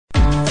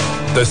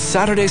The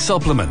Saturday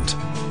Supplement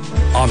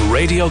on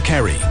Radio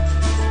Kerry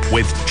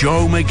with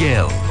Joe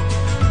McGill.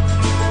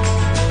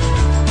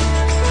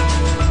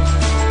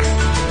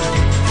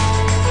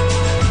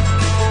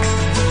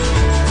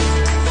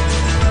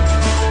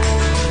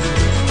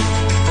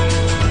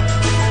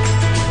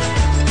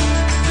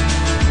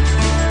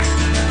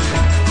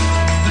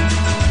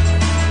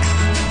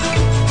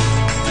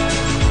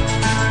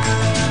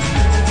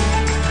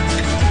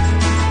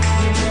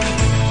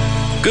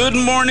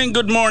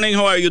 Good morning.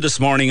 How are you this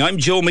morning? I'm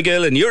Joe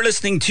McGill and you're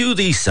listening to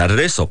the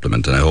Saturday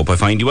Supplement, and I hope I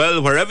find you well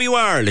wherever you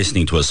are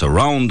listening to us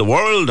around the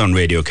world on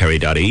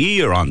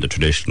radiokerry.ie or on the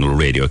traditional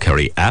Radio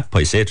Kerry app.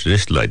 I say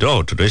traditional, I don't know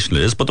how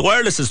traditional it is, but the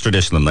wireless is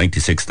traditional,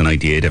 96 to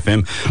 98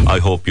 FM. I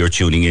hope you're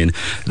tuning in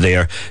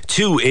there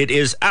too. It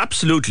is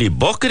absolutely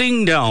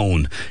bucketing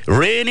down,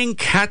 raining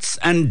cats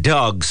and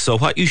dogs. So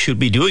what you should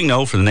be doing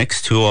now for the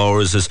next 2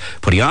 hours is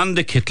putting on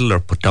the kettle or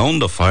put down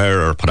the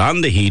fire or put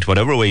on the heat,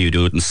 whatever way you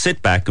do it, and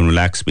sit back and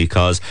relax,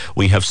 because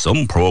we have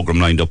some programme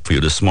lined up for you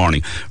this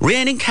morning.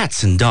 Raining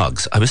cats and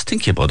dogs. I was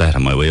thinking about that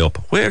on my way up.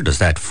 Where does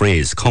that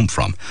phrase come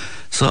from?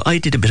 So I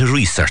did a bit of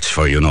research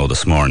for you now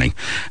this morning,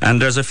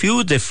 and there's a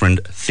few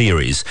different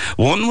theories.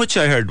 One which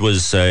I heard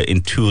was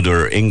in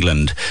Tudor,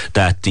 England,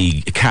 that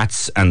the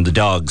cats and the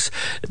dogs,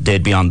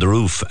 they'd be on the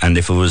roof, and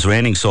if it was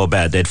raining so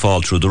bad, they'd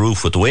fall through the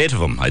roof with the weight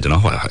of them. I don't know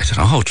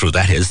how true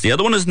that is. The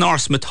other one is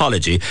Norse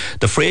mythology.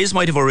 The phrase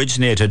might have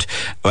originated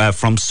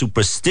from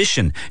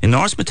superstition. In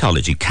Norse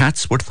mythology,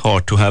 cats were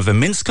thought to have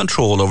immense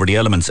control over the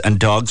elements, and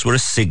dogs were a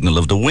signal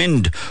of the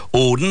wind.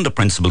 Odin, the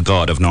principal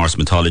god of Norse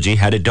mythology,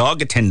 had a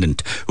dog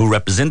attendant who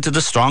represented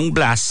the strong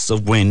blasts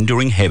of wind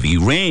during heavy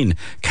rain.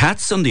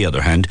 Cats, on the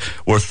other hand,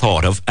 were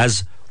thought of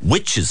as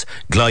witches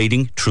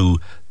gliding through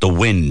the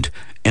wind.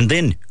 And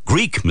then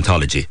Greek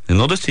mythology,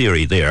 another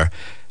theory there,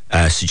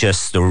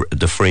 suggests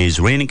the phrase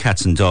raining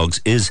cats and dogs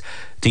is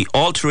the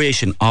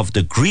alteration of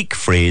the Greek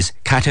phrase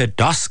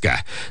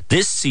katadoska.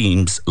 This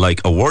seems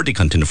like a wordy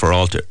contender for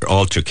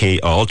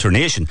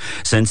alternation,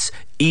 since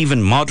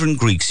even modern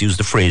Greeks use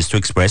the phrase to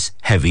express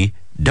heavy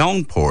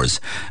downpours,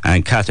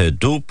 and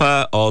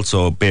katadupa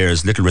also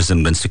bears little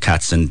resemblance to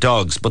cats and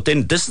dogs. But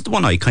then this is the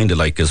one I kind of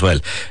like as well.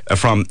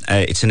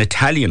 It's an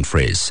Italian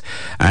phrase,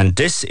 and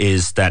this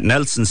is that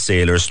Nelson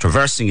sailors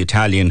traversing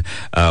Italian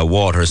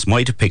waters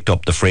might have picked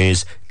up the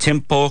phrase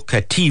tempo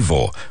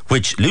cattivo,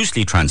 which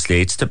loosely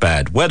translates to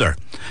bad weather.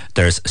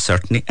 There's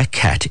certainly a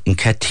cat in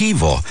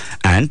cattivo,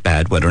 and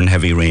bad weather and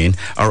heavy rain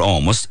are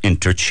almost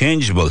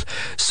interchangeable.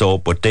 So,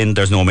 but then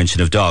there's no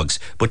mention of dogs.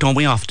 But don't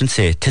we often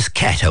say 'tis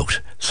cat out?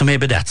 So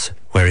maybe that's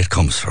where it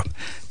comes from.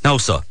 Now,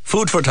 so,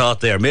 food for thought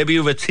there. Maybe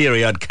you have a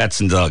theory on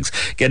cats and dogs.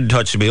 Get in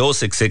touch with me,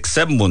 066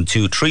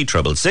 712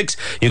 3666.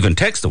 You can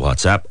text the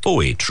WhatsApp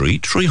 083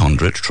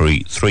 300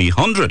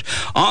 3300.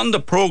 On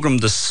the programme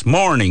this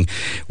morning,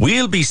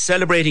 we'll be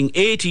celebrating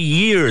 80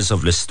 years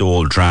of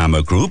Listowel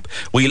Drama Group.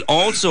 We'll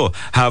also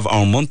have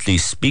our monthly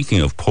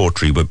Speaking of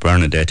Poetry with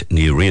Bernadette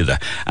Nírida.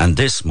 And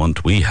this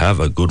month we have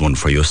a good one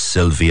for you,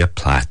 Sylvia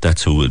Plath.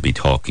 That's who we'll be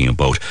talking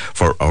about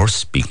for our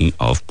Speaking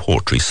of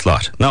Poetry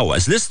slot. Now,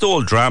 as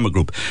Listowel Drama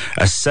Group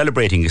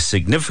celebrating a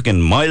significant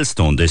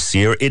milestone this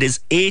year, it is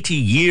 80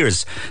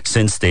 years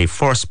since they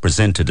first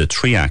presented a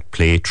 3-act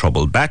play,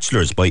 Troubled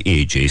Bachelors, by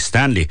A.J.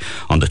 Stanley,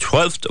 on the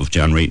 12th of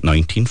January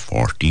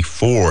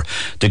 1944.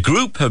 The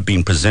group have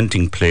been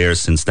presenting players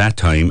since that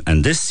time,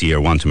 and this year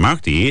want to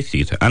mark the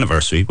 80th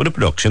anniversary with a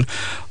production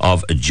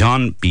of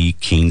John B.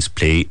 Keane's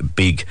play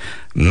Big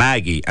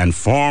Maggie, and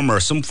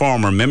some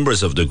former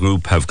members of the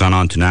group have gone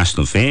on to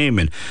national fame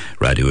in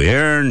Radio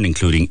Éireann,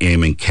 including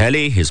Eamon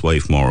Kelly, his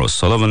wife Maura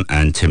O'Sullivan,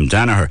 and Tim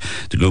Danaher.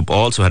 The group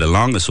also had a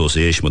long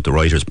association with the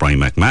writers Brian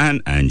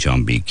McMahon and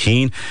John B.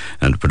 Keane,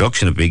 and the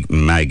production of Big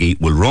Maggie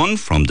will run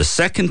from the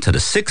 2nd to the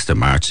 6th of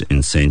March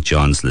in St.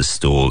 John's,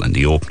 Listowel, and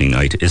the opening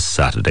night is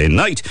Saturday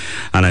night.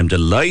 And I'm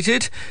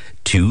delighted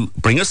to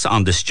bring us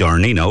on this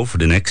journey now for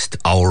the next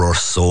hour or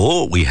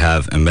so. We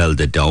have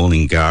Imelda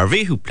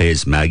Dowling-Garvey, who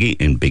plays Maggie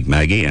in Big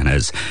Maggie and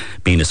has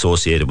been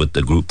associated with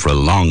the group for a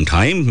long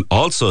time.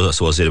 Also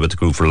associated with the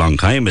group for a long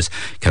time is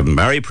Kevin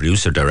Barry,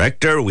 producer,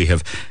 director. We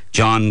have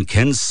John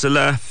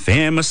Kinsella,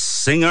 famous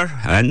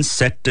singer and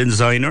set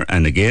designer,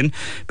 and again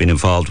been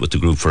involved with the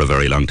group for a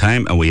very long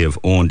time. And we have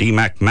Owen D.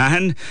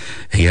 McMahon.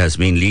 He has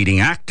been leading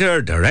actor,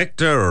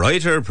 director,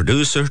 writer,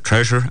 producer,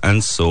 treasurer,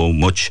 and so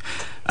much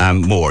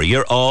more.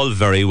 You're all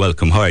very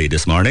welcome. How are you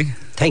this morning?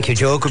 Thank you,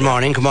 Joe. Good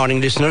morning,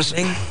 listeners.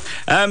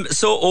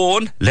 So,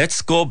 Owen,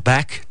 let's go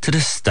back to the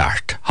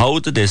start. How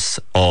did this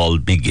all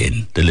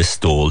begin, the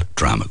Listowel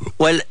Drama Group?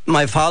 Well,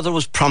 my father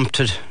was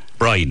prompted,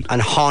 Brian,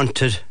 and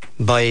haunted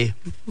by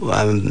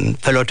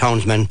fellow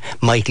townsman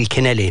Michael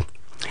Kennelly,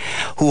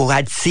 who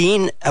had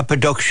seen a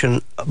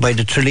production by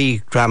the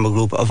Tralee Drama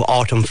Group of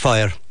Autumn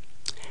Fire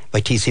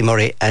by T.C.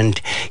 Murray, and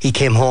he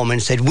came home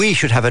and said, we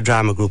should have a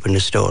drama group in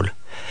Listowel.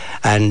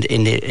 And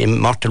in the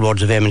immortal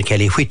words of Eamon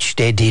Kelly, which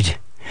they did.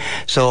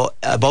 So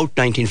about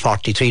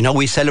 1943, now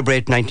we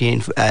celebrate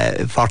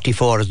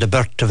 1944 as the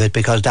birth of it,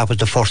 because that was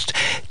the first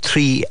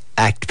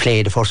 3-act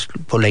play, the first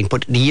full length.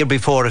 But the year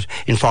before it,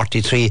 in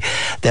 43,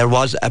 there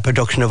was a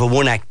production of a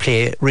 1-act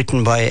play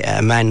written by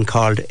a man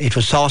called, it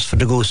was Sauce for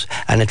the Goose,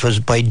 and it was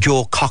by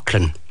Joe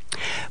Coughlin,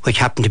 which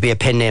happened to be a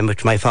pen name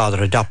which my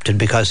father adopted,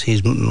 because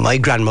my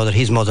grandmother,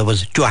 his mother,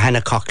 was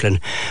Johanna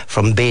Coughlin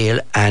from Bale,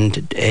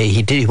 and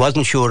he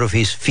wasn't sure of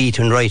his feet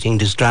in writing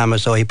this drama,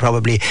 so he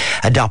probably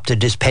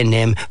adopted this pen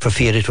name for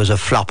fear it was a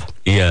flop.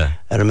 Yeah.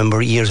 I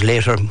remember years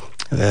later,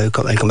 I'll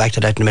come back to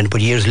that in a minute,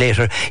 but years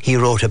later he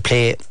wrote a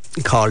play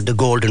called The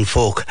Golden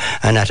Folk,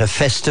 and at a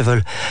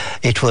festival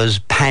it was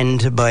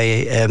panned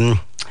by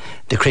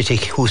the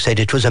critic, who said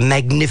it was a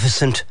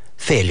magnificent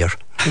failure.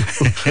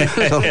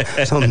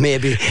 so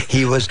maybe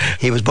he was.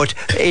 But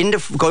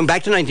going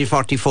back to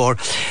 1944,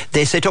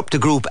 they set up the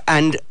group,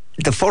 and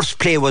the first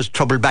play was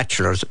Troubled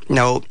Bachelors.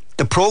 Now,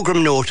 the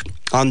programme note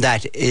on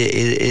that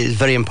is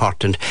very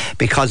important,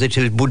 because it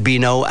would be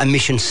now a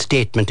mission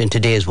statement in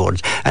today's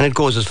words, and it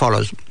goes as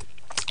follows.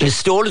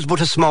 Listowel is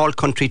but a small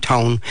country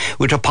town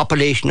with a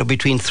population of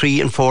between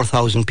 3,000 and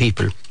 4,000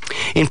 people.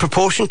 In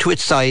proportion to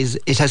its size,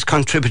 it has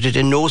contributed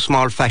in no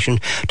small fashion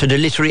to the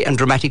literary and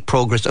dramatic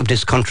progress of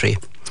this country.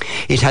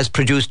 It has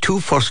produced 2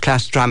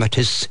 first-class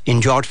dramatists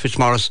in George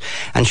Fitzmaurice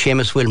and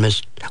Seamus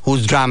Wilmot,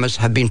 whose dramas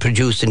have been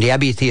produced in the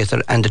Abbey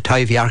Theatre and the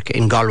Tybee Ark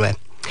in Galway.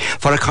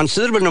 For a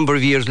considerable number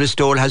of years,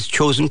 Listowel has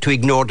chosen to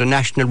ignore the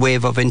national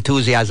wave of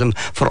enthusiasm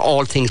for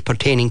all things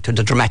pertaining to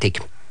the dramatic.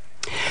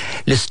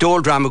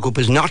 Listowel Drama Group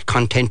is not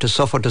content to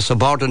suffer the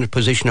subordinate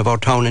position of our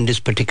town in this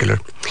particular.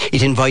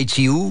 It invites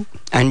you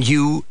and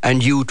you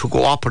and you to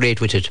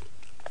cooperate with it.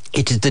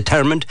 It is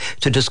determined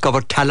to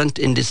discover talent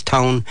in this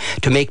town,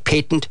 to make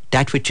patent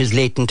that which is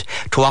latent,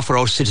 to offer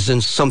our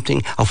citizens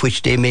something of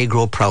which they may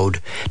grow proud.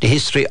 The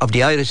history of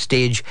the Irish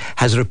stage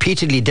has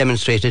repeatedly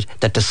demonstrated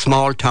that the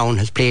small town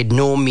has played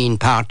no mean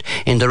part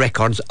in the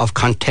records of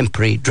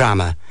contemporary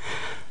drama.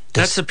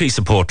 That's a piece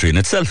of poetry in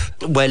itself.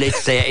 Well,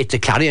 it's a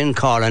clarion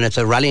call, and it's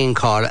a rallying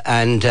call,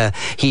 and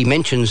he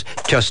mentions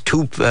just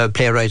 2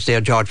 playwrights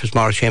there, George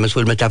Fitzmaurice, Seamus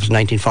Wilmot. That was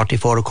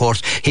 1944, of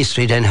course.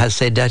 History then has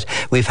said that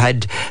we've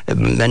had a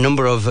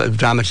number of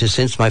dramatists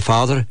since my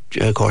father,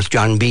 of course,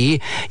 John B.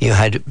 You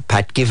had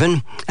Pat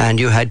Given, and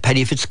you had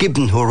Paddy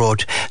Fitzgibbon, who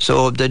wrote.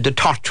 So the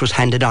torch was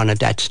handed on at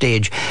that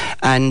stage,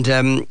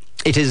 and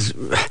it is,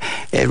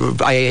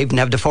 I even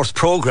have the first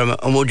programme,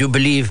 and would you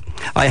believe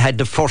I had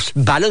the first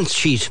balance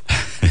sheet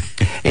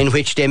in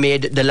which they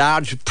made the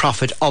large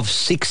profit of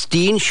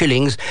 £16,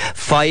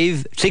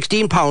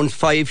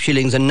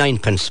 £5 and 9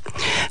 pence.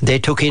 They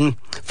took in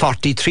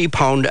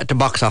 £43 at the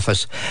box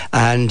office,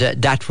 and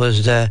that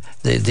was the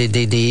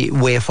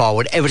way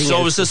forward. Everything so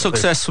it was a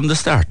success from the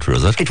start,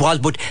 was it? It was,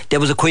 but there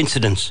was a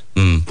coincidence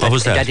what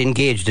was that? That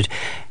engaged it.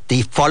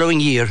 The following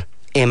year,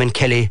 Eamon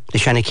Kelly, the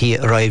Shanachie,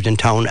 arrived in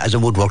town as a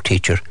woodwork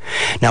teacher.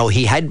 Now,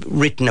 he had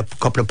written a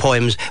couple of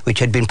poems which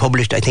had been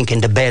published, I think, in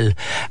the Bell,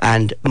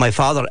 and my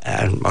mother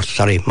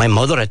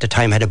at the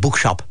time had a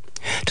bookshop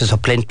to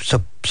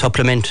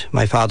supplement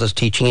my father's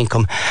teaching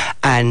income,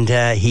 and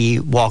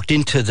he walked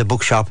into the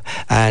bookshop,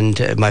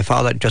 and my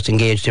father just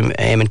engaged him,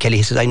 Eamon Kelly.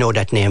 He says, I know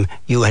that name,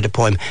 you had a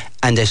poem,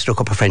 and they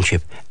struck up a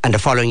friendship. And the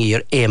following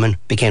year, Eamon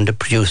became the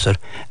producer,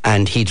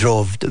 and he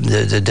drove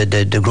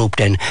the group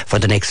then for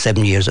the next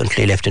 7 years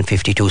until he left in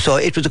 52. So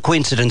it was a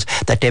coincidence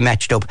that they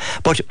matched up.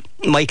 But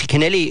Michael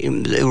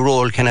Kennelly's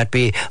role cannot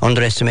be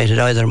underestimated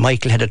either.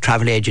 Michael had a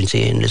travel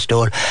agency in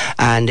Listowel,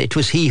 and it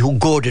was he who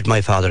goaded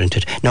my father into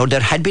it. Now, there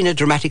had been a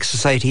dramatic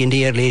society in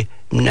the early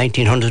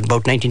 1900s,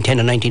 about 1910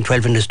 and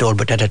 1912 in Listowel,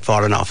 but that had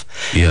fallen off.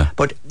 Yeah.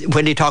 But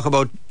when they talk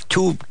about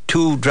two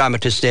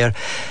dramatists there,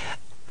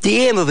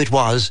 the aim of it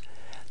was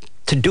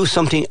to do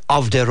something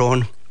of their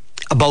own,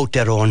 about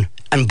their own,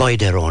 and by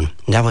their own.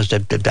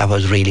 That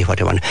was really what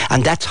they wanted.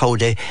 And that's how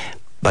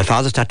my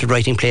father started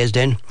writing plays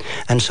then,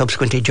 and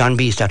subsequently John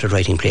B started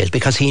writing plays,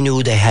 because he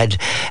knew they had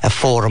a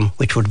forum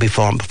which would be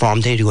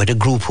performed. They had a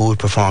group who would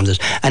perform this.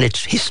 And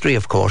it's history,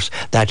 of course,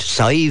 that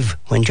Sive,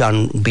 when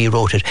John B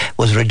wrote it,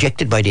 was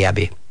rejected by the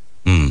Abbey.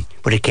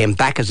 But it came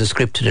back as a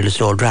script to the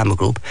Listowel Drama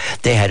Group.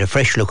 They had a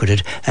fresh look at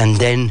it, and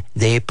then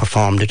they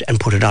performed it and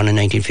put it on in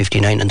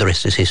 1959, and the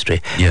rest is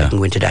history. Yeah. We can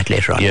go into that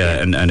later on. Yeah,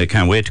 and I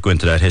can't wait to go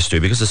into that history,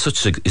 because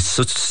it's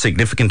such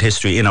significant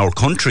history in our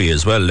country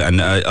as well.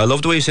 And I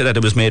love the way you say that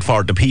it was made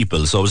for the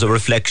people, so it was a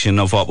reflection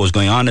of what was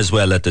going on as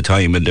well at the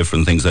time and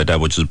different things like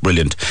that, which is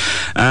brilliant.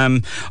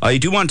 I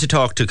do want to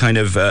talk to kind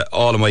of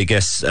all of my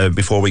guests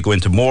before we go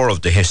into more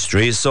of the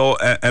history. So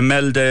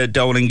Imelda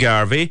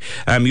Dowling-Garvey,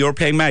 you're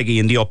playing Maggie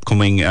in the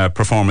upcoming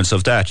performance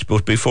of that,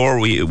 but before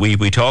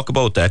we talk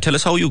about that, tell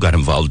us how you got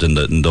involved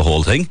in the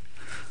whole thing.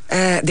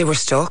 They were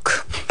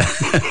stuck.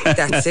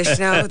 That's it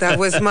now. That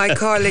was my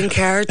calling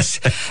card.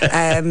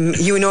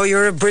 You know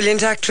you're a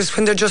brilliant actress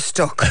when they're just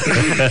stuck.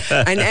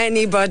 And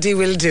anybody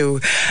will do.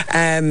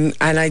 And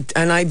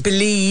I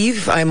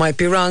believe, I might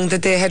be wrong,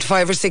 that they had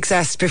 5 or 6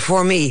 asked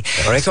before me.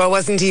 Correct. So I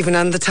wasn't even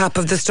on the top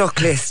of the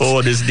stuck list.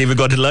 Oh, this isn't even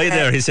going to lie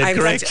there. He said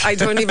correct. I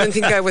don't even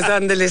think I was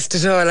on the list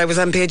at all. I was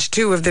on page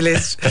 2 of the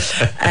list.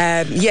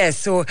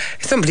 So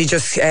somebody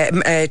just,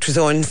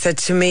 Trezone, said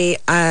to me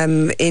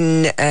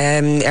in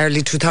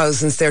early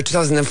 2000s there,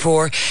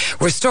 2004,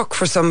 we're stuck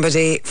for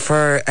somebody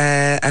for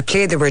a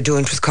play that we're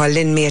doing. It was called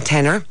Lend Me a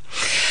Tenner.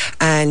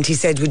 And he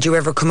said, would you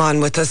ever come on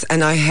with us?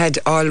 And I had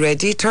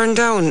already turned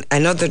down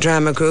another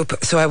drama group,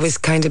 so I was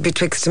kind of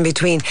betwixt and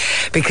between,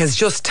 because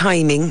just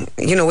timing,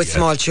 with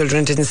small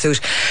children didn't suit.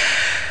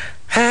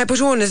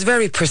 But Owen is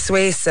very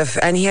persuasive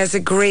and he has a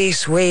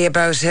great way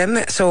about him.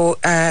 So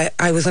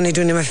I was only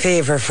doing him a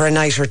favour for a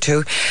night or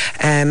two.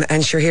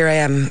 And sure, here I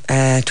am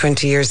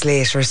 20 years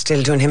later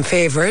still doing him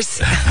favours.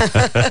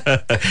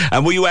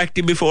 And were you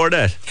acting before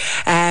that?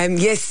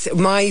 Yes,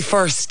 my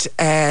first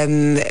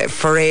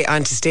foray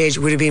onto stage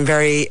would have been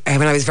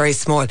when I was very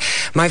small.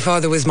 My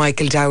father was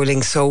Michael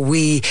Dowling, so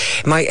he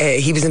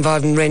was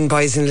involved in Wren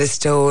Boys in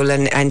Listowel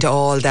and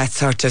all that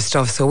sort of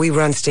stuff. So we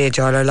were on stage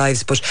all our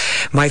lives. But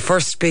my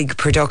first big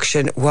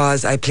production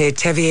was I played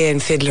Tevier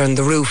and Fiddler on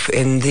the Roof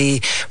in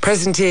the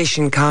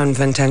Presentation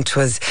Convent, and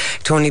 'twas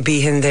Tony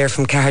Behan there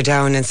from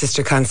Cardown and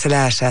Sister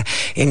Consolata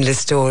in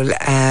Listowel,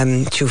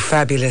 two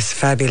fabulous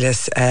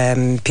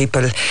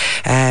people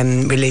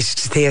related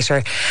to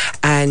theatre,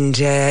 and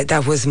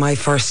that was my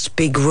first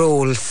big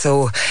role.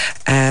 So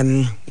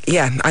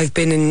I've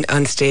been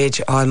on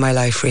stage all my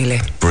life, really.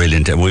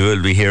 Brilliant. We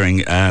will be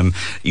hearing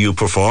you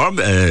perform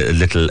a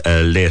little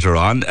later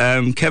on.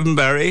 Kevin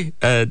Barry,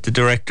 the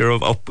director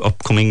of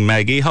upcoming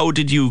Maggie, how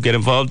did you get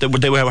involved?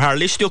 They were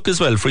hardly stuck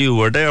as well for you,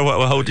 were they?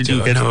 How did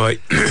you get involved?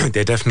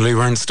 They definitely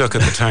weren't stuck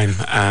at the time.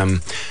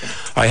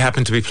 I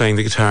happened to be playing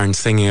the guitar and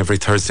singing every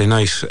Thursday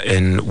night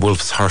in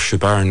Wolf's Horseshoe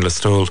Bar in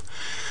Listowel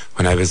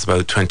when I was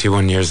about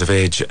 21 years of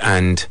age.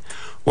 And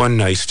one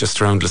night,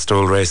 just around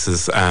Listowel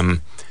races,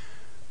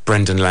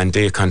 Brendan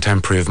Landy, a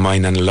contemporary of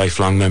mine and a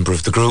lifelong member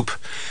of the group,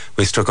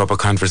 we struck up a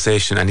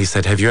conversation and he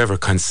said, have you ever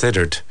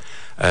considered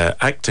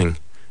acting?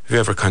 Have you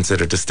ever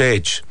considered the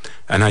stage?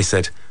 And I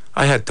said,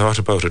 I had thought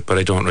about it, but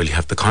I don't really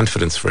have the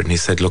confidence for it. And he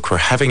said, look, we're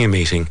having a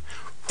meeting.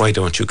 Why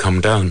don't you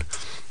come down?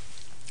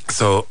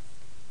 So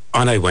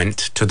on I went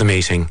to the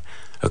meeting.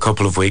 A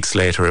couple of weeks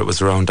later, it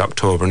was around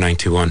October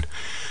 91.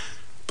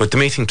 But the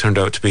meeting turned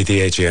out to be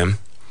the AGM.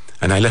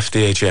 And I left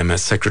the AGM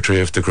as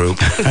secretary of the group,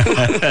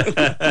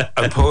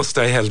 a post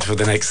I held for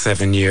the next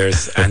 7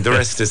 years, and the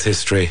rest is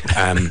history.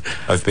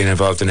 I've been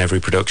involved in every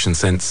production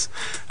since,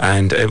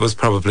 and it was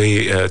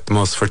probably the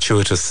most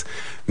fortuitous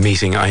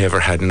meeting I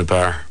ever had in a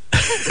bar.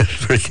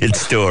 Brilliant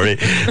story.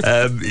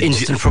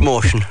 Instant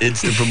promotion.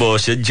 Instant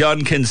promotion.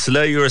 John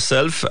Kinsella,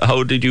 yourself,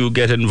 how did you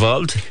get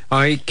involved?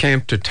 I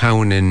came to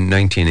town in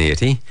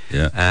 1980.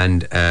 Yeah.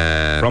 And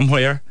from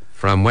where?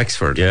 From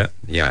Wexford. Yeah.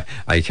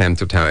 I came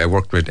to town. I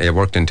worked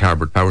in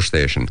Tarbert Power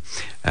Station,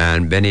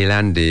 and Benny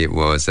Landy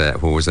was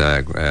who was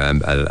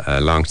a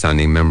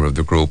long-standing member of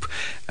the group.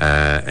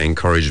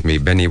 Encouraged me.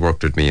 Benny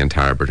worked with me in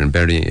Tarbert, and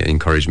Benny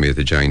encouraged me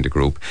to join the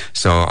group.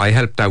 So I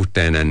helped out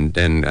then, and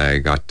then I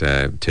got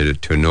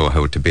to know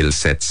how to build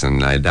sets,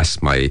 and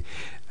that's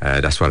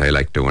what I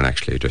like doing,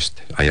 actually.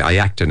 I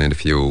acted in a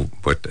few,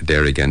 but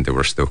there again they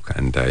were stuck,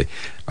 and I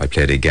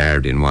played a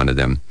guard in one of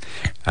them.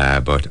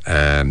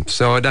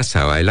 So that's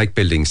how I like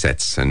building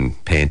sets and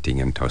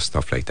painting and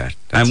stuff like that.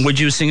 And would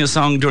you sing a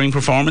song during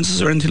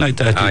performances or anything like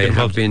that? I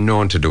have been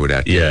known to do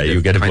that. Yeah,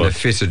 you get kind of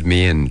fitted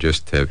me in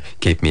just to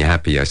keep me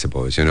happy, I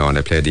suppose, and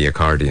I play the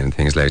accordion and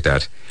things like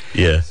that.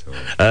 Yeah.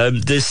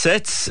 The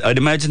sets, I'd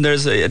imagine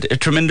there's a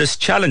tremendous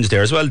challenge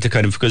there as well, to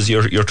kind of, because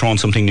you're throwing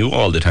something new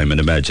all the time, I'd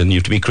imagine. You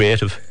have to be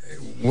creative.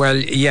 Well,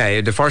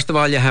 yeah. First of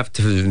all, you have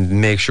to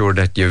make sure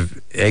that you've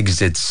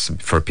exits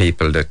for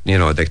people that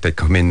they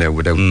come in there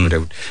without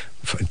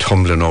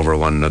tumbling over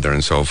one another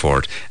and so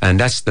forth. And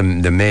that's the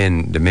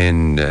main.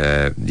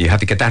 You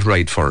have to get that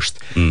right first,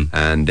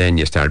 and then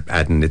you start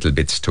adding little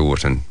bits to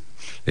it and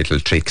little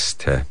tricks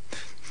to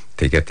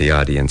get the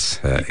audience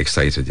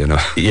excited,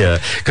 Yeah,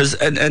 because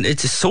and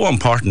it's so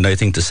important, I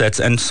think, the sets,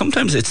 and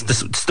sometimes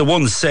it's the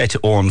one set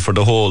on for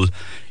the whole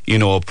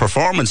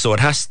performance, so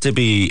it has to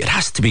be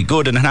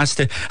good, and it has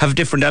to have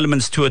different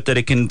elements to it that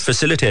it can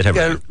facilitate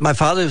everything. Yeah, my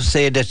father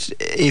said that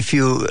if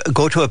you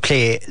go to a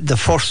play, the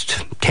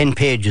first 10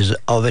 pages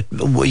of it,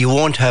 you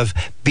won't have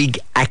big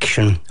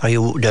action,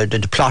 or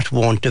the plot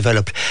won't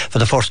develop for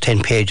the first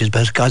 10 pages,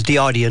 because the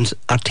audience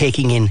are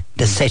taking in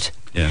the set.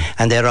 Yeah.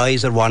 And their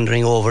eyes are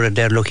wandering over and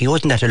they're looking,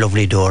 isn't that a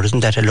lovely door,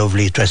 isn't that a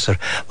lovely dresser,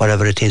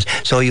 whatever it is.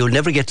 So you'll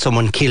never get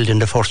someone killed in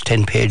the first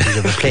 10 pages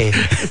of a play.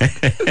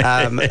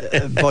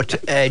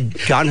 But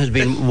John has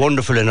been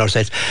wonderful in our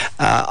sets.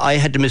 I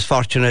had the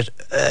misfortune to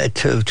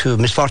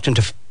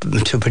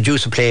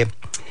produce a play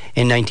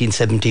in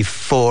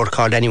 1974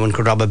 called Anyone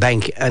Could Rob a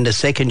Bank, and the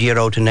second year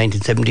out in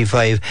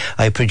 1975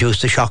 I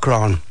produced The Shock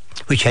Ron,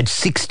 which had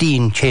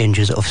 16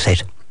 changes of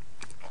set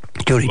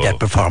during that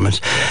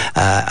performance.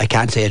 I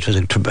can't say it was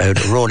a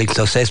rolling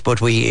success, but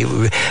we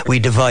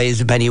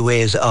devised many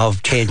ways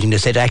of changing the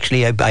set.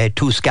 Actually, I had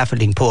 2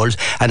 scaffolding poles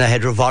and I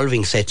had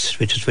revolving sets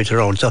which is switch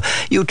around. So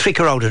you trick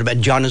around it,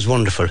 and John is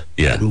wonderful.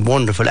 Yeah. And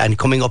wonderful. And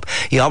coming up,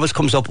 he always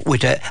comes up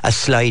with a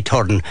sly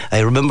turn. I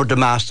remember The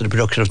Master, the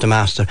production of The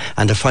Master,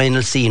 and the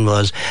final scene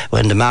was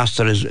when the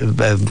Master is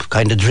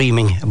kind of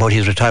dreaming about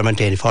his retirement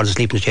day and he falls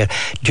asleep in the chair.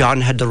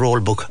 John had the roll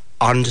book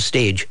on the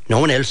stage, no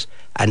one else,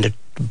 and the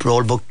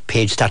roll book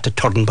page started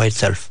turning by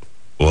itself.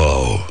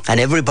 Whoa. And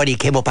everybody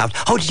came up after,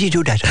 how did you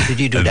do that? How did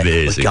you do that?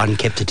 But John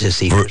kept it a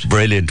secret.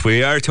 Brilliant.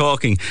 We are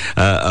talking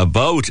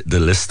about the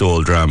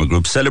Listowel Drama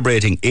Group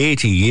celebrating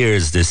 80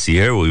 years this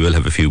year. We will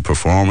have a few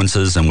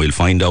performances and we'll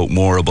find out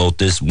more about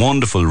this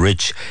wonderful,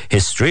 rich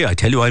history. I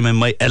tell you, I'm in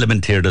my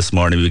element here this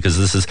morning because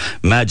this is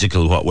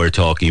magical what we're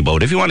talking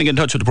about. If you want to get in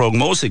touch with the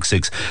programme,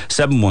 066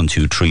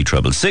 712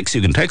 3666.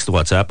 You can text the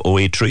WhatsApp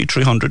 083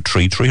 300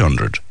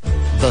 3300.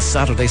 The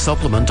Saturday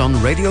Supplement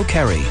on Radio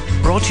Kerry,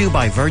 brought to you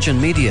by Virgin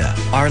Media,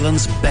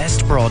 Ireland's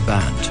best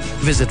broadband.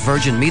 Visit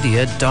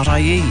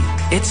virginmedia.ie.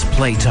 It's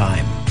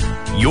playtime.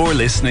 You're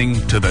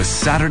listening to The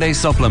Saturday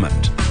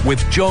Supplement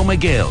with Joe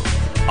McGill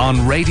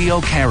on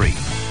Radio Kerry.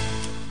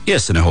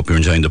 Yes, and I hope you're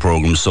enjoying the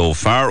programme so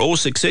far.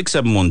 066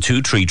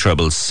 712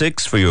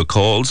 3666 for your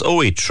calls.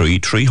 083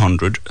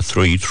 300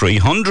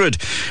 3300.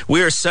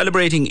 We are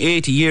celebrating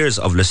 80 years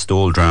of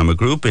Listowel Drama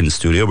Group. In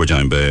studio, we're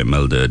joined by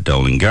Melda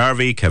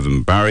Dowling-Garvey,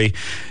 Kevin Barry,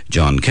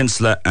 John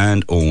Kinsella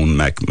and Owen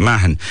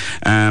McMahon.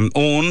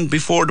 Owen,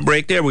 before the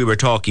break there, we were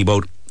talking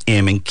about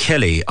Eamon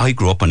Kelly. I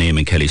grew up on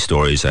Eamon Kelly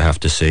stories, I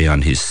have to say,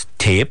 on his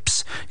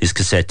tapes, his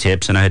cassette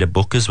tapes, and I had a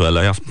book as well.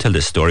 I often tell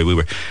this story.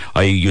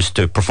 I used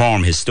to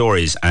perform his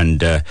stories,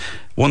 and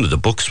one of the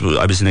books,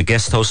 I was in a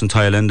guest house in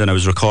Thailand and I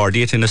was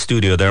recording it in a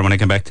studio there. When I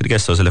came back to the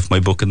guest house, I left my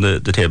book on the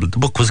table. The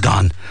book was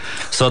gone.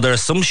 So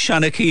there's some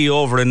Shanachie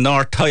over in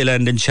North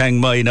Thailand in Chiang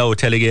Mai now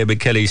telling Eamon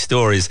Kelly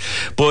stories.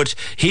 But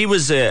he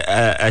was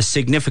a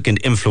significant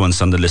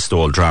influence on the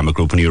Listowel Drama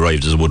Group when he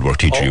arrived as a woodwork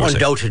teacher.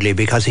 Undoubtedly,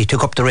 because he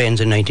took up the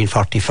reins in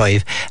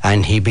 1945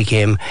 and he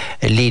became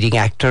a leading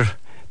actor,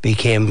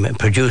 became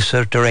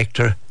producer,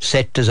 director,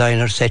 set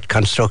designer, set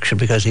construction,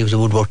 because he was a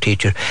woodwork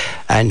teacher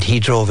and he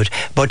drove it.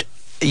 But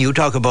you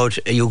talk about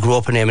you grew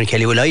up in Eamon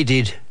Kelly. Well, I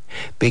did,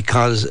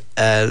 because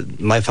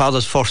my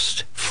father's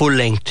first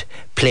full-length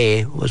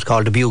play was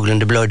called The Bugle and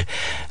the Blood,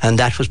 and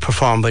that was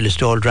performed by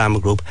Listowel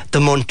Drama Group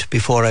the month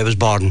before I was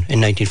born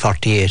in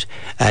 1948,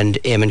 and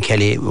Eamon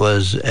Kelly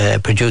was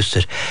produced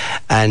it.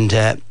 And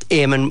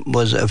Eamon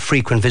was a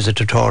frequent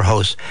visitor to our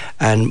house,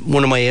 and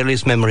one of my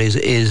earliest memories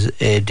is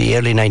the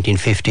early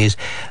 1950s,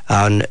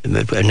 on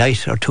a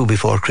night or two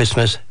before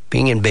Christmas,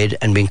 being in bed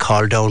and being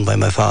called down by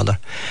my father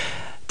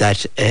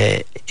that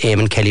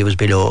Eamon Kelly was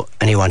below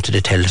and he wanted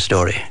to tell the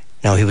story.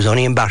 Now, he was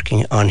only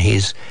embarking on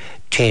his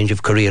change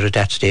of career at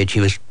that stage. He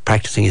was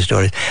practicing his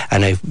stories,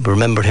 and I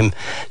remember him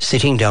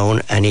sitting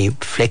down and he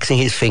flexing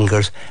his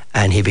fingers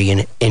and he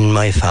began, "In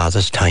my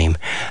father's time,"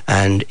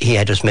 and he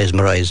had us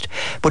mesmerised.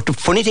 But the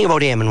funny thing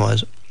about Eamon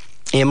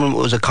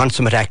was a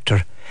consummate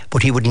actor,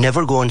 but he would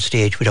never go on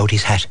stage without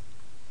his hat.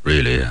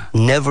 Really, yeah.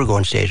 Never go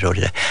on stage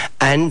without it.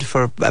 And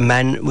for a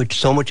man with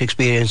so much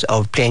experience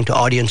of playing to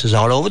audiences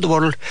all over the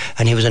world,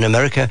 and he was in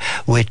America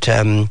with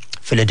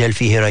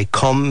Philadelphia Here I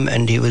Come,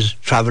 and he was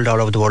travelled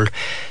all over the world,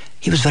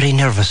 he was very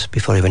nervous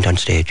before he went on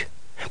stage.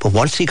 But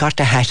once he got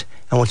the hat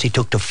and once he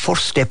took the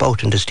first step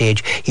out on the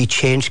stage, he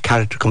changed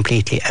character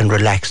completely and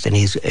relaxed in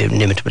his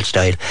inimitable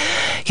style.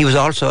 He was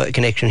also a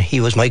connection.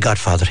 He was my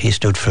godfather. He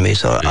stood for me.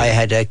 So I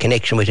had a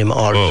connection with him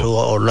all through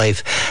our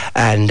life.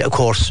 And of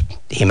course,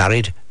 he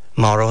married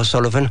Maura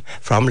O'Sullivan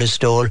from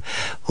Listowel,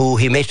 who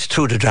he met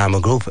through the drama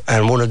group,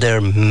 and one of their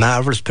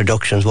marvellous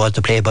productions was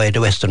the play by The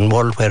Western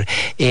World, where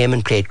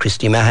Eamon played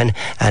Christy Mahan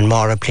and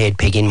Maura played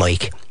Peggy and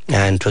Mike,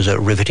 and it was a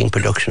riveting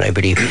production, I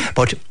believe.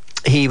 But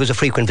he was a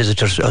frequent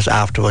visitor to us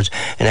afterwards.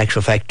 In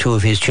actual fact, two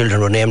of his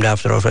children were named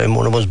after him.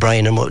 One was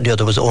Brian and the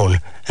other was Owen.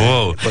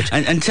 Whoa.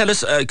 And tell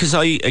us, because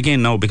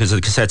because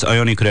of the cassettes, I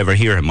only could ever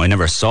hear him. I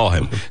never saw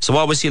him. So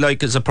what was he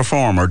like as a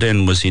performer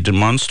then? Was he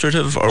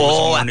demonstrative? Or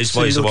was he his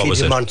voice? What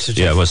was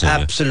demonstrative. It? Yeah, was it?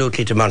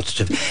 Absolutely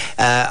demonstrative.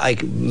 I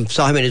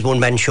saw him in his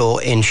one-man show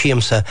in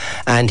Shiamsa,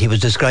 and he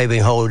was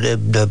describing how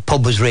the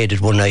pub was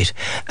raided one night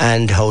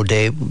and how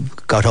they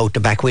got out the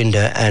back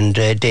window and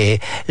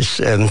they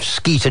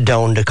skeeted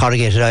down the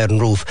corrugated iron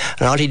roof,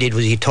 and all he did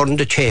was he turned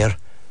the chair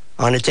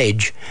on its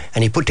edge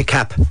and he put the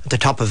cap at the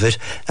top of it,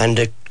 and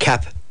the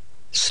cap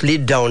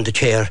slid down the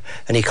chair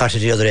and he cut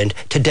at the other end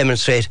to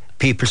demonstrate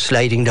people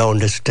sliding down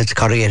this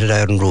corrugated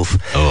iron roof.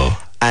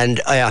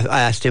 And I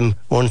asked him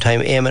one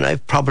time, "Eamon, I have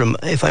a problem.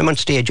 If I'm on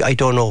stage, I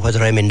don't know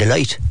whether I'm in the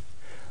light.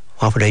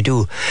 What would I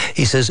do?"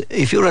 He says,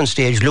 "If you're on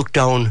stage, look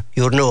down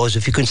your nose.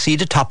 If you can see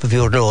the top of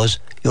your nose,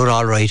 you're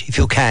all right. If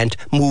you can't,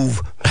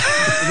 move."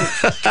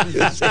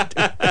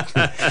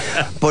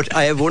 But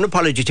I have one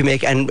apology to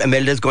make, and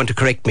Imelda's going to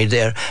correct me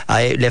there.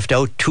 I left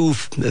out two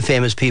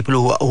famous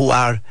people who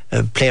are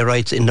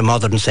playwrights in the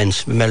modern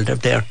sense. Imelda,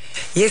 there.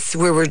 Yes,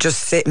 we were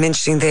just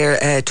mentioning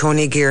there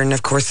Tony Gearan,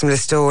 of course, from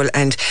Listowel,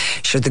 and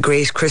the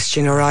great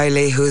Christian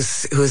O'Reilly,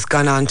 who's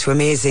gone on to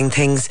amazing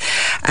things.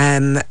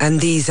 And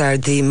these are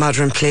the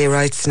modern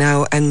playwrights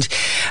now. And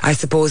I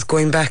suppose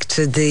going back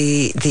to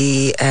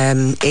the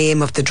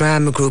aim of the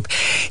drama group,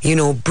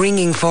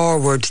 bringing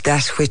forward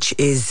that which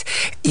is,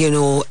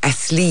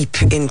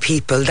 asleep in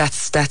people.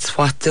 That's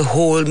what the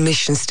whole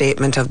mission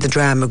statement of the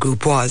drama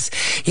group was.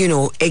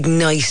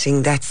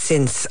 Igniting that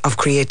sense of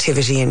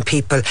creativity in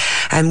people.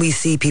 And we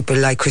see people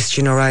like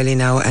Christian O'Reilly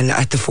now and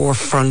at the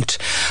forefront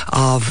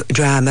of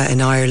drama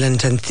in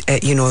Ireland and,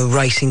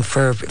 writing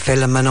for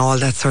film and all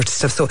that sort of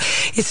stuff. So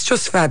it's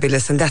just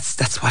fabulous, and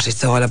that's what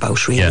it's all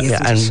about, really, isn't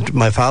it? And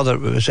my father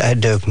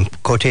had a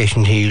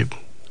quotation he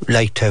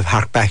liked to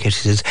hark back at.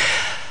 He says,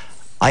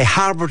 I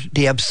harboured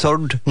the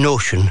absurd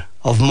notion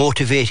of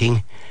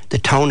motivating the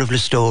town of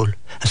Listowel,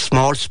 a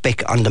small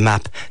speck on the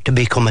map, to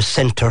become a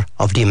centre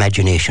of the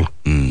imagination.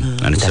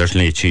 And it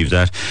certainly achieved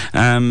that.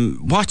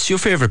 What's your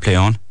favourite play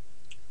on?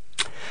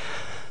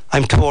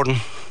 I'm torn.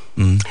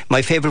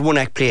 My favourite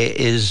one-act play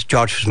is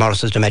George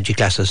Fitzmaurice's The Magic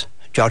Glasses.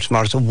 George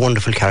Fitzmaurice, a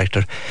wonderful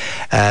character.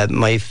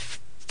 My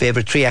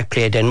favourite three-act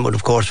play then would,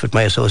 of course, with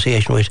my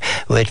association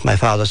with my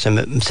father's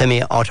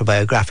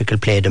semi-autobiographical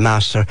play, The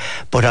Master.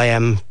 But I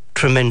am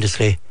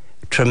tremendously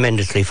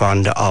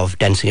fond of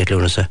Dancing at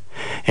Lunasa.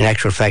 In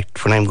actual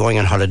fact, when I'm going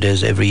on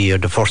holidays every year,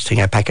 the first thing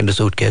I pack in the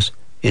suitcase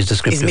is the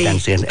script of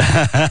Dancing.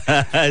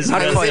 I was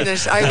in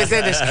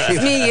it.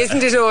 It's me,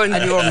 isn't it, Owen?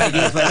 And you were Maggie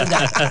as well in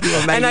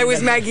that. And I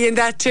was Maggie in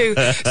that too.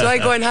 So I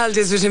go on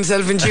holidays with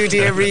himself and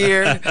Judy every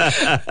year.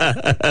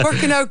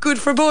 Working out good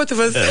for both of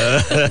us.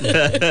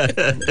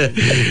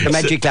 The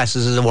Magic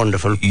Glasses is a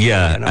wonderful...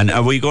 Yeah, and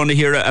are we going to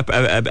hear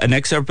an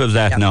excerpt of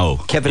that now?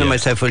 Kevin and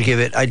myself will give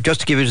it. Just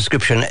to give you a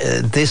description,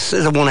 this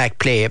is a one-act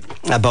play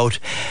about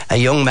a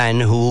young man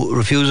who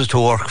refuses to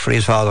work for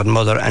his father and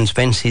mother and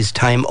spends his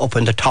time up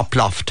in the top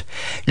loft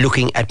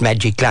looking at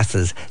magic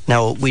glasses.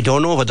 Now, we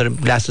don't know whether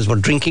the glasses were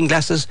drinking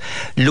glasses,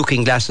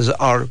 looking glasses,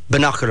 or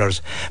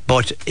binoculars,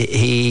 but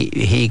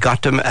he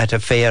got them at a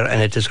fair,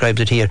 and it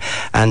describes it here.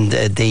 And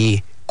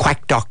the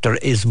quack doctor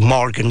is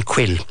Morgan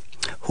Quill,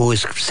 who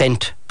is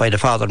sent by the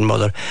father and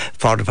mother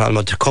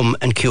to come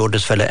and cure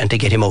this fella and to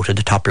get him out of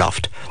the top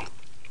loft.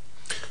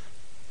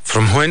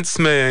 From whence,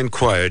 may I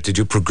inquire, did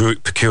you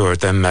procure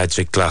them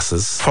magic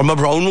glasses? From a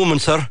brown woman,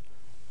 sir.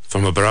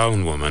 From a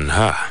brown woman,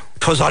 ha?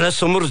 'Twas on a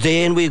summer's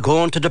day and we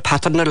gone to the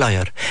Pattern o'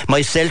 Lyre,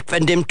 myself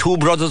and them two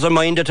brothers of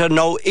mine that are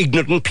now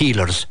ignorant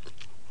peelers.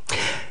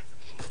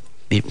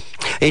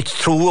 It's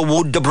through a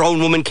wood the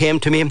brown woman came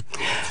to me,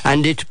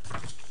 and it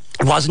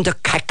wasn't a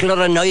cackle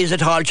or a noise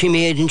at all she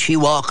made, and she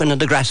walking on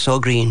the grass so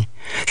green.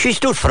 She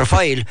stood for a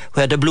while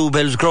where the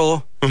bluebells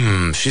grow.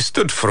 She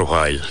stood for a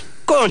while.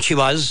 Gone she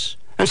was,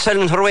 and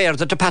selling her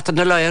wares at the Pattern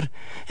o' Lyre.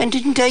 And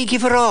didn't I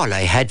give her all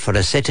I had for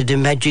a set of the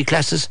magic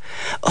glasses?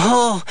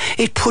 Oh,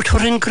 it put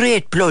her in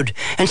great blood,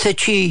 and said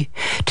she,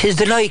 "'Tis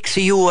the likes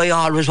of you I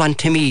always want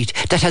to meet,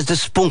 that has the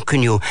spunk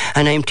in you,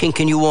 and I'm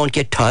thinking you won't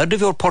get tired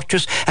of your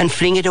purchase and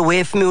fling it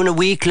away from you in a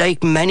week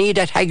like many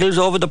that haggles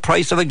over the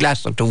price of a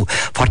glass or two,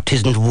 for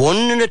 'tisn't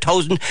 1 in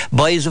 1,000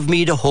 buys of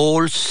me the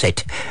whole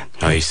set."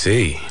 I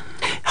see.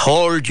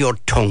 Hold your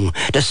tongue.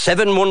 The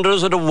 7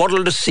 wonders of the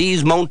world, the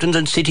seas, mountains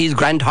and cities,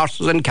 grand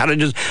horses and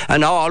carriages,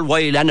 and all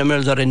wild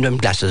animals are in them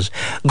glasses.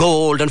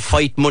 Gold and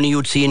fight money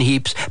you'd see in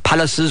heaps,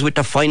 palaces with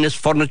the finest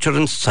furniture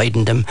inside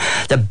in them,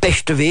 the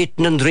best of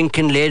eating and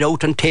drinking laid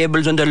out on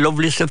tables and the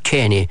loveliest of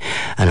Cheney,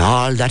 and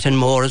all that and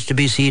more is to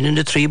be seen in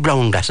the 3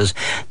 brown glasses.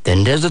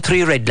 Then there's the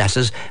 3 red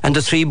glasses and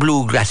the 3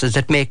 blue glasses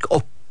that make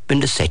up in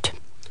the set.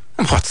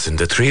 What's in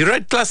the 3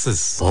 red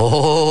glasses?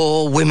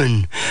 Oh,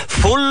 women.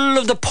 Full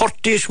of the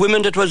purtiest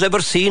women that was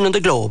ever seen on the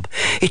globe.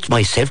 It's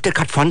myself that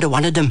got fond of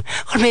one of them,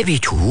 or maybe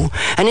 2.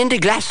 And in the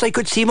glass I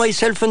could see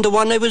myself and the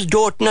one I was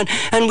doting on,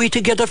 and we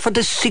together for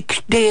the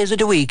 6 days of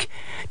the week.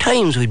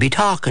 Times we'd be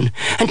talking,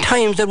 and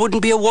times there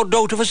wouldn't be a word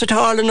out of us at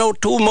all, and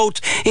out 2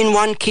 mouths in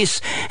one kiss,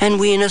 and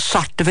we in a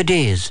sort of a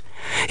daze.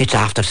 It's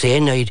after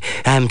saying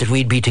that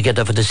we'd be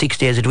together for the 6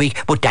 days of the week,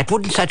 but that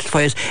wouldn't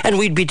satisfy us, and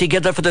we'd be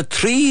together for the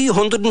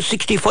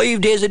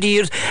 365 days of the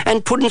year,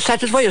 and 'twouldn't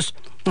satisfy us.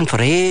 And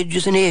for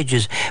ages and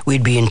ages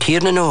we'd be in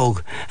Tiernan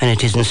Og, and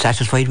it isn't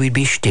satisfied we'd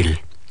be still.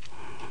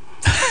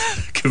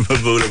 Give a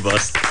bull of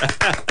us.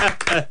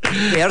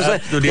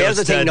 Here's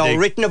the thing now,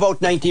 written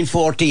about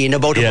 1914,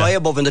 about a boy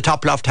above in the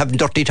top loft having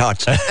dirty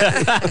thoughts. On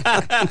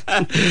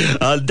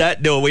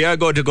that note, we are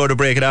going to go to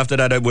break, and after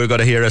that we're going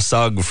to hear a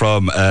song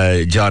from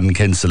John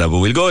Kinsella. But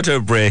we'll go to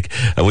a break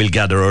and we'll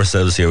gather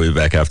ourselves here. We'll be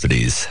back after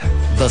these.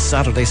 The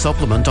Saturday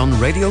Supplement on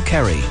Radio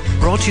Kerry,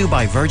 brought to you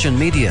by Virgin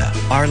Media,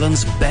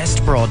 Ireland's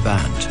best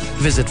broadband.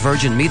 Visit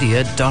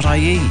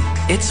virginmedia.ie.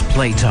 It's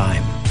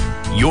playtime.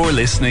 You're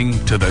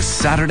listening to the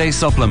Saturday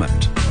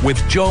Supplement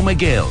with Joe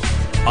McGill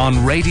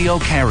on Radio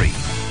Kerry.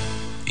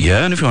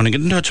 Yeah, and if you want to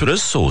get in touch with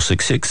us,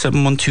 066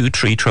 712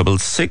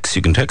 3666.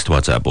 You can text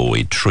WhatsApp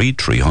 083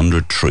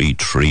 300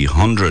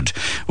 3300.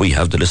 We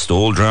have the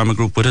Listowel Drama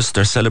Group with us.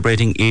 They're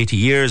celebrating 80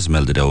 years.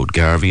 Melda Dowd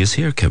Garvey is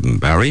here, Kevin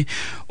Barry,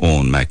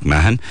 Owen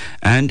McMahon,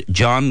 and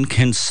John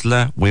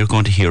Kinsella. We're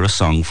going to hear a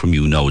song from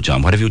you now,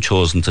 John. What have you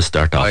chosen to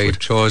start off with? I've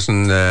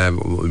chosen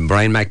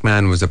Brian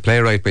McMahon was a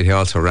playwright, but he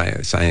also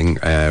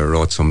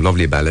wrote some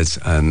lovely ballads,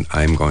 and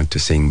I'm going to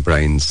sing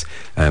Brian's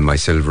My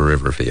Silver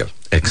River for you.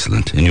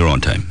 Excellent. In your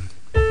own time.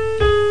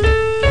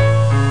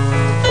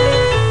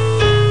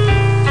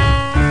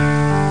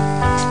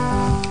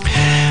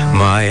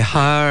 My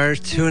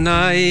heart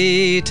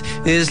tonight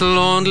is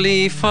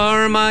lonely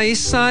for my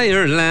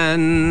sire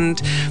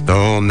land,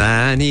 though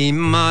many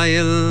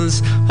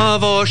miles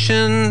of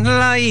ocean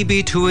lie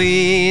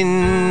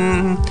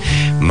between.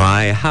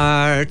 My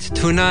heart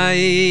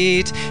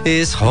tonight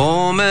is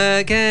home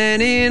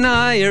again in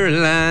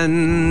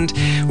Ireland,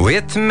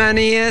 with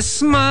many a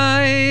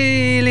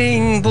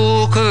smiling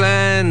Buchel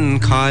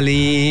and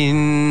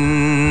Colleen.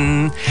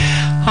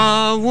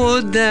 Ah,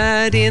 would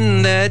that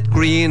in that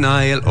green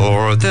isle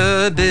o'er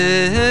the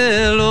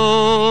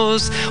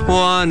billows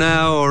 1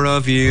 hour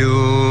of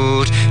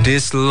youth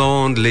this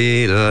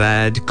lonely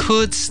lad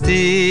could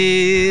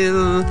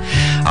steal.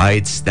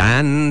 I'd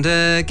stand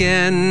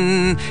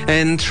again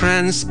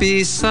entranced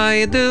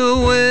beside the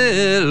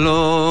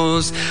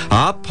willows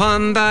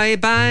upon thy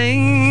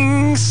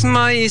banks,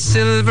 my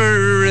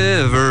silver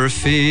river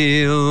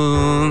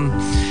feel.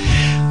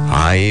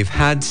 I've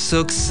had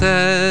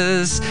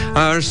success,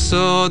 or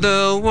so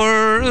the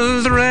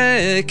world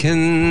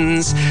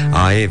reckons.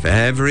 I've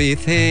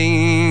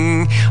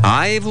everything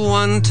I've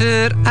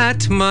wanted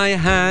at my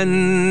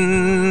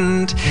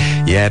hand.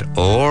 Yet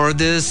o'er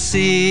the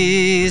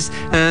seas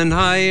an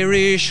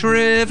Irish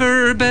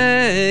river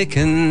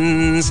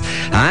beckons,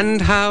 and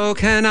how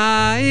can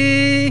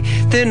I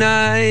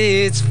deny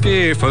its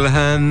fearful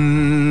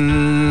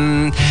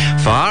hand?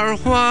 For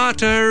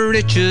what are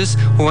riches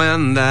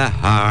when the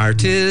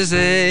heart is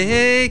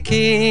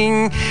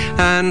aching,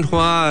 and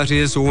what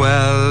is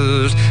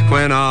wealth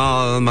when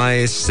all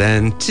my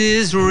scent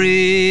is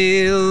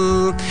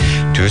real?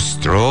 To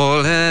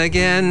stroll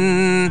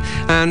again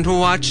and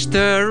watch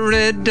the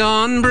red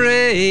dawn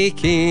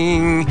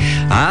breaking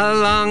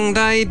along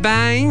thy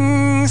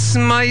banks,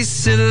 my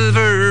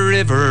silver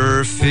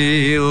river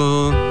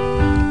feel.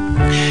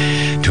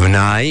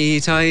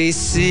 Tonight I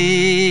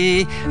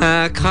see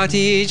a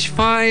cottage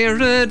fire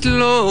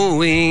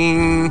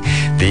a-glowing.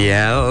 The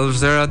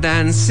elves are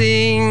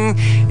dancing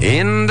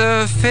in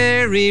the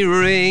fairy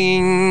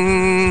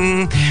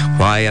ring,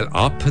 while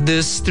up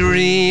the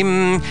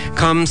stream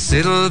come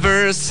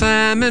silver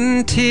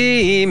salmon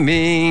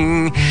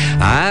teeming,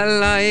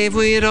 alive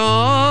with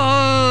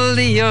all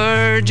the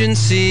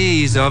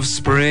urgencies of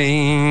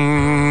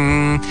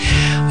spring.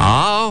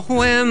 Ah,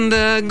 when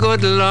the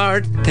good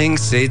Lord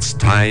thinks it's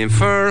time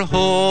for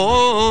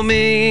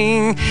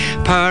homing,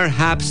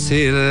 perhaps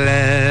he'll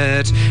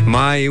let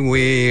my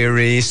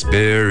weary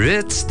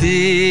spirit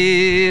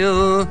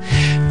steal,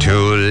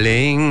 to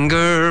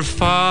linger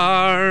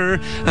for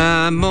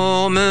a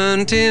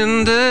moment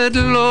in the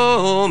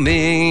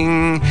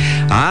gloaming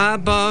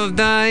above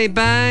thy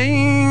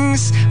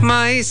banks,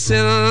 my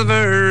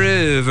silver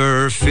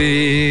river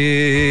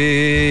feel.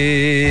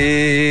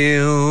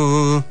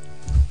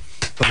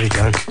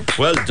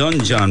 Well done,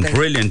 John.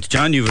 Brilliant.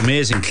 John, you've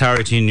amazing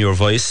clarity in your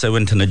voice. I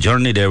went on a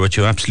journey there with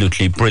you.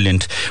 Absolutely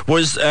brilliant.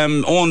 Was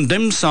Owen,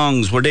 them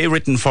songs, were they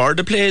written for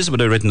the plays? Were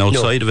they written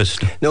outside of it?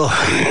 No.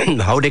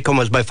 How they come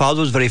was my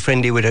father was very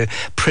friendly with a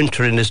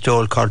printer in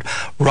Listowel called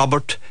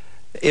Robert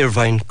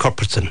Irvine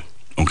Cuthbertson.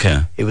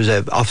 Okay. He was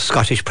of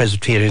Scottish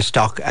Presbyterian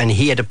stock, and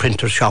he had a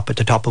printer's shop at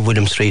the top of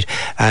William Street,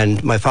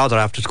 and my father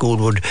after school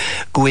would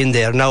go in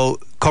there. Now,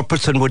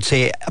 Cuthbertson would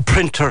say a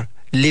printer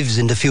lives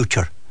in the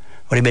future.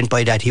 What he meant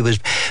by that, he was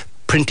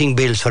printing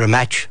bills for a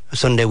match a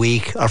Sunday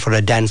week, or for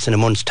a dance in a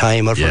month's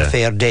time, or for a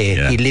fair day.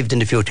 He lived in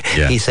the future.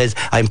 He says,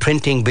 I'm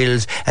printing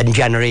bills in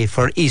January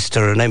for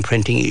Easter, and I'm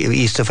printing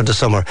Easter for the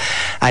summer.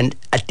 And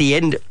at the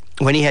end,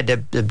 when he had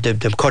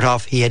the cut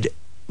off, he had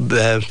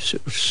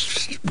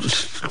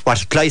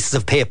slices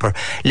of paper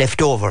left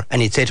over,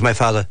 and he'd say to my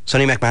father,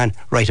 Sonny McMahon,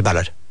 write a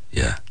ballad.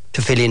 Yeah.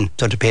 To fill in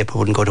so the paper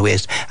wouldn't go to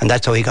waste. And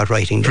that's how he got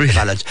writing the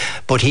ballads.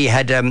 But he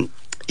had a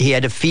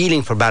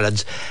feeling for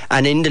ballads,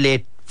 and in the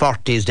late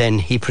 40s then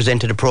he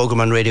presented a programme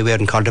on Radio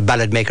Éireann called The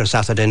Ballad Maker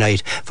Saturday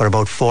Night for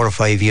about 4 or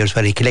 5 years,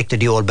 where he collected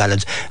the old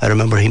ballads. I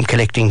remember him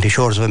collecting The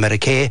Shores of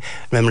America, I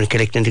remember him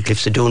collecting The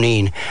Cliffs of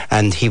Dooneen,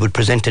 and he would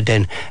present it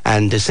then,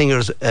 and the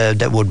singers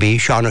that would be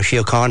Sean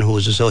O'Shea-Khan, who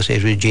was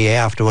associated with GA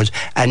afterwards,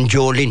 and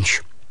Joe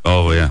Lynch.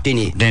 Oh yeah,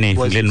 Denny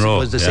from Glenroe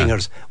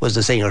was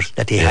the singers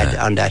that he had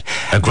on that.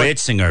 A great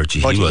singer,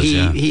 he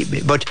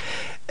was. But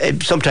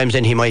sometimes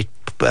then he might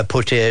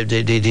put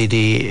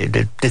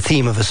the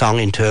theme of a song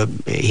into,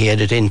 he had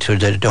it into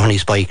the Honey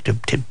Spike to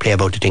play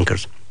about the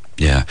Tinkers.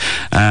 Yeah.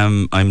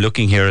 I'm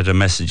looking here at a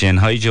message in.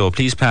 Hi, Joe.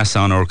 Please pass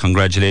on our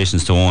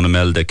congratulations to Owen,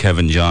 Imelda,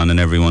 Kevin, John and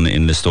everyone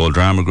in the Stole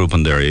Drama Group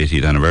on their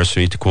 80th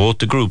anniversary. To quote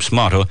the group's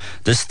motto,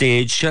 "The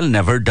stage shall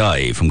never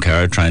die," from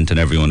Cara Trent and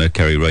everyone at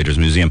Kerry Writers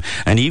Museum.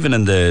 And even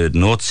in the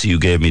notes you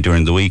gave me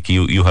during the week,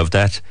 you have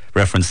that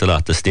referenced a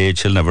lot. The stage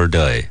shall never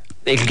die.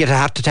 It'll get a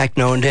heart attack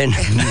now and then.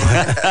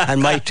 I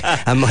might.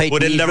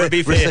 Would it never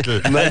be fatal?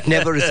 Might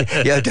never.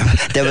 Yeah,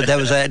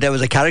 there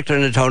was a character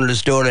in the town of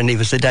Listowel, and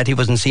he said that he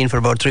wasn't seen for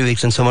about 3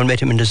 weeks, and someone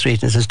met him in the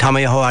street and says,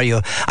 "Tommy, how are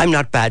you?" "I'm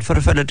not bad for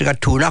a fella that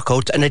got 2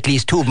 knockouts, and at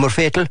least 2 of them were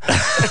fatal."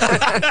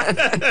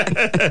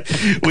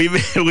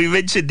 we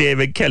mentioned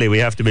David Kelly. We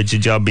have to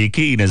mention John B.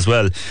 Keane as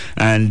well.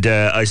 And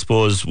I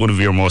suppose one of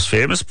your most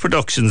famous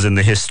productions in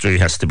the history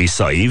has to be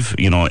Sive.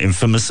 You know,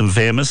 infamous and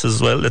famous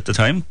as well at the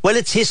time. Well,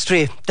 it's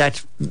history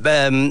that.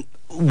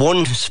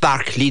 One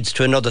spark leads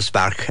to another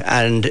spark,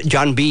 and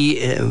John B.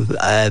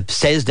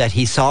 says that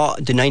he saw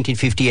the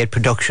 1958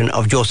 production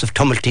of Joseph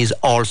Tumilty's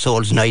All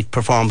Souls Night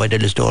performed by the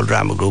Listowel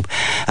Drama Group,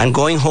 and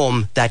going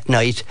home that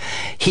night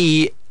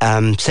he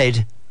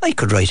said, "I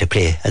could write a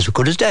play as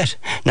good as that."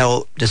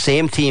 Now, the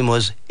same theme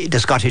was the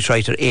Scottish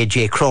writer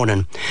A.J.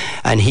 Cronin,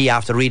 and he,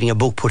 after reading a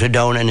book, put it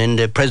down, and in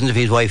the presence of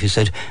his wife he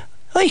said,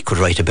 "I could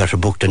write a better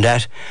book than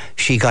that."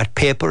 She got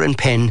paper and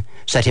pen,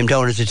 sat him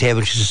down at the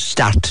table, she said,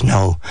 "Start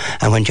now."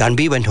 And when John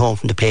B. went home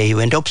from the play, he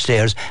went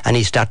upstairs and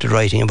he started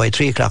writing, and by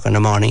 3 o'clock in the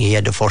morning he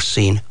had the first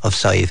scene of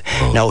Sive.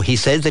 Oh. Now, he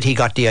says that he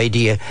got the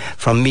idea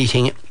from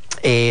meeting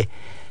a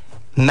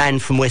man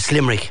from West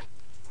Limerick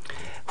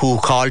who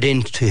called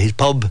in to his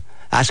pub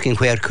asking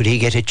where could he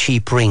get a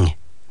cheap ring.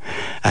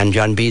 And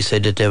John B.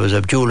 said that there was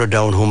a jeweller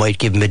down who might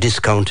give him a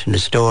discount in the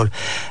store,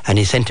 and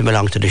he sent him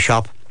along to the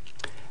shop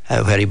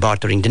where he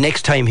bought the ring. The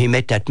next time he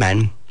met that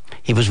man,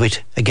 he was with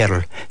a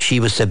girl. She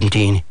was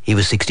 17, he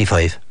was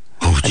 65.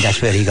 Oh, and that's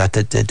where he got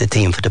the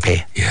theme for the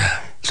play. Yeah.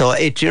 So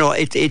it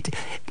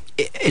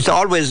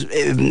always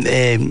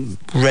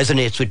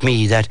resonates with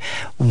me that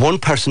one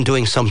person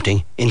doing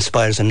something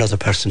inspires another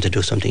person to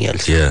do something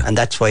else. Yeah. And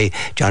that's why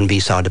John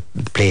B. saw the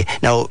play.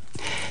 Now,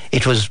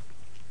 it was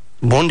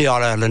won the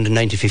All-Ireland in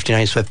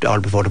 1959, swept all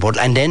before the board,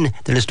 and then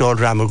the Listowel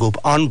Drama Group,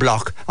 en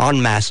bloc,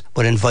 en masse,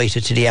 were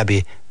invited to the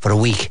Abbey for a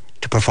week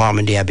to perform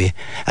in the Abbey,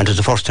 and it was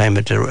the first time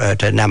that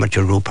an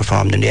amateur group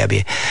performed in the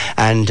Abbey,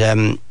 and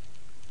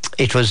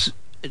that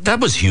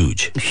was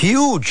huge.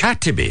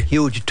 Had to be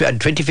huge.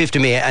 25th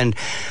of May, and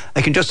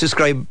I can just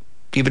give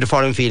you the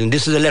following feeling.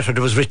 This is a letter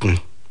that was written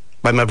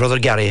by my brother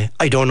Gary.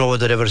 I don't know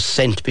whether it ever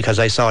sent, because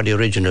I saw the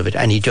original of it,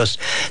 and he just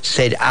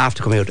said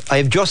after coming out, "I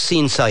have just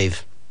seen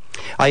Sive.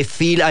 I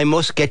feel I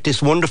must get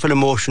this wonderful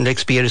emotional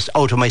experience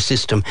out of my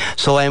system,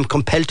 so I am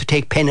compelled to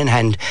take pen in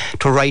hand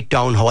to write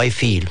down how I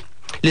feel.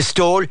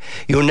 Listowel,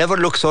 you never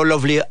look so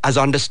lovely as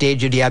on the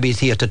stage of the Abbey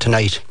Theatre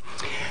tonight.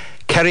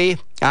 Kerry,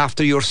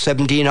 after your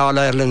 17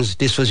 All-Irelands,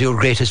 this was your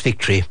greatest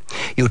victory.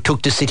 You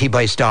took the city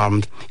by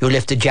storm. You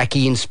left the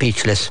Jackie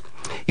speechless.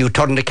 You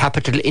turned the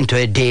capital into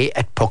a day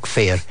at Puck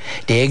Fair.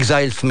 The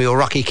exiles from your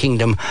rocky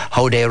kingdom,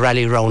 how they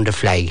rally round the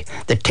flag.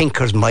 The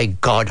tinkers, my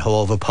God, how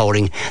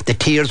overpowering. The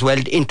tears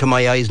welled into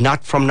my eyes,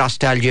 not from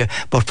nostalgia,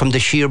 but from the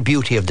sheer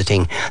beauty of the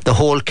thing. The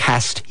whole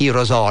cast,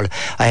 heroes all.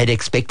 I had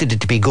expected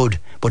it to be good,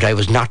 but I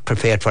was not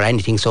prepared for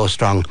anything so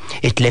strong.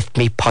 It left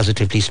me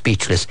positively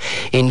speechless.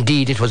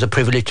 Indeed, it was a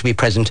privilege to be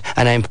present,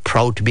 and I am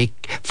proud to be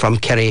from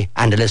Kerry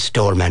and the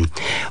Listowel man.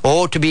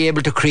 Oh, to be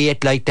able to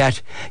create like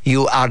that.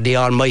 You are the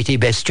almighty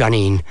best,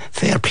 Johnny.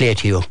 Fair play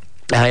to you.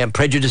 I am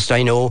prejudiced,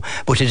 I know,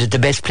 but it is the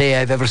best play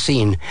I've ever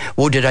seen.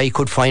 Would that I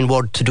could find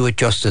words to do it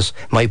justice.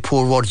 My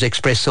poor words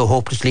express so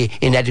hopelessly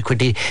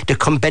inadequately the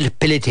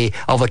compatibility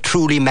of a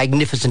truly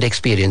magnificent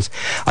experience.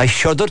 I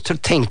shudder to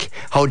think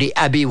how the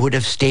Abbey would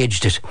have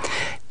staged it.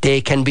 They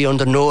can be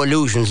under no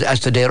illusions as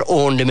to their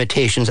own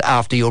limitations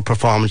after your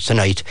performance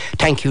tonight.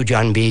 Thank you,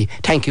 John B.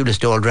 Thank you,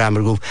 Listowel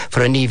Drama Group,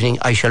 for an evening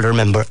I shall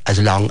remember as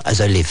long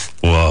as I live.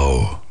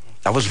 Whoa.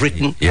 That was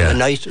written on the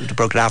night of the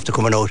program after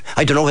coming out.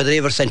 I don't know whether they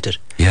ever sent it.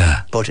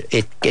 Yeah. But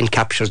it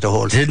encaptures the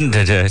whole thing. Didn't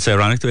it? It's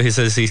ironic the way he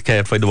says he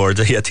can't find the words.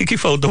 I think he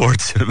found the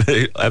words.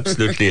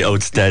 Absolutely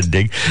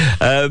outstanding.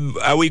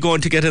 Are we going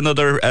to get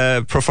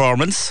another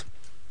performance?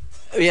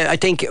 Yeah, I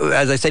think,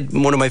 as I said,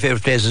 one of my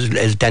favourite plays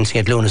is Dancing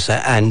at Lunasa,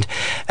 and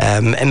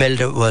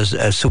Imelda was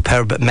a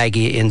superb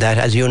Maggie in that.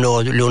 As you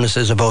know, Lunasa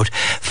is about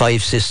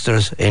 5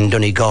 sisters in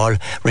Donegal,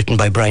 written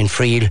by Brian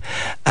Friel,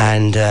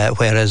 and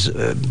whereas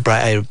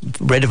I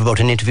read about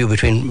an interview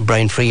between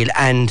Brian Friel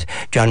and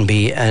John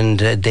B, and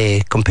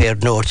they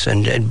compared notes,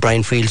 and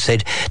Brian Friel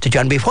said to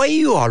John B, "Why are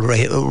you all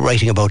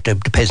writing about the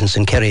peasants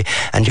in Kerry?"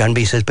 And John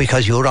B says,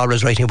 "Because you're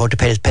always writing about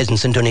the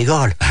peasants in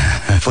Donegal."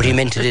 But he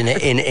meant it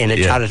in a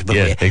charitable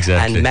way.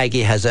 Exactly. And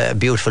Maggie has a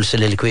beautiful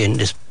soliloquy in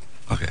this.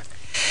 Okay.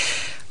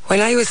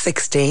 When I was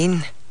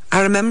 16,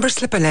 I remember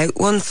slipping out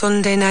one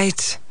Sunday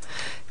night.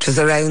 It was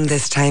around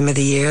this time of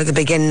the year, the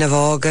beginning of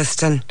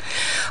August, and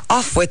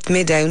off with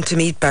me down to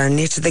meet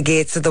Bernie to the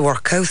gates of the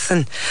workhouse,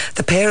 and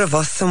the pair of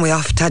us, and we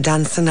off to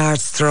dance in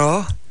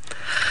Ardstraw.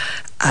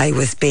 I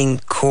was being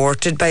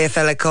courted by a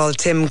fella called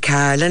Tim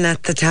Carlin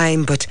at the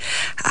time, but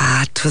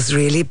it was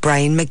really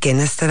Brian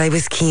McGuinness that I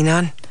was keen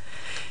on.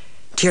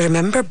 Do you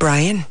remember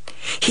Brian?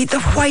 He'd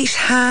the white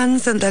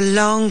hands and the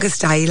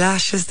longest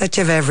eyelashes that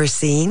you've ever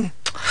seen.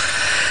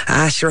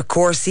 Sure, of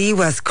course, he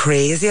was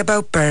crazy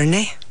about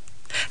Bernie.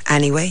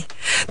 Anyway,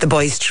 the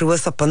boys threw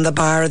us up on the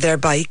bar of their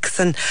bikes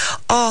and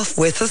off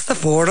with us, the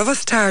four of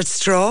us, to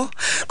Ardstraw.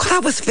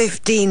 That was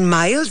 15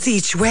 miles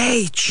each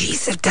way.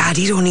 Jeez, if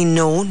Daddy'd only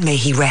known, may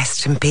he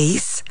rest in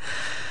peace.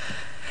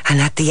 And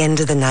at the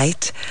end of the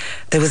night,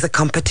 there was a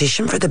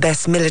competition for the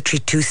best military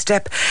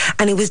two-step,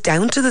 and it was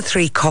down to the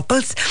three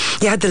couples.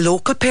 You had the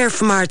local pair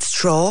from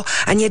Ardstraw,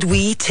 and you had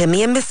wee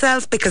Timmy and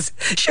myself, because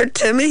sure,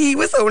 Timmy, he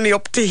was only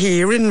up to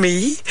here in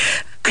me.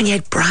 And you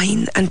had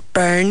Brian and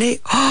Bernie.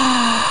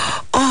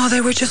 Oh, they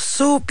were just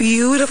so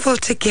beautiful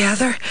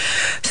together.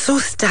 So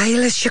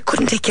stylish, you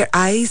couldn't take your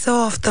eyes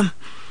off them.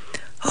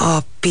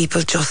 Oh,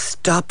 people just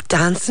stopped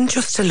dancing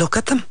just to look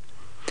at them.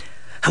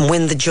 And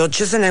when the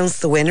judges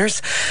announced the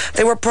winners,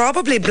 they were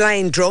probably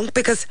blind drunk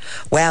because,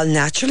 well,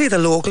 naturally the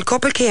local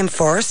couple came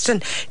first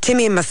and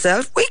Timmy and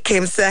myself, we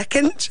came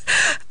second.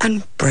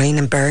 And Brian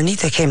and Bernie,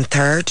 they came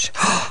third.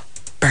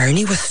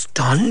 Bernie was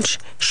stunned.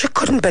 She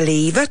couldn't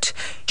believe it.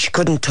 She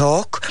couldn't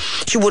talk.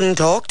 She wouldn't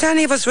talk to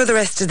any of us for the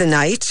rest of the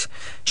night.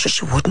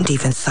 She wouldn't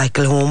even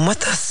cycle home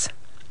with us.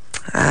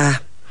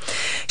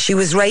 She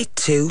was right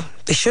too.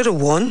 They should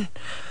have won.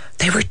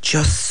 They were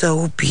just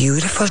so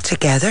beautiful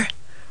together.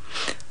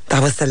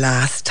 That was the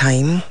last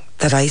time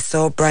that I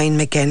saw Brian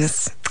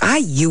McGuinness.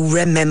 You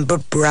remember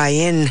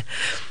Brian.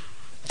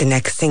 The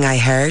next thing I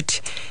heard,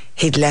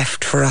 he'd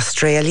left for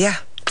Australia.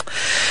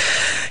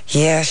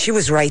 Yeah, she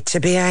was right to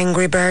be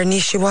angry, Bernie,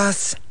 she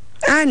was.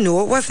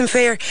 No, it wasn't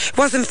fair. It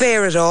wasn't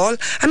fair at all.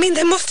 I mean,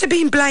 they must have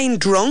been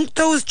blind drunk,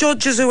 those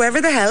judges,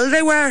 whoever the hell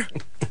they were.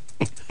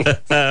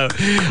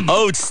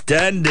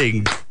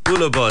 Outstanding.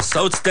 Bullabus.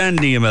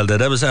 Outstanding, Imelda.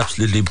 That was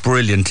absolutely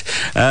brilliant.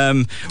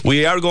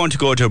 We are going to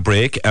go to a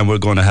break and we're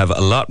going to have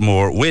a lot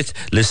more with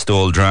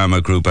Listowel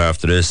Drama Group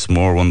after this.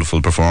 More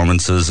wonderful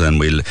performances, and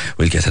we'll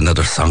get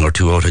another song or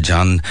two out of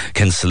John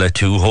Kinsella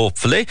too,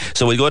 hopefully.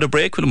 So we'll go to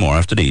break with more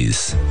after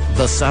these.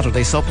 The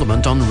Saturday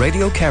Supplement on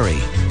Radio Kerry.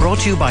 Brought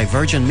to you by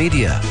Virgin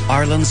Media,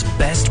 Ireland's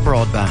best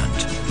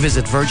broadband.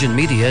 Visit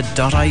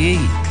virginmedia.ie.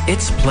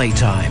 It's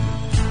playtime.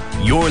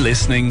 You're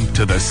listening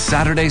to the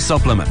Saturday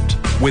Supplement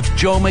with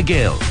Joe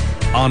McGill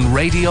on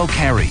Radio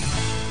Kerry.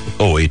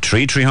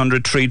 083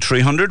 300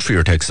 3300 for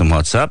your texts and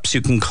WhatsApps.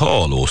 You can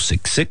call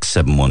 066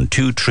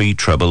 712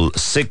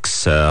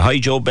 3666. Hi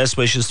Joe, best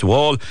wishes to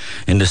all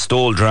in the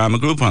Listowel Drama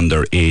Group on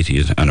their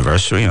 80th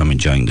anniversary. I'm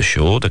enjoying the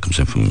show. That comes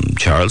in from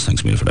Charles.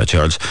 Thanks a million for that,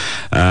 Charles.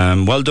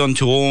 Well done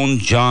to Owen,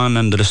 John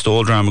and the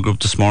Listowel Drama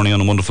Group this morning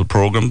on a wonderful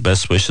programme.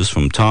 Best wishes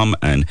from Tom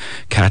and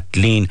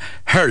Kathleen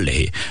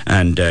Hurley.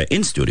 And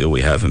in studio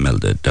we have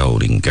Imelda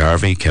Dowling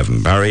Garvey,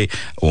 Kevin Barry,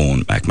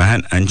 Owen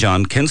McMahon and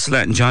John Kinsella.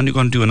 And John, you're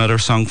going to do another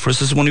song for us.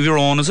 This is one of your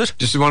own, is it?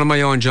 This is one of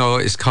my own, Joe.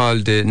 It's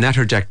called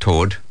Natterjack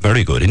Toad.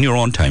 Very good. In your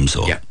own time,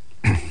 so. Yeah.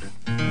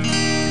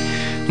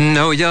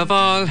 Now you've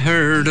all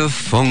heard of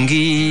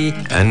Fungie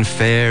and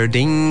Fair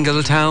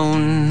Dingle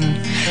Town.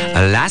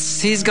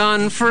 Alas, he's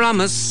gone from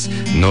us,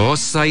 no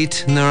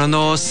sight nor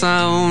no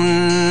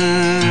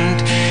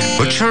sound.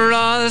 But you're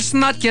all's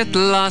not yet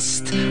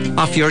lost,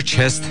 off your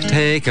chest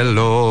take a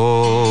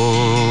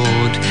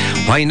load.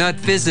 Why not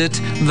visit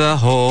the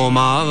home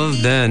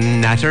of the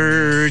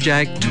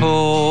Natterjack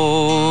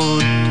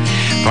Toad?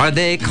 For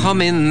they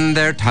come in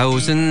their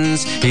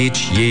thousands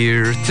each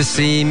year to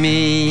see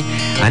me,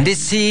 and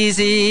it's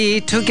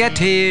easy to get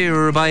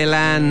here by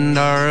land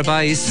or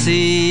by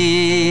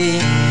sea.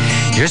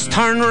 Just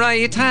turn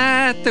right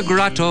at the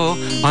grotto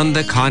on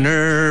the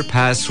Connor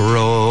Pass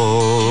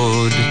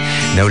Road.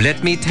 Now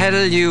let me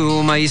tell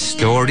you my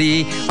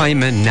story,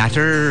 I'm a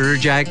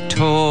Natterjack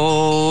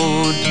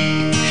Toad.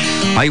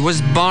 I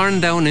was born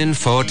down in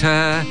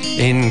Fota,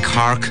 in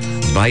Cork,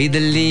 by the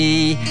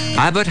Lee.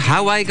 But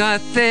how I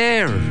got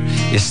there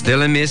is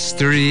still a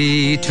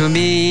mystery to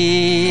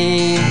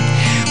me.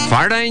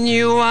 For I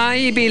knew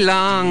I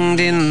belonged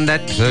in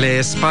that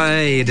place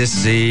by the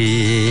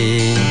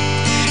sea.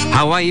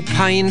 How I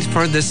pined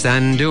for the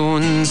sand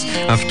dunes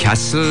of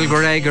Castle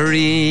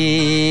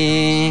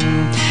Gregory,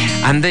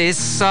 and they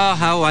saw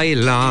how I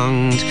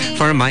longed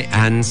for my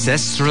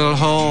ancestral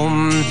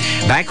home,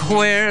 back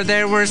where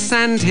there were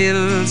sand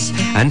hills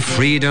and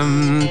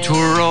freedom to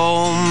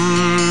roam.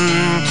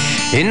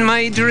 In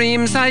my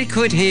dreams I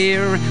could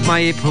hear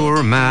my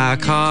poor ma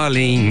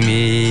calling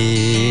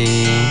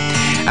me,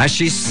 as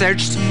she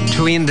searched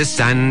between the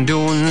sand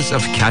dunes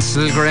of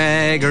Castle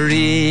Gregory.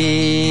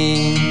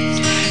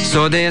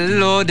 So they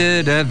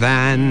loaded a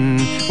van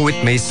with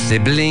my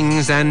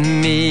siblings and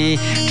me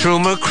through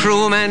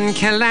Macroom and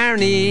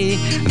Killarney,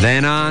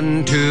 then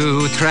on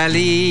to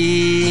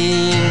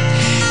Tralee.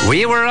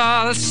 We were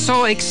all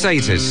so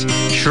excited,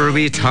 sure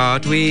we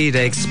thought we'd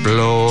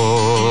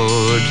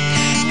explode,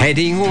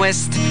 heading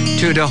west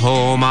to the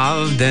home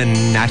of the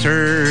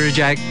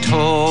Natterjack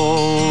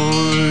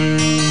Toad.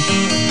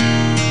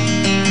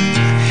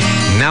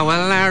 Now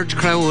a large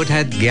crowd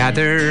had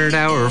gathered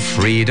our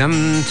freedom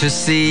to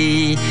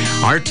see.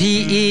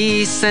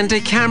 RTE sent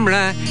a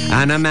camera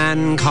and a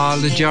man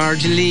called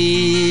George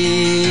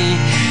Lee.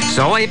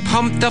 So I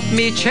pumped up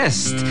me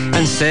chest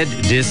and said,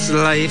 this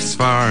life's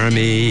for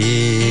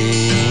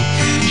me.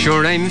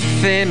 Sure, I'm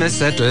famous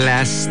at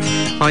last,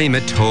 I'm a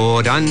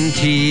toad on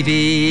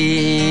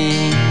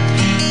TV.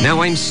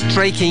 Now I'm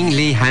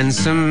strikingly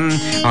handsome,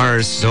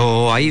 or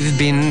so I've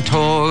been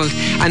told.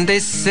 And they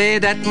say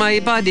that my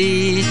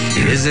body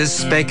is a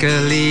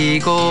speckly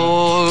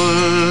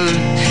gold.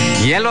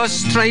 Yellow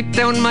stripe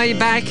down my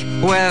back,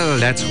 well,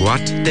 that's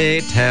what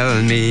they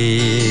tell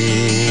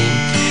me.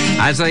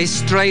 As I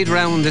stride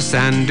round the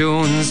sand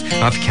dunes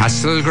of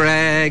Castle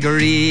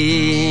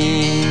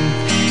Gregory.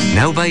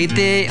 Now by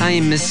day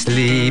I'm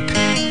asleep,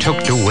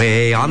 tucked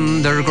away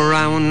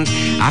underground.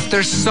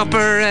 After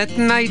supper at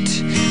night,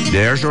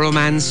 there's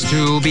romance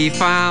to be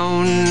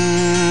found.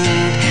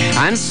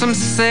 And some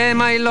say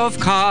my love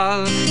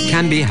call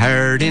can be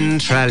heard in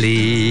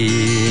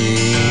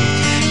Tralee.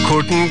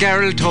 Courting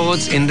girl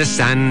toads in the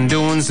sand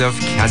dunes of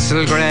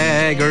Castle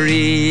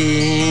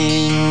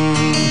Gregory.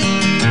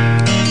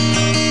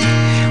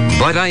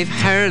 But I've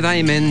heard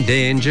I'm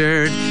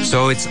endangered,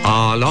 so it's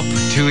all up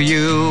to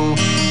you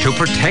to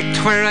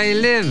protect where I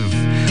live,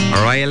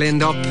 or I'll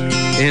end up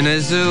in a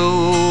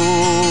zoo.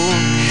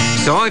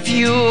 So if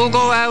you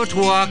go out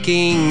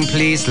walking,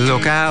 please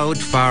look out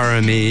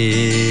for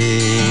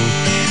me.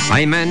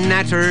 I'm a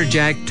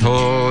natterjack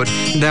toad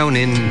down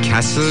in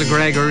Castle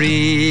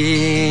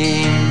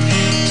Gregory.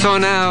 So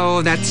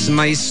now that's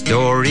my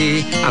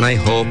story, and I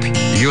hope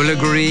you'll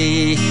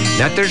agree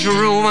that there's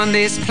room on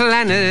this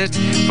planet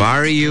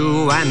for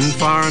you and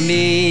for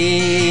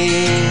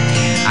me.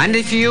 And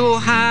if you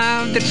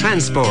have the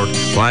transport,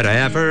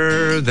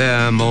 whatever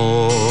the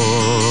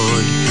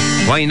mode,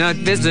 why not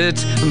visit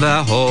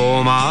the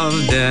home of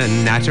the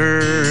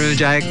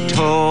natterjack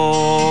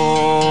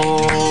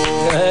toad?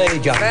 Hey,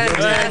 John.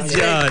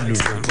 John.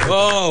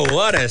 Oh,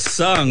 what a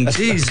song.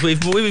 Jeez,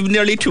 we've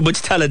nearly too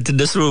much talent in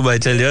this room, I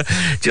tell you.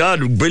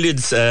 John, brilliant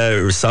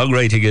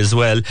songwriting as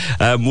well.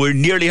 We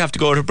nearly have to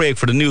go to break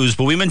for the news,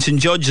 but we mentioned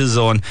judges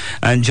on,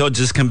 and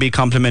judges can be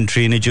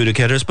complimentary and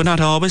adjudicators, but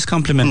not always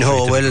complimentary.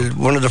 No, well,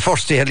 one of the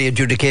first early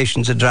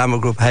adjudications the drama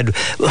group had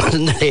was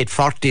in the late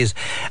 40s,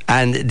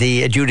 and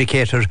the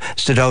adjudicator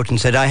stood out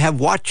and said, I have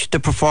watched the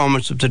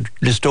performance of the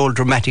Listowel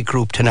Dramatic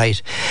Group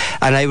tonight,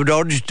 and I would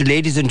urge the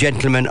ladies and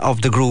gentlemen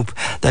of the group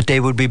that they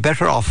would be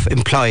better off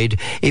employed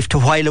if to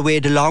while away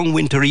the long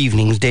winter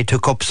evenings they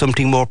took up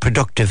something more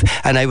productive,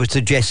 and I would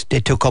suggest they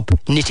took up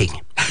knitting.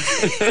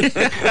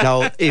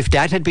 Now, if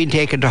that had been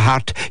taken to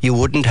heart, you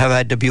wouldn't have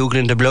had the Bugle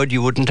in the Blood,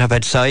 you wouldn't have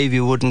had Sive,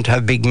 you wouldn't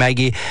have Big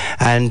Maggie,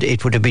 and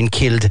it would have been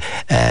killed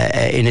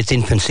in its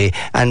infancy.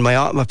 And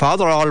my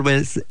father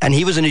always, and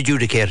he was an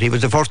adjudicator, he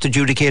was the first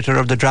adjudicator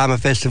of the Drama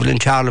Festival in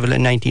Charleville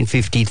in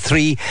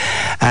 1953,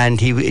 and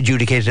he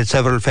adjudicated at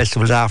several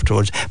festivals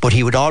afterwards. But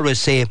he would always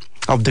say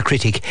of the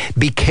critic,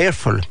 be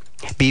careful,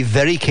 be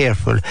very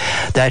careful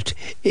that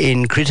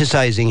in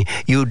criticising,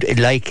 you'd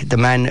like the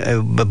man,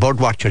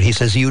 Birdwatcher, he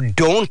says, you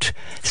don't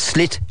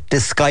slit the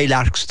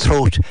skylark's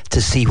throat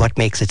to see what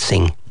makes it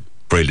sing.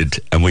 Brilliant.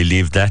 And we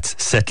leave that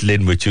settle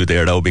in with you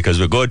there now, because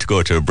we're going to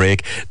go to a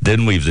break,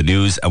 then we've the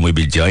news, and we'll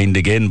be joined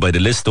again by the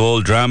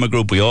Listowel Drama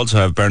Group. We also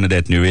have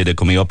Bernadette Nureda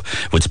coming up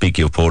with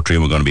Speaking of Poetry,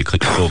 and we're going to be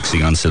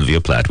focusing on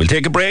Sylvia Plath. We'll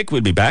take a break.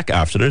 We'll be back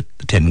after the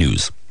 10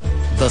 news.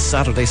 The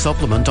Saturday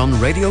Supplement on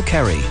Radio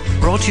Kerry,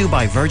 brought to you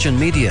by Virgin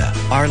Media,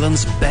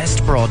 Ireland's best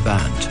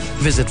broadband.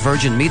 Visit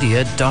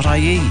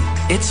virginmedia.ie.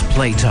 It's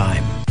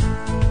playtime.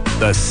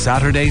 The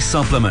Saturday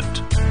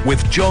Supplement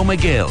with Joe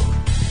McGill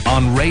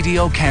on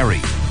Radio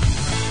Kerry.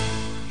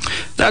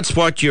 That's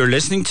what you're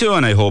listening to,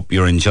 and I hope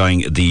you're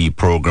enjoying the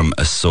programme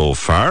so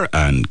far.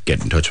 And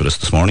get in touch with us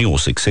this morning,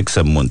 066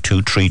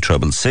 712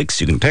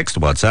 3666. You can text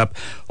or WhatsApp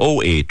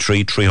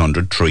 083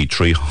 300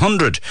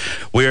 3300.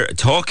 We're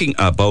talking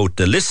about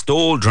the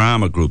Listowel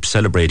Drama Group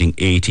celebrating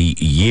 80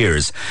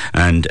 years,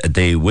 and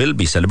they will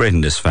be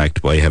celebrating this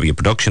fact by having a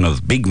production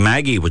of Big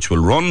Maggie, which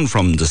will run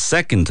from the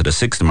 2nd to the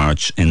 6th of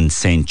March in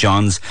St.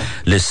 John's,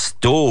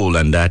 Listowel,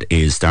 and that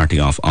is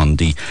starting off on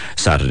the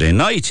Saturday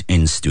night.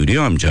 In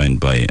studio, I'm joined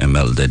by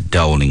Imelda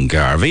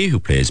Dowling-Garvey, who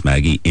plays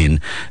Maggie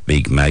in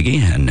Big Maggie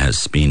and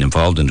has been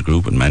involved in the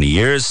group in many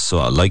years.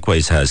 So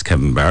likewise has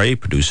Kevin Barry,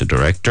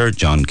 producer-director,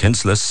 John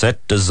Kinsella,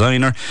 set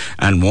designer,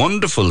 and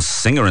wonderful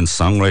singer and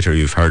songwriter.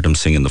 You've heard him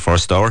sing in the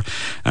first hour.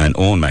 And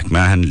Owen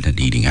McMahon, the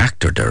leading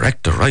actor,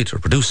 director, writer,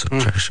 producer,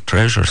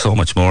 treasure, so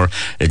much more.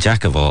 A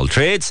jack of all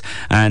trades.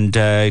 And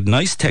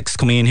nice text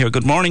coming in here.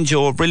 Good morning,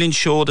 Joe. A brilliant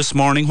show this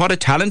morning. What a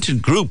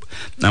talented group.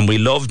 And we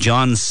love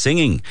John's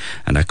singing.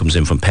 And that comes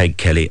in from Peg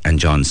Kelly and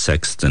John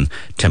Sexton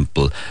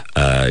Temple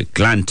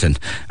Glanton.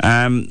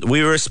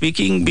 We were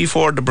speaking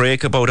before the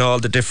break about all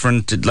the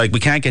different, like, we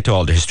can't get to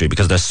all the history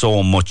because there's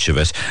so much of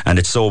it and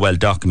it's so well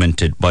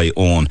documented by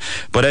Owen.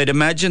 But I'd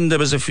imagine there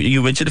was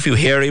you mentioned a few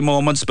hairy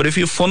moments, but a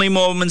few funny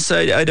moments,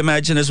 I'd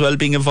imagine, as well,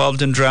 being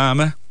involved in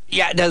drama.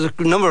 Yeah, there's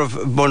a number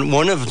of,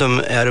 one of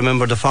them, I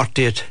remember the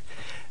 40th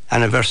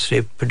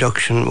anniversary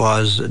production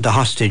was The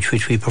Hostage,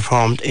 which we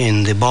performed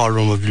in the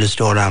ballroom of the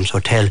Listowel Arms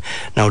Hotel.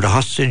 Now, The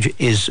Hostage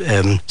is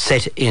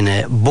set in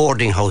a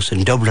boarding house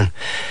in Dublin,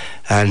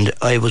 and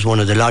I was one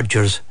of the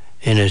lodgers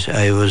in it.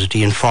 I was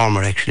the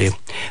informer, actually.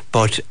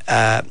 But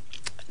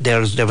there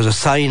was a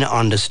sign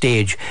on the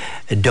stage,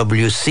 a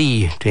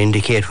WC, to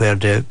indicate where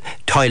the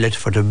toilet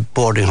for the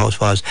boarding house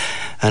was.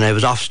 And I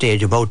was off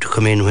stage about to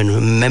come in when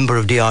a member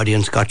of the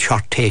audience got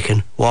shot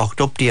taken,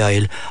 walked up the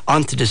aisle,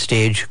 onto the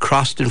stage,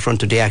 crossed in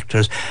front of the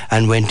actors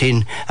and went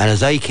in. And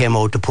as I came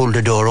out to pull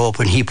the door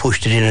open, he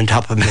pushed it in on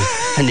top of me.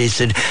 And he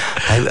said,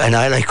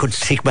 I could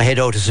stick my head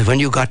out and said, when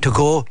you got to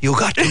go, you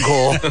got to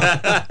go.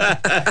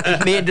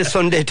 It made the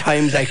Sunday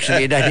Times,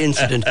 actually, that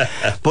incident.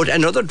 But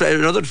another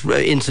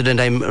incident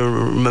I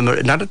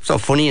remember, not a so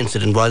funny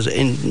incident, was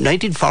in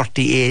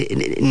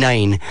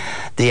 1949,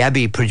 the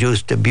Abbey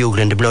produced The Bugle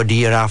and the Blood the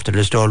year after the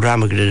Listowel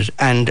Drama did it,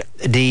 and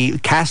the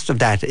cast of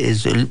that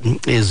is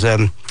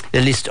the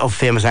list of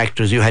famous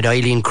actors. You had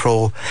Eileen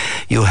Crowe,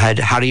 you had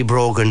Harry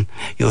Brogan,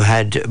 you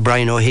had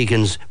Brian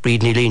O'Higgins,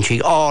 Breedney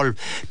Leansheek, all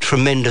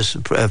tremendous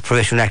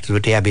professional actors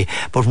with the Abbey.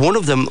 But one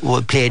of them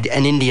played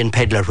an Indian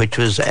peddler, which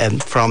was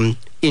from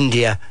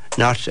India,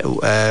 not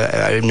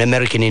an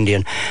American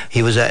Indian.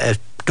 He was a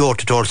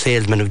door-to-door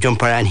salesman of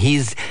jumper, and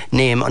his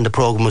name on the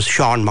programme was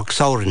Sean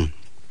McSaurin.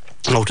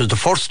 Now, it was the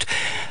first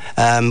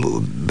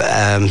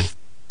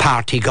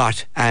part he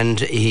got,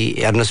 and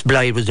Ernest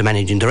Blythe was the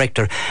managing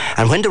director.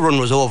 And when the run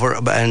was over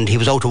and he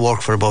was out of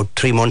work for about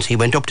 3 months, he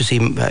went up to see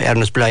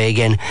Ernest Blythe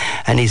again,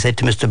 and he said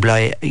to Mr.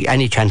 Blythe,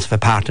 any chance of a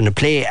part in a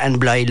play? And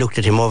Blythe looked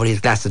at him over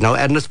his glasses. Now,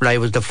 Ernest Blythe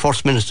was the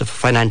first Minister for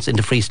Finance in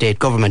the Free State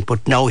government,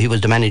 but now he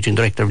was the managing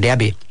director of the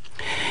Abbey.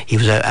 He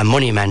was a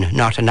money man,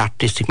 not an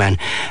artistic man.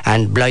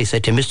 And Blythe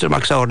said to Mr.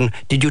 McSaurin,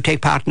 did you take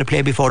part in a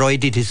play before? I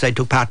did. He said, I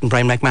took part in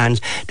Brian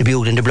McMahon's The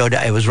Bugle and the Blood.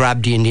 I was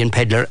Rob the Indian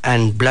peddler.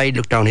 And Blythe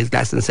looked down his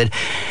glass and said,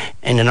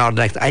 in an order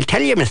like, I'll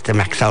tell you, Mr.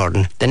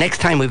 McSaurin, the next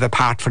time we've a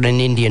part for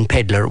an Indian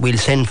peddler, we'll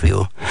send for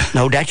you.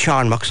 Now, that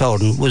Sean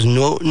McSaurin was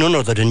none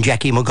other than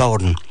Jackie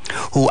McGowran,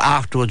 who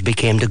afterwards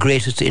became the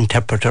greatest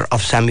interpreter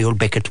of Samuel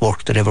Beckett's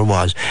works that ever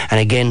was.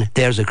 And again,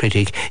 there's a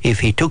critic.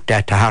 If he took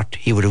that to heart,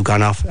 he would have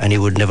gone off and he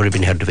would never have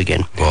been heard of again.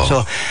 Wow.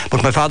 So,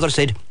 but my father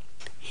said,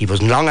 he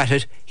wasn't long at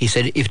it, he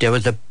said if there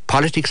was the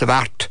politics of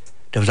art,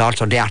 there was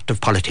also the art of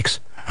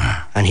politics.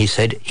 And he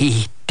said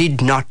he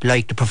did not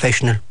like the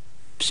professional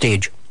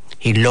stage.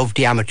 He loved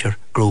the amateur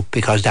group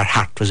because their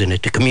heart was in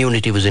it, the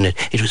community was in it.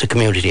 It was a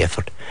community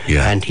effort,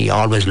 and he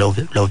always loved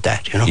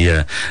that, you know.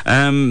 Yeah,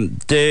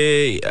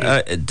 the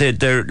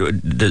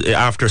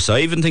after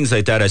Sive and things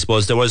like that, I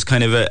suppose there was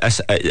kind of a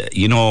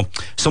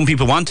some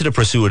people wanted to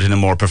pursue it in a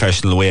more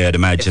professional way, I'd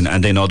imagine,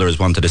 and then others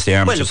wanted to stay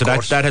amateur.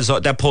 Well,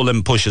 so that pull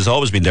and push has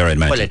always been there, I'd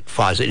imagine.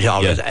 Well, it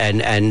always,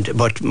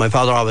 but my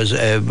father always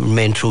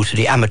remained true to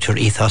the amateur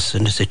ethos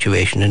in the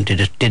situation and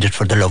did it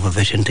for the love of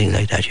it and things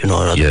like that, you know,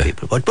 other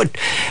people. But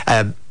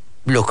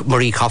look,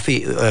 Marie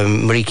Coffey,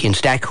 Marie Keane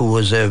Stack, who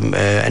was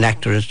an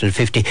actress in the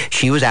 50s,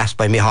 she was asked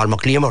by Micheál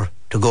McLeamer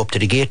to go up to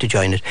the gate to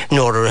join it.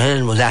 Nora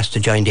Helen was asked to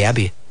join the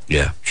Abbey.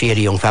 Yeah, she had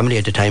a young family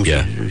at the time.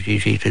 Yeah,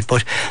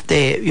 but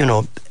they, you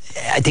know,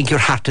 I think your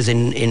heart is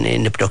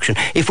in the production.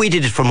 If we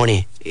did it for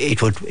money,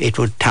 it would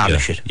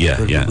tarnish it.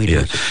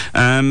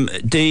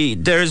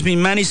 There's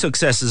been many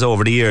successes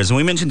over the years, and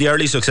we mentioned the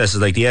early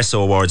successes like the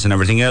ESO Awards and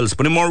everything else,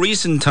 but in more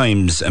recent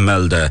times,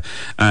 Imelda,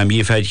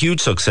 you've had huge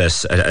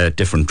success at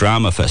different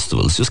drama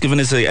festivals. Just giving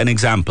us an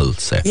example,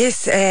 say.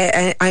 Yes,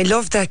 I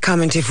love that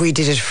comment, if we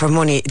did it for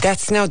money.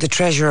 That's now the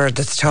treasurer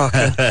that's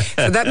talking.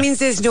 So that means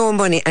there's no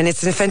money, and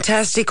it's a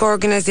fantastic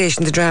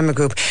organisation, the Drama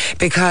Group,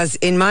 because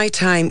in my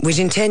time,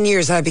 within 10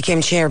 years, I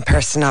became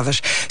chairperson of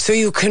it. So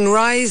you can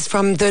rise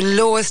from the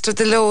lowest of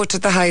the low to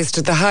the highest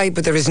of the high,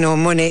 but there is no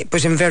money.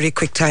 But in very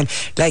quick time,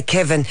 like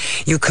Kevin,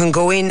 you can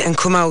go in and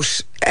come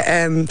out.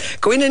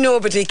 Go in a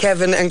nobody,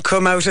 Kevin, and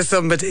come out as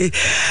somebody.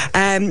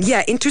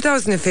 In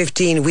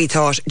 2015, we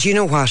thought, do you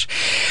know what?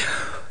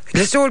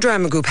 Listowel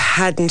Drama Group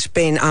hadn't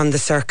been on the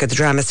circuit, the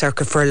drama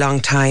circuit, for a long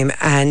time,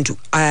 and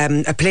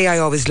a play I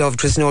always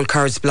loved was Noel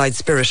Coward's Blithe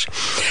Spirit,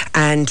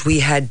 and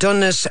we had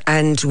done it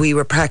and we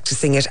were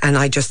practicing it, and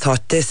I just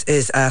thought, this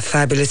is a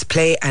fabulous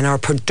play, and our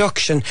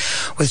production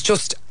was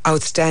just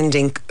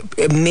outstanding,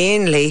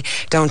 mainly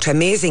down to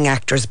amazing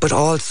actors, but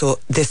also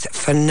this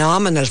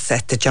phenomenal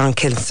set that John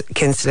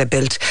Kinsella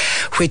built,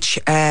 which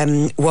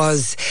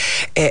was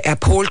a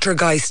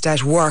poltergeist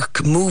at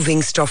work,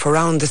 moving stuff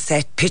around the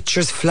set,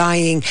 pictures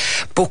flying,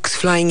 books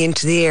flying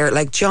into the air.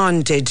 Like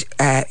John did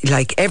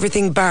like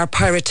everything bar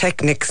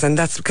pyrotechnics, and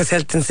that's because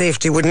health and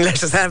safety wouldn't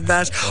let us have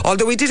that,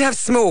 although we did have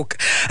smoke,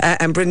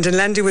 and Brendan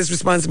Landy was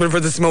responsible for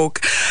the smoke,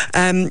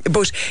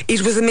 but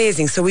it was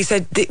amazing. So we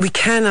said we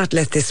cannot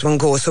let this one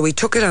go. So we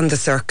took it on the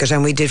circuit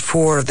and we did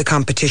 4 of the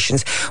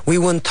competitions. We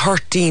won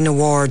 13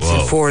 awards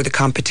in 4 of the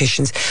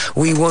competitions.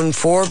 We won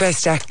 4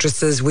 Best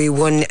Actresses. We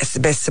won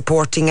Best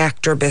Supporting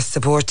Actor, Best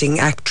Supporting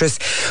Actress.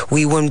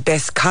 We won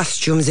Best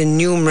Costumes in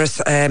numerous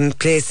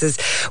places.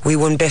 We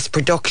won Best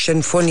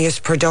Production,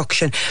 Funniest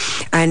Production,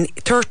 and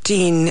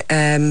 13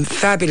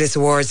 fabulous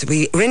awards.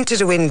 We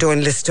rented a window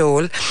in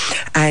Listowel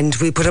and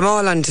we put them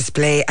all on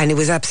display, and it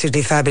was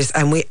absolutely fabulous,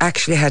 and we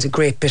actually had a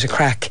great bit of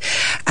crack.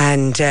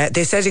 And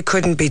they said it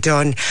couldn't be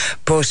done,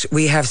 but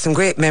we have some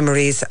great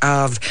memories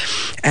of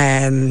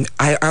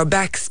our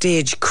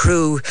backstage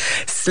crew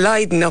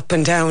sliding up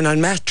and down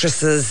on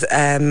mattresses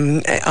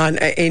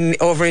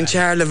over in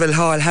Charleville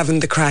Hall having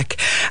the crack,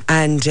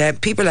 and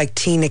people like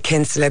Tina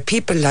Kinsella,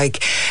 people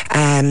like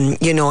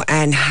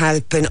Anne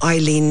Halpin,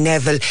 Eileen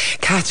Neville,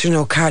 Catherine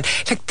O'Carroll.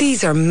 Like,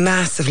 these are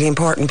massively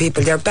important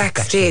people. They're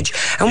backstage,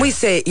 and we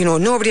say,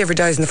 nobody ever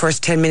dies in the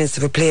first 10 minutes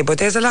of a play, but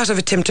there's a lot of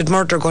attempted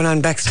murder going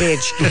on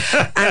backstage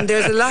and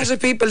there's a lot of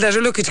people that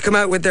are lucky to come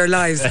out with their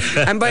lives,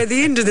 and by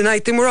the end of the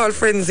night then we're all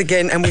friends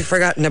again and we've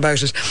forgotten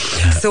about it.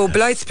 So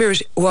Blithe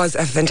Spirit was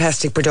a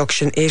fantastic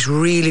production. It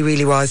really,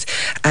 really was,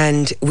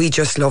 and we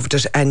just loved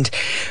it, and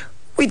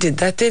we did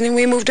that then and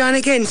we moved on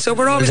again. So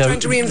we're always trying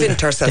to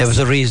reinvent ourselves. There was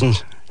a reason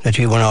that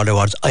we won all the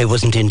awards. I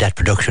wasn't in that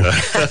production.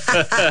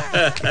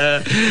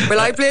 Well,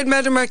 I played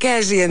Madame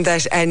Arcati in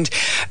that, and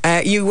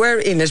you were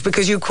in it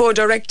because you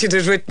co-directed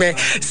it with me.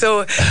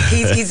 So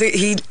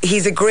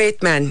he's a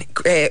great man.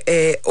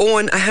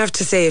 Owen, I have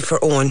to say it for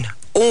Owen.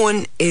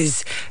 Owen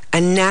is a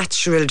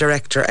natural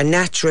director, a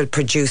natural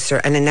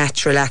producer, and a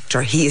natural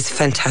actor. He is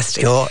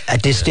fantastic.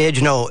 At this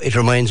stage now, it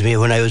reminds me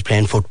of when I was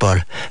playing football,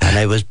 and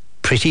I was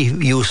pretty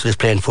useless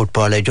playing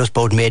football. I just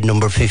about made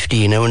number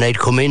 15, and when I'd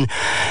come in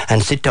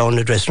and sit down in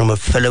the dressing room, a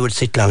fella would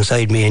sit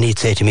alongside me and he'd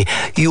say to me,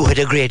 "You had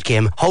a great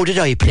game, how did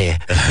I play?"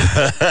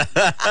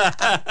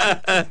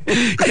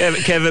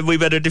 Kevin, we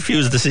better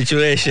diffuse the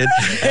situation.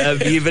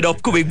 You've an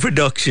upcoming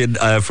production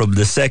from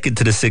the 2nd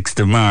to the 6th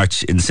of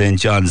March in St.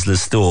 John's,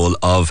 Listowel,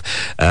 of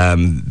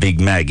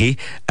Big Maggie.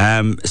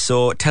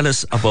 So tell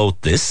us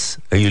about this.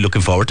 Are you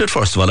looking forward to it?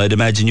 First of all, I'd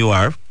imagine you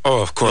are.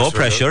 Oh, of course. No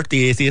pressure,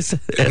 the atheist.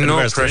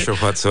 No pressure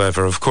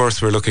whatsoever. Of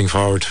course we're looking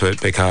forward to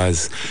it,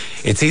 because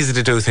it's easy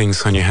to do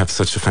things when you have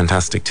such a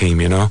fantastic team,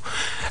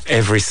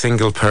 Every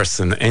single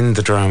person in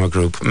the drama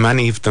group,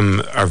 many of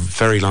them are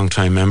very long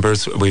time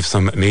members. We've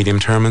some medium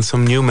term and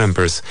some new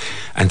members,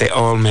 and they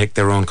all make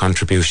their own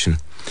contribution.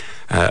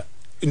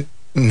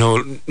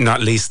 No,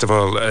 not least of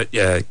all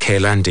Kay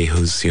Landy,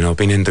 who's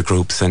been in the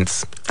group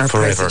since our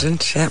forever.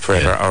 President, yeah.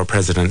 Forever, our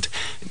president,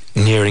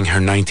 nearing her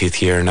 90th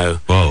year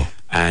now. Wow.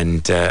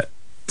 And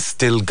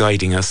still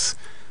guiding us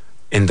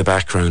in the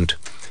background.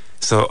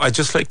 So I'd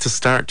just like to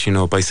start,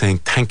 by saying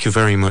thank you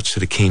very much to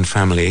the Keane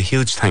family. A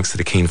huge thanks to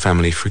the Keane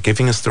family for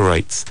giving us the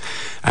rights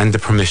and the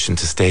permission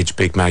to stage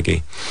Big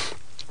Maggie.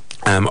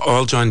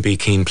 All John B.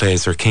 Keane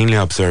plays are keenly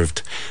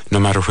observed, no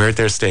matter where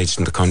they're staged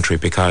in the country,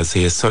 because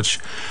he has such,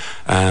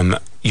 a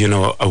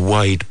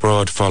wide,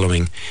 broad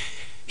following.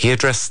 He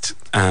addressed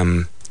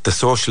the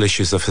social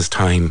issues of his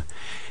time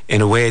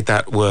in a way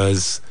that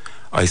was,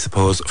 I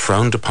suppose,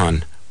 frowned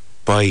upon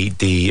by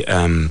the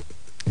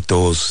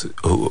those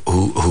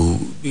who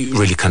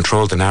really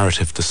controlled the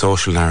narrative, the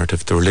social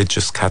narrative, the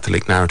religious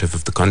Catholic narrative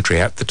of the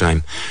country at the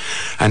time.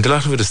 And a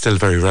lot of it is still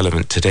very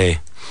relevant today.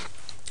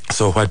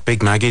 So what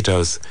Big Maggie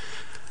does,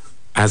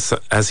 as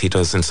he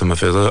does in some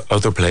of his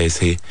other plays,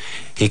 he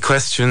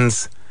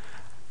questions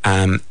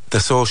the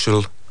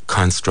social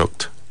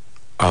construct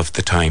of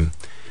the time.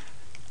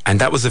 And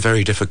that was a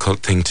very difficult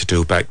thing to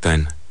do back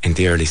then in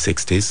the early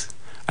 60s.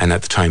 And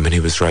at the time when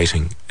he was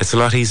writing. It's a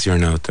lot easier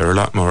now. There are a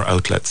lot more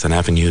outlets and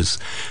avenues,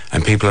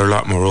 and people are a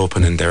lot more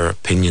open in their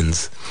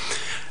opinions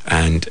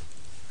and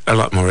a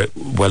lot more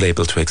well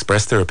able to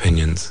express their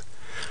opinions.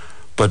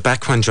 But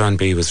back when John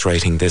B. was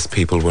writing this,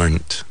 people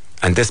weren't.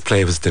 And this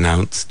play was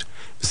denounced.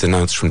 It was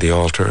denounced from the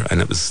altar, and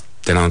it was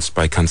denounced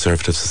by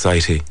Conservative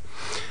Society.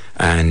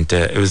 And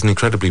it was an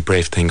incredibly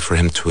brave thing for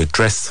him to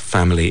address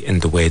family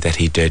in the way that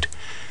he did.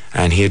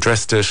 And he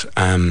addressed it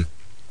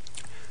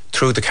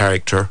through the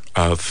character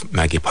of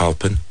Maggie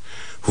Palpin,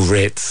 who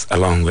rates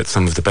along with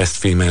some of the best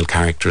female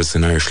characters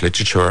in Irish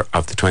literature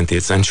of the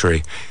 20th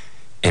century,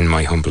 in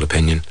my humble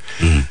opinion.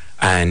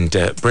 And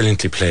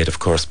brilliantly played, of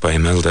course, by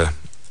Imelda.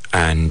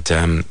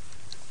 And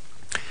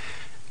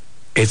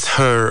it's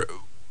her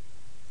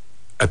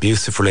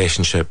abusive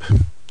relationship,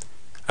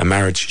 a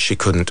marriage she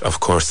couldn't,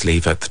 of course,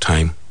 leave at the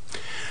time.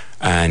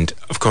 And,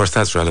 of course,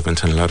 that's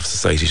relevant in a lot of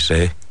society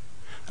today,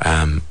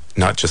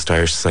 not just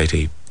Irish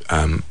society,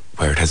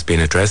 where it has been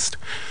addressed.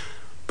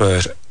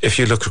 But if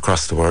you look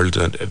across the world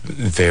at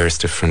various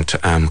different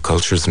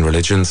cultures and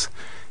religions,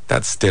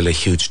 that's still a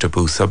huge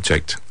taboo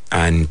subject.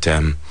 And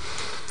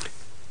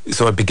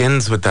so it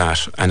begins with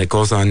that, and it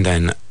goes on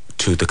then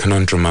to the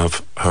conundrum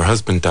of her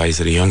husband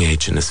dies at a young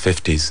age in his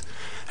 50s,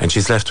 and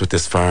she's left with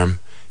this farm,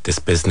 this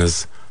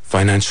business,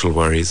 financial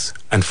worries,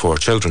 and 4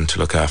 children to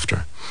look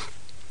after.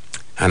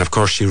 And of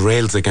course she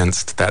rails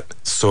against that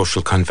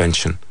social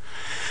convention.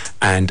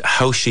 and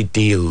how she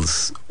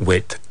deals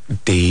with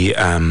the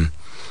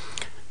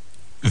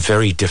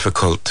very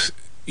difficult,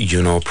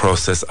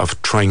 process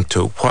of trying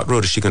to, what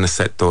road is she going to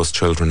set those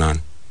children on?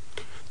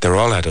 They're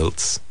all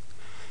adults.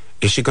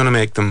 Is she going to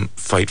make them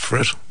fight for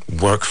it,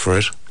 work for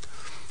it?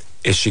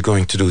 Is she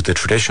going to do the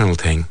traditional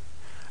thing,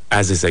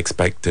 as is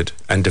expected,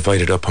 and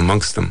divide it up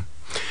amongst them?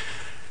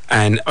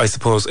 And I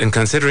suppose in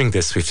considering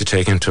this, we have to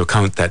take into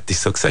account that the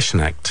Succession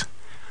Act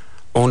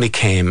only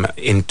came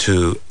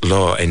into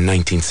law in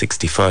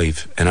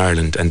 1965 in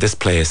Ireland, and this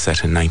play is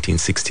set in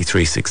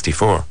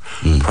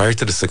 1963-64, prior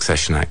to the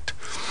Succession Act.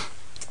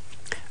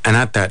 And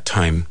at that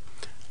time,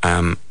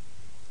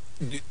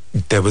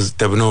 there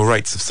were no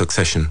rights of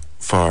succession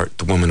for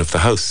the woman of the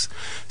house.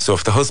 So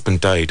if the husband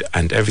died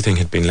and everything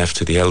had been left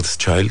to the eldest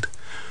child,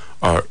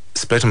 or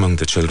split among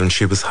the children,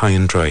 she was high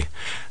and dry.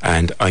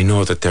 And I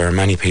know that there are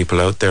many people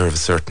out there of a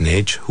certain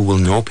age who will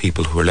know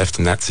people who are left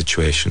in that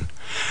situation,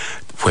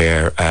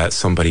 where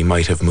somebody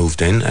might have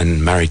moved in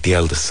and married the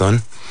eldest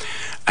son,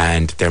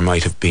 and there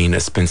might have been a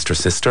spinster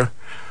sister,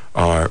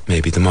 or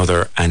maybe the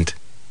mother, and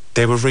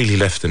they were really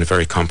left in a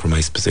very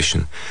compromised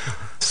position.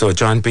 So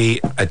John B.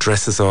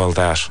 addresses all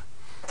that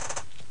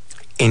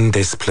in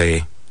this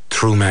play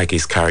through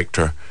Maggie's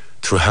character,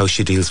 through how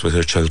she deals with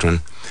her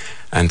children,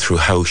 and through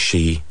how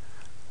she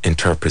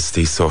interprets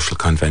these social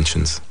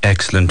conventions.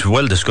 Excellent.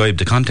 Well described.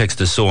 The context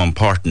is so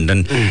important,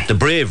 and the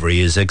bravery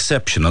is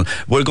exceptional.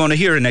 We're going to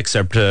hear an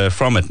excerpt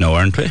from it now,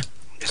 aren't we?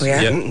 Oh,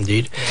 yeah.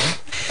 Indeed.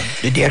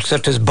 The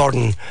excerpt is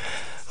Byrne,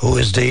 who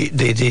is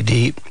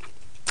the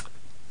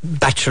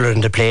bachelor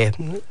in the play,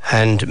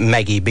 and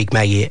Maggie, Big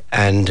Maggie,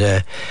 and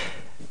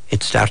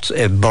it starts,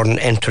 Byrne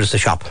enters the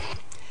shop.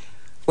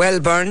 Well,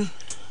 Byrne.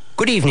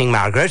 Good evening,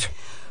 Margaret.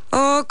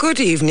 Oh, good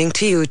evening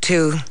to you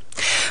too.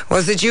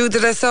 Was it you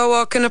that I saw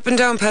walking up and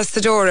down past the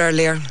door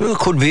earlier?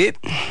 Could be.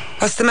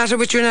 What's the matter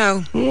with you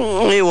now?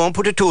 I won't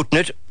put a tooth in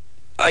it.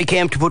 I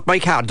came to put my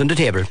card on the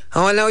table.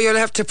 Oh, now you'll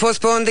have to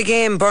postpone the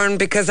game, Byrne,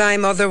 because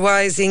I'm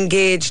otherwise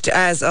engaged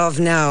as of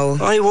now.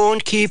 I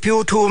won't keep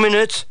you 2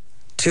 minutes.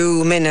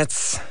 2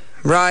 minutes.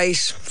 Right,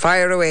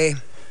 fire away.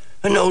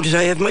 And now that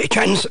I have my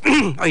chance,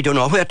 I don't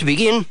know where to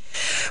begin.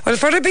 Well,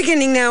 for the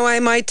beginning now, I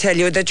might tell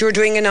you that you're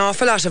doing an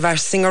awful lot of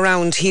arsing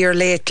around here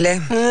lately.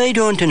 I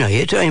don't deny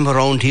it. I'm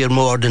around here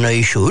more than I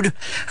should.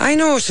 I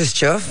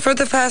noticed you for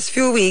the past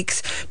few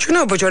weeks. Do you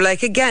know, but you're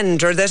like a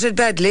gander that'd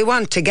badly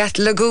want to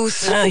gettle a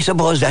goose. I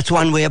suppose that's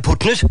one way of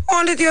putting it.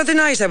 Only the other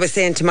night I was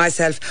saying to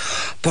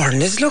myself,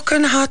 Byrne is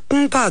looking hot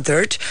and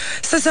bothered.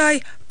 Says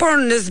I,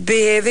 Byrne is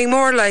behaving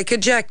more like a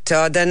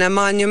jackdaw than a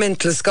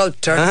monumental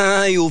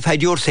sculptor. You've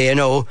had your say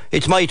now.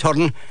 It's my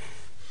turn.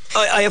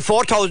 I have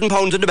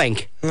 £4,000 in the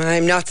bank.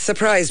 I'm not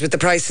surprised with the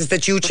prices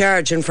that you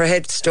charging for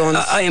headstones.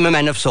 I am a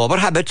man of sober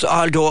habits,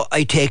 although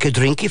I take a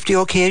drink if the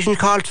occasion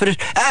calls for it.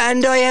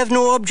 And I have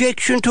no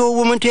objection to a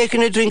woman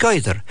taking a drink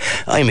either.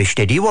 I'm a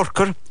steady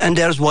worker, and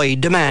there's wide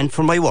demand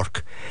for my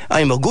work.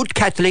 I'm a good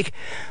Catholic.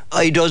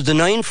 I does the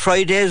 9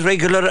 Fridays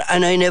regular,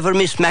 and I never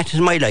miss mass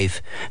in my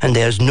life. And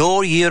there's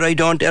no year I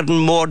don't earn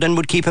more than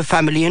would keep a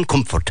family in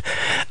comfort.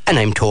 And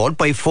I'm told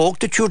by folk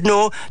that should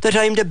know that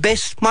I'm the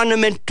best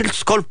monumental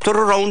sculptor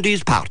around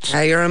these parts.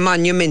 You're a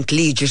monumental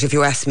idiot if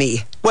you ask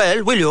me.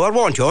 Well, will you or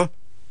won't you?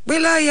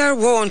 Will I or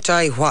won't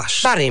I what?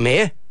 Marry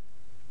me.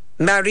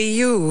 Marry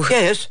you?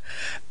 Yes.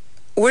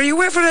 Were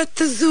you ever at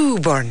the zoo,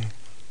 Byrne?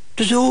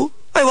 The zoo?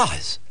 I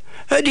was.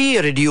 The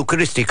year of the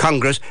Eucharistic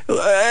Congress,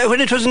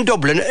 when it was in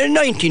Dublin,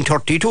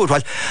 1932 it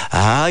was.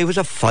 I was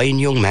a fine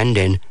young man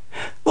then.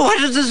 What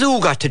has the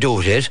zoo got to do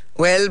with it?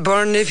 Well,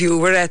 Byrne, if you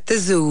were at the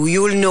zoo,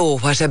 you'll know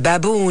what a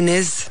baboon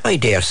is. I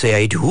dare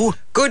say I do.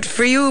 Good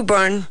for you,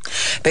 Byrne,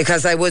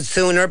 because I would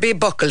sooner be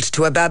buckled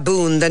to a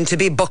baboon than to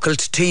be buckled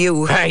to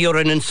you. You're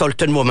an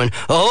insulting woman.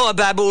 Oh, a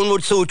baboon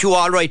would suit you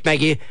all right,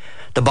 Maggie.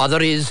 The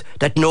bother is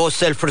that no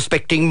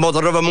self-respecting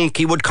mother of a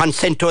monkey would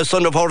consent to a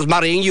son of hers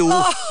marrying you.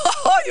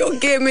 Oh, you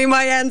gave me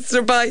my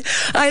answer, boy.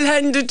 I'll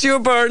hand it to you,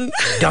 Byrne.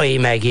 Die,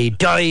 Maggie,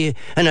 die,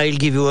 and I'll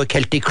give you a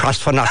Celtic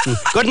cross for nothing.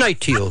 Good night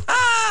to you.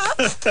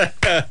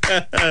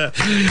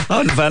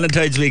 On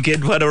Valentine's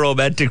weekend, what a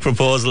romantic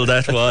proposal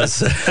that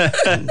was.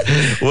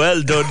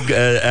 Well done,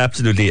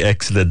 absolutely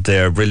excellent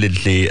there,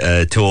 brilliantly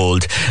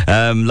told.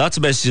 Lots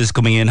of messages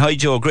coming in. Hi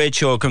Joe, great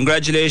show.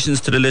 Congratulations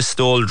to the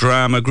Listowel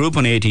Drama Group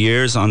on 80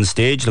 years on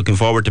stage. Looking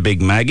forward to Big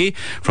Maggie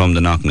from the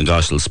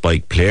Knocknagoshel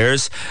Spike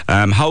Players.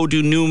 How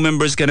do new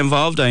members get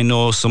involved? I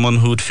know someone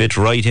who'd fit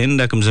right in.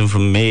 That comes in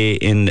from May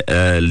in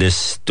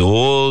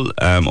Listowel.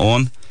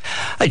 Owen?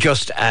 I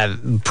just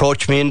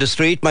approached me in the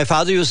street. My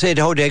father used to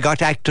say how they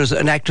got actors,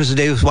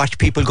 they used to watch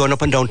people going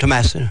up and down to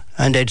Mass,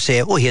 and they'd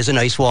say, oh, he has a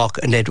nice walk,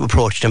 and they'd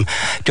approach them.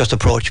 Just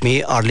approach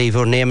me or leave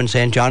your name in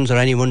St. John's, or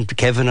anyone,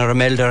 Kevin or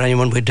Imelda or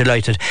anyone, we're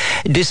delighted.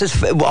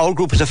 Our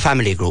group is a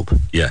family group.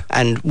 Yeah.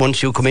 And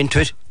once you come into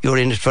it, you're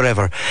in it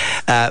forever.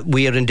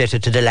 We are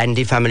indebted to the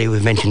Landy family.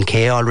 We've mentioned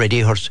Kay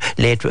already. Her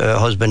late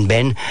husband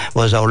Ben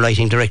was our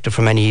lighting director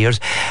for many years.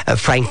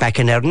 Frank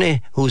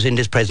McInerney, who's in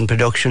this present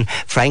production.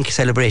 Frank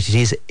celebrated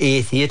his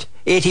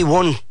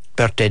 81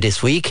 birthday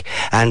this week,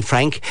 and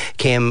Frank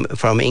came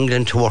from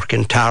England to work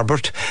in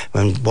Tarbert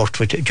and worked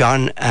with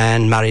John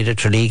and married a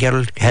Tralee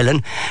girl,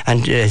 Helen,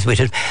 and with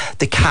it.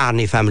 The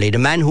Carney family. The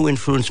man who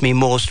influenced me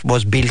most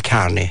was Bill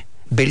Carney.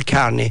 Bill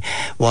Carney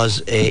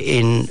was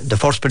in the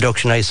first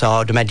production I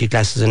saw, The Magic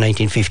Glasses, in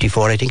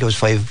 1954. I think I was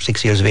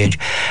 5-6 years of age,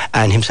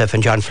 and himself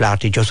and John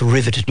Flaherty just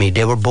riveted me.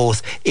 They were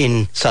both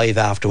in Sive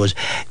afterwards.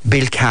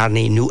 Bill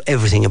Carney knew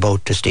everything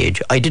about the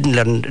stage. I didn't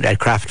learn that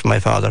craft from my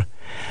father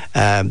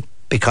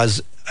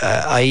because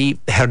I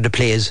heard the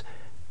plays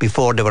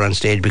before they were on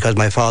stage, because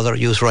my father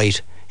used to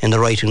write in the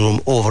writing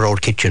room over our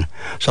kitchen.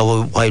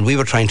 So while we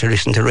were trying to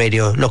listen to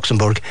Radio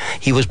Luxembourg,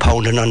 he was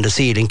pounding on the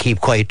ceiling,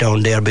 keep quiet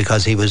down there,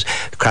 because he was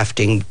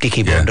crafting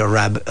Dickie Bird or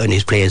Rab in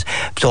his plays.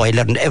 So I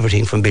learned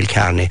everything from Bill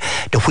Carney.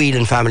 The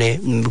Whelan family,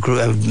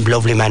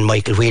 lovely man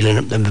Michael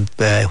Whelan,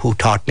 who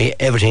taught me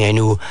everything I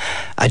knew.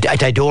 I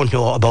don't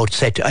know about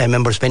set. I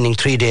remember spending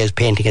 3 days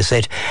painting a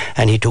set,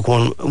 and he took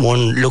one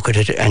look at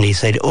it and he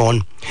said,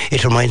 "Owen,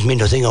 it reminds me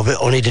nothing of it,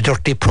 only the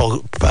dirty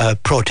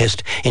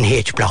protest in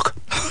H Block."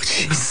 Oh,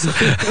 jeez.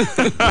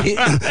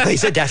 I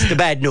said, "That's the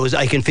bad news.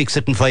 I can fix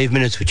it in 5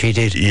 minutes," which he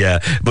did. Yeah,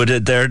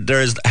 but there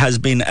has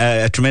been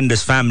a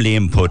tremendous family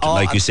input,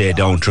 like you say,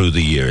 down through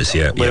the years.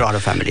 Yeah, we're all a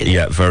family.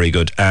 Yeah, very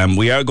good.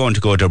 We are going to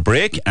go to a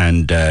break,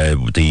 and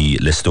the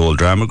Listowel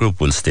Drama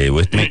Group will stay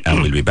with me,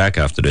 and we'll be back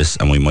after this,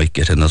 and we might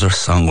get another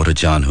song with a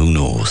John. Who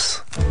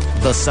knows?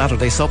 The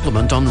Saturday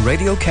Supplement on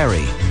Radio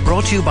Kerry,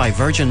 brought to you by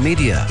Virgin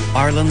Media,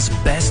 Ireland's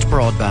best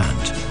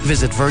broadband.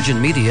 Visit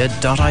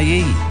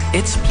virginmedia.ie.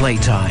 It's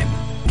playtime.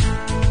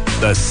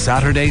 The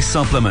Saturday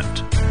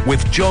Supplement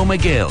with Joe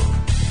McGill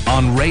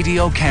on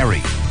Radio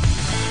Kerry.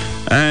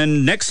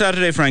 And next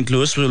Saturday, Frank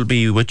Lewis will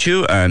be with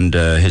you, and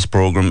his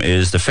programme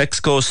is the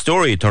Fexco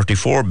Story.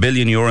 34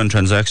 billion euro in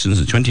transactions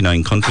in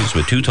 29 countries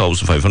with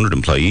 2,500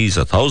 employees,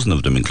 1,000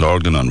 of them in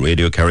Clorgan, on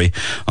Radio Kerry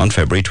on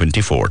February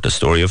 24th. The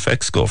story of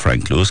Fexco.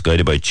 Frank Lewis,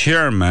 guided by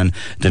Chairman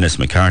Dennis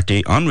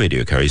McCarthy, on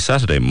Radio Kerry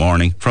Saturday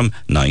morning from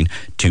 9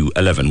 to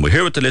 11. We're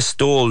here with the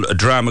Listowel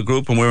Drama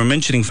Group, and we were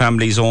mentioning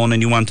families on,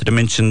 and you wanted to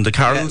mention the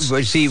carols.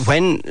 Well, see,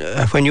 when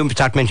you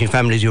start mentioning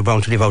families, you're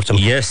bound to leave out some.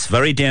 Yes,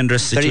 very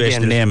dangerous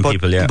situation to name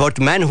people, yeah. But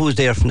the man who was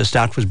there from the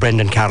start was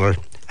Brendan Carroll,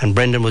 and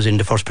Brendan was in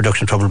the first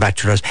production, Trouble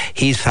Bachelors.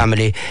 His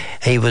family,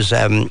 he was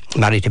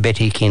married to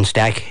Betty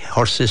Keane-Stack.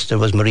 Her sister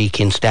was Marie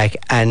Keane-Stack,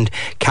 and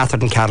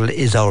Catherine Carroll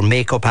is our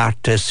makeup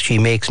artist. She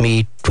makes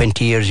me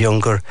 20 years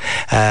younger,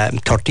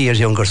 30 years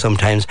younger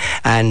sometimes,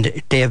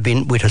 and they have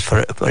been with us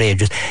for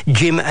ages.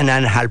 Jim and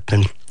Anne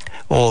Halpin,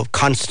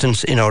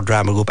 Constance in our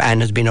drama group. Anne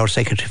has been our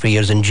secretary for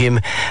years, and Jim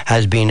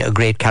has been a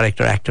great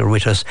character actor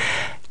with us.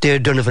 The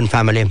Donovan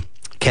family,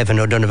 Kevin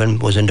O'Donovan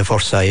was in the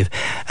first Sive.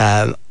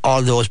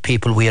 All those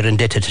people, we are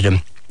indebted to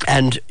them.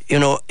 And, you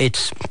know,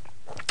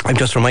 I'm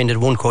just reminded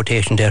of one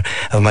quotation there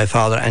of my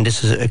father, and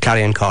this is a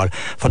clarion call.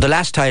 "For the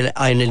last time,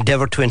 I'll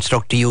endeavour to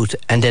instruct the youth,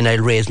 and then I'll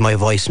raise my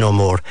voice no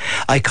more.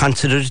 I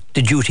consider it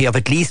the duty of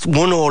at least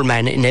one old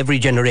man in every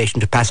generation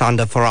to pass on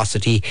the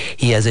ferocity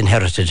he has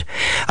inherited.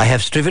 I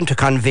have striven to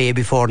convey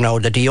before now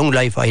that the young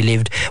life I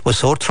lived was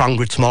so thronged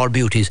with small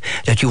beauties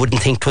that you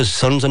wouldn't think 'twas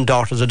sons and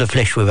daughters of the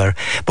flesh we were,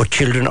 but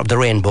children of the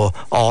rainbow,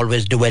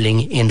 always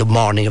dwelling in the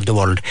morning of the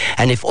world.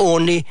 And if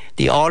only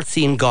the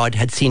all-seeing God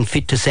had seen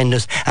fit to send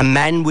us a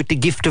man with the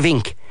gift of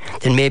ink,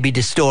 then maybe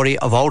the story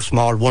of our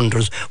small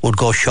wonders would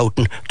go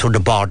shouting through the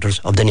borders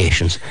of the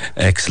nations."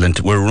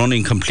 Excellent. We're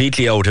running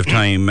completely out of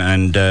time,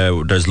 and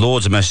there's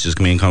loads of messages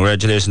coming in.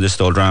 Congratulations to the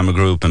Listowel Drama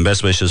Group, and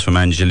best wishes from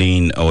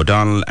Angeline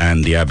O'Donnell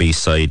and the Abbey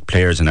Side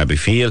players in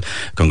Abbeyfield.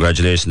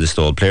 Congratulations to the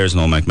Listowel players,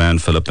 Noel McMahon,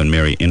 Philip and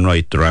Mary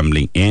Enright, the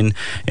Rambling Inn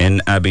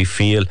in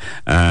Abbeyfield.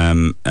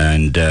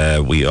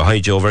 Hi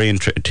Joe, very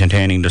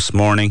entertaining this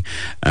morning.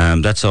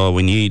 That's all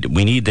we need.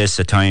 We need this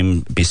at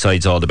time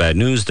besides all the bad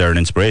news. They're an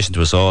inspiration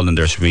to us all, and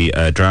there's be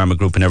a drama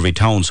group in every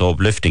town, so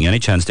uplifting. Any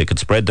chance they could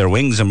spread their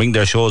wings and bring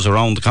their shows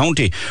around the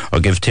county, or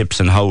give tips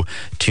on how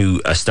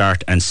to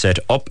start and set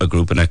up a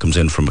group. And that comes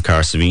in from a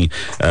Carsavine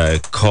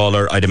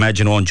caller. I'd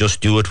imagine on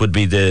Just Do It would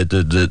be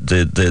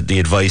the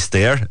advice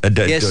there.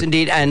 Yes,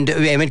 indeed. And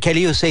Eamon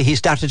Kelly, you say he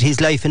started his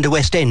life in the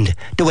West End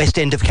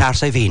of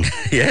Carsavine.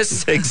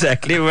 Yes,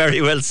 exactly. Very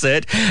well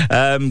said.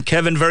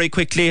 Kevin, very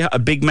quickly, a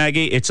Big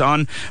Maggie. It's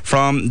on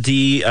from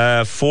the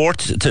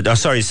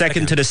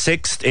 2nd to the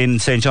 6th in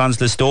St. John's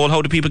Listowel.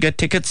 How do people get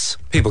tickets?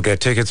 People get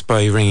tickets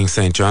by ringing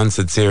St. John's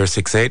at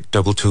 068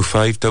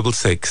 225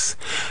 66.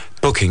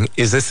 Booking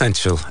is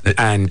essential,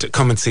 and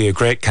come and see a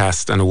great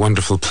cast and a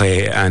wonderful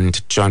play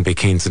and John B.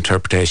 Keane's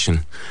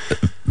interpretation.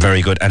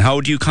 Very good. And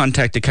how do you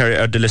contact the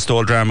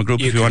Listowel Drama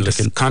Group if you want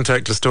to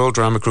contact Listowel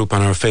Drama Group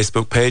on our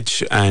Facebook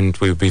page, and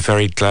we would be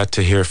very glad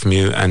to hear from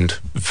you and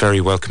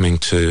very welcoming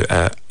to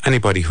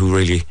anybody who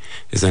really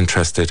is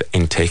interested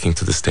in taking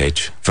to the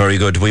stage. Very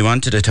good. We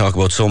wanted to talk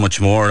about so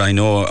much more. I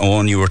know,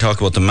 Owen, you were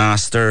talking about The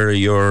Master,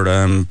 your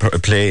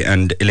play,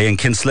 and Elaine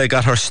Kinsella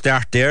got her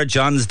start there.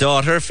 John's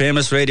daughter,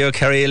 famous Radio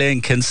Kerry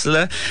Elaine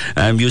Kinsella.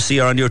 You see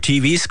her on your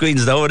TV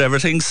screens now and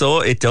everything,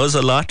 so it does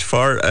a lot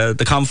for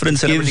the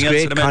confidence and everything else.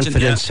 Gives great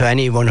confidence to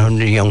any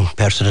 100 young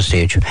person on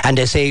stage. And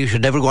they say you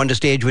should never go on the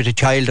stage with a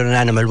child or an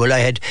animal. Well, I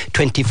had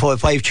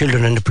 5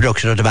 children in the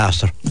production of The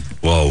Master.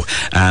 Whoa.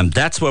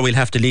 That's where we'll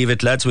have to leave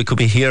it, lads. We could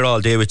be here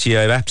all day with you.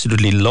 I've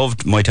absolutely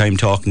loved my time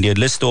talking to you.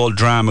 Listowel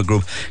Drama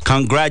Group,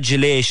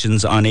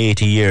 congratulations on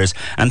 80 years.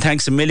 And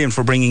thanks a million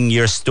for bringing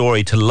your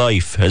story to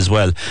life as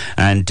well.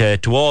 And to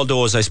all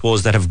those, I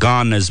suppose, that have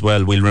gone as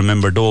well, we'll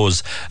remember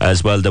those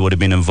as well that would have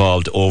been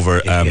involved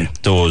over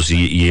those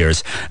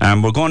years.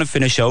 We're going to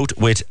finish out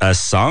with a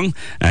song.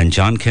 And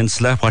John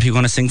Kinsella, what are you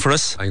going to sing for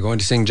us? I'm going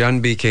to sing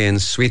John B.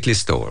 Kane's Sweet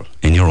Listowel.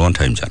 In your own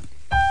time, John.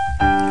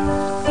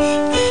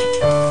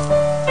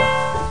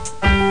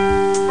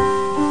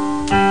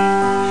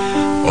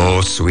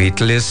 Oh, sweet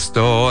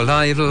Listowel,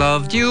 I've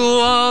loved you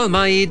all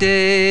my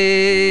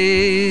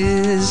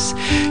days.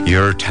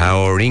 Your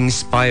towering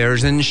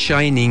spires and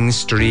shining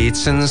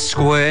streets and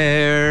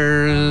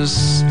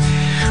squares,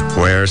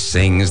 where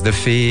sings the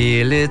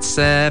field its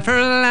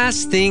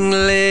everlasting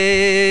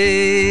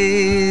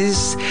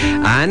lays,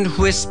 and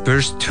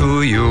whispers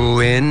to you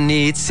in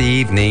its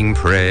evening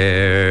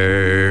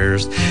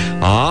prayers.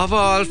 Of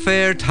all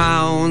fair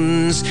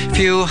towns,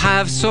 few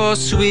have so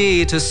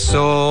sweet a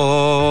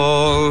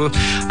soul,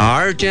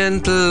 our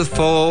gentle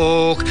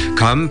folk,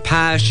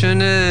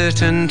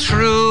 compassionate and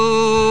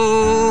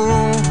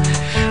true.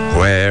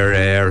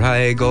 Where'er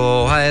I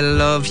go, I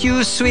love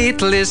you, sweet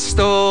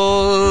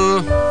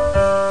Listowel,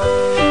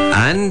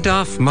 and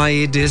doff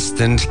my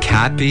distant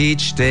cap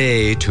each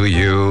day to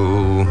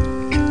you.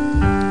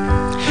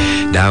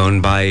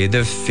 Down by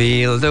the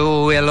field the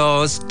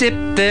willows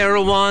dip their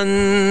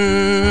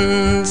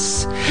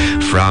wands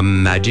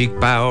from magic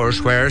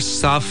bowers where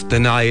soft the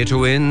night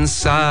wind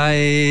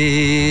sighs.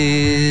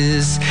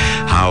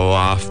 How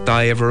oft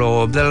I've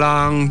roved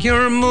along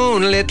your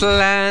moonlit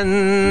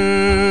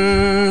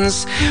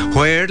lands,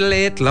 where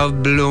late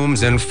love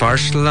blooms and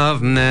first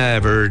love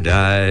never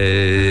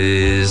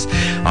dies.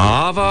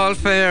 Of all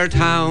fair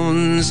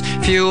towns,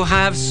 few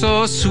have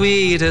so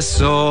sweet a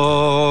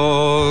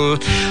soul,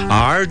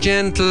 our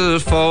gentle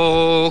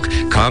folk,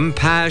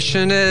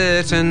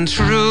 compassionate and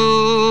true.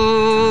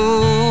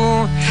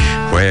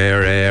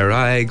 Where'er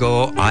I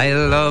go, I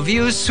love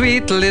you,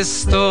 sweet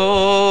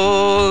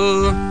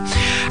Listowel,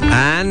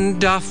 and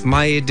doff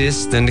my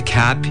distant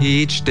cap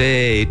each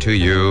day to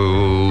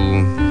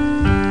you.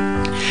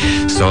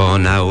 So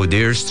now,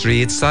 dear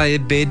streets, I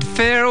bid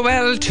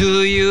farewell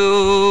to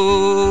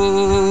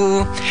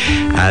you,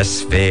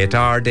 as fate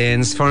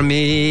ordains for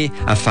me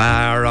a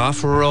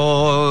far-off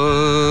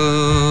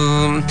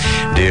roll.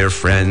 Dear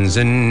friends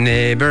and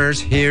neighbours,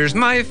 here's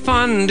my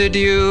fond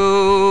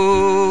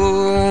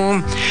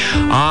adieu,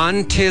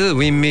 until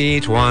we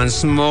meet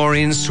once more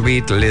in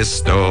sweet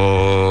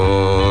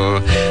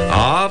Listowel.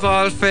 Of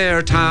all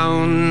fair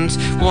towns,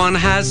 one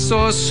has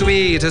so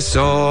sweet a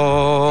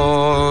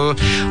soul,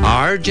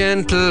 our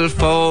gentle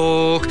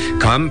folk,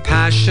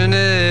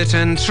 compassionate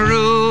and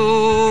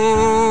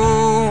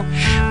true.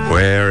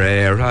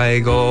 Where'er I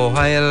go,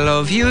 I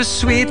love you,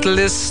 sweet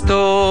Listowel,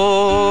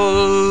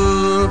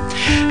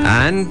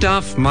 and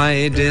doff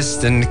my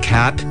distant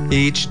cap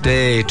each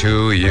day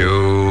to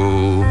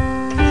you.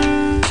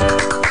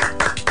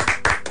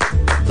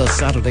 The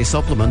Saturday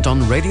Supplement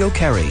on Radio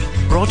Kerry,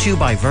 brought to you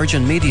by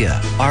Virgin Media,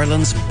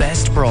 Ireland's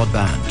best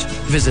broadband.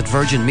 Visit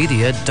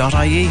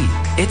virginmedia.ie.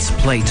 It's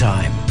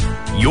playtime.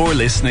 You're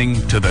listening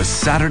to the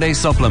Saturday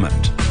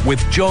Supplement with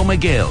Joe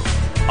McGill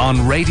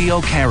on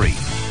Radio Kerry.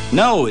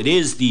 Now it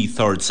is the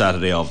third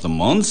Saturday of the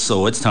month,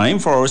 so it's time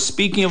for our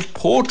Speaking of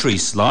Poetry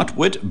slot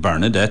with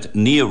Bernadette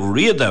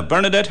Niarida.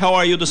 Bernadette, how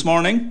are you this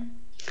morning?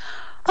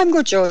 I'm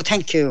good, Joe.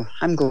 Thank you.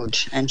 I'm good.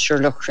 And sure,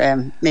 look,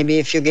 maybe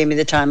if you gave me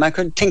the time, I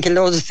could think of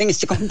loads of things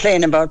to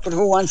complain about. But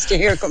who wants to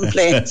hear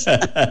complaints?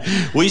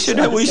 we should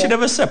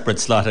have a separate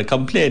slot, a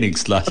complaining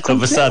slot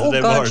of a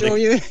Saturday morning. Joe,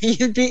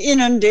 you'd be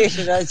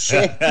inundated. I'd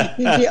say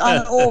you'd be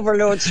on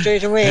overload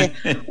straight away.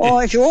 Oh,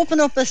 if you open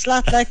up a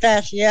slot like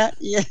that, yeah,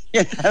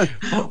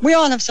 we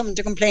all have something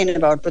to complain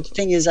about. But the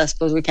thing is, I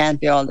suppose we can't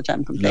be all the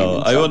time complaining. No,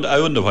 I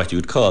wonder what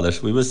you'd call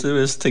it. We must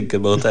think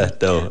about that,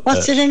 though.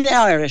 What's it in the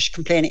Irish?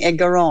 Complaining, a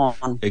garron.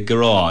 A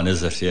garron,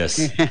 is it?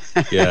 Yes.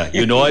 Yeah.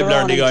 You know, I'm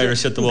learning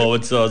Irish at the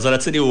moment, so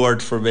that's a new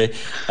word for me.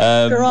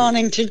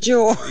 Garroning to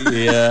Joe.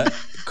 Yeah.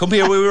 Come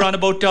here, we were on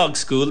about dog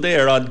school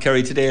there on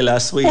Kerry Today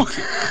last week,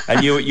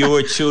 and you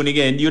were tuning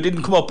in. You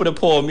didn't come up with a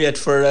poem yet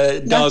for a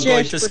dog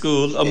going to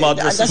school, a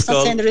Madras That's school.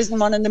 not saying there isn't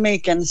one in the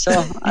making,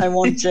 so I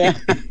won't. You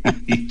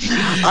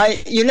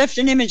left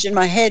an image in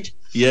my head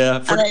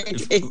Yeah,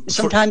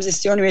 sometimes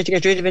it's the only way to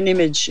get rid of an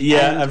image.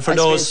 Yeah, and for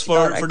those,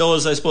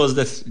 I suppose,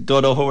 that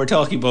don't know what we're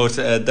talking about,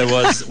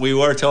 we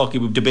were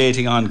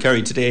debating on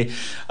Kerry today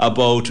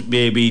about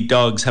maybe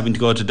dogs having to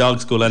go to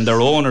dog school and their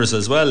owners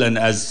as well, and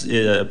as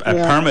a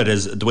permit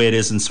is the way it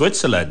is in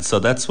Switzerland. So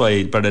that's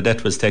why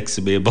Bernadette was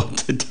texting me about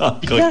the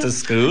dog going to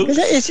school.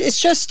 It's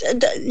just,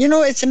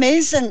 it's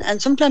amazing.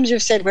 And sometimes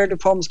you've said where the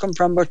poems come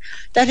from, but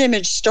that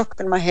image stuck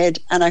in my head,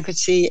 and I could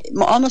see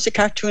almost a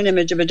cartoon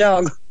image of a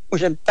dog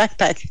with a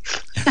backpack.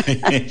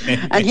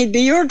 And he'd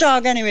be your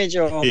dog anyway,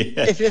 Joe.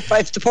 Yeah.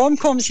 If the poem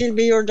comes, he'll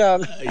be your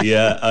dog.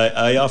 Yeah,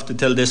 I often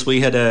tell this. We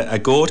had a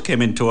goat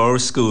came into our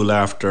school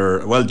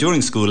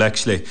during school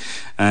actually,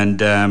 and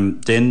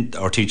then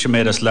our teacher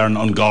made us learn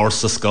on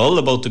Gorsa Skull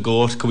about the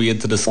goat coming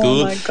into the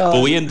school. Oh my God.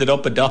 But we ended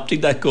up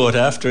adopting that goat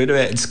after it.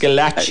 And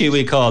Scalacci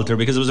we called her,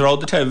 because it was around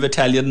the time of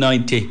Italian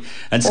 90,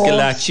 and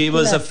Scalacci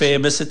was a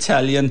famous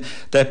Italian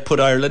that put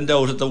Ireland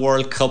out at the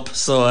World Cup.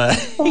 So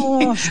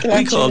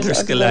we called her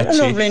Scalacci. A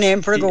lovely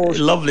name for a goat.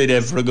 Lovely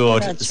name for a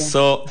goat.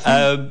 So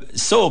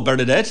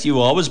Bernadette,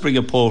 you always bring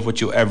a poet with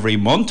you every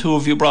month. Who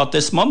have you brought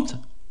this month?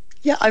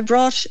 Yeah, I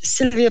brought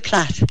Sylvia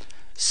Plath.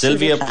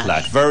 Sylvia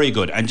Plath, very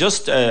good. And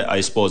just,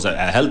 I suppose, a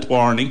health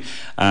warning.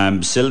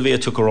 Sylvia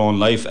took her own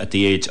life at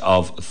the age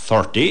of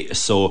 30,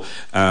 so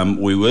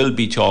we will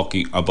be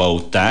talking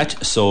about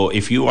that. So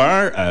if you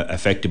are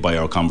affected by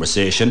our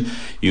conversation,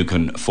 you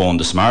can phone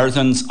the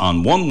Samaritans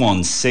on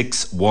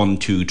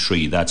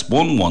 116123. That's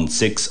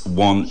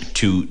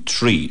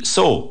 116123.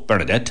 So,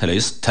 Bernadette,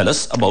 tell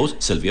us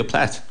about Sylvia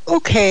Plath.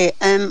 Okay,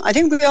 I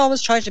think we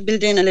always try to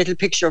build in a little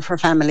picture of her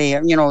family,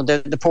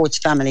 the poet's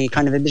family,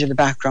 kind of a bit of a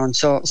background.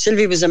 So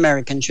Sylvia was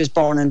American. She was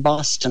born in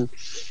Boston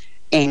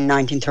in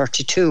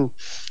 1932.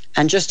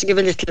 And just to give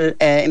a little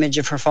image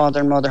of her father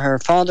and mother, her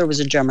father was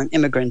a German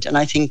immigrant, and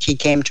I think he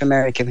came to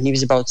America when he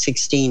was about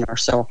 16 or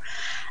so.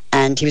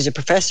 And he was a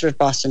professor at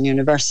Boston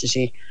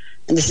University.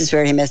 And this is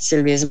where he met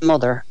Sylvia's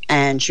mother.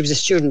 And she was a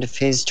student of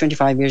his,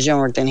 25 years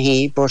younger than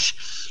he, but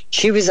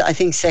she was, I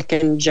think,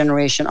 second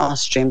generation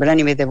Austrian. But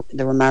anyway,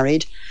 they were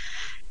married.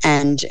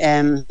 And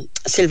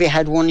Sylvia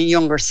had one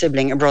younger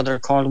sibling, a brother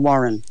called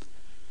Warren.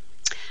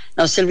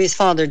 Now, Sylvia's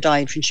father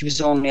died when she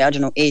was only,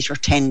 8 or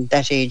 10,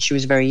 that age. She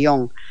was very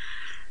young.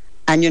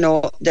 And,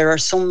 there are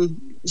some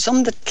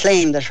that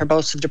claim that her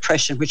bouts of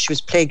depression, which she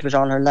was plagued with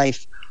all her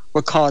life,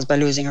 were caused by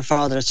losing her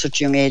father at such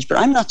a young age. But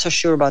I'm not so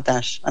sure about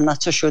that. I'm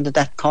not so sure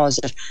that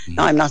caused it.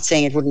 Now, I'm not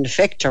saying it wouldn't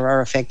affect her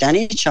or affect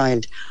any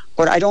child,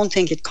 but I don't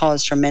think it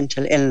caused her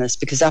mental illness,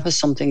 because that was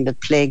something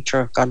that plagued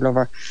her, God love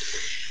her.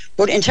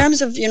 But in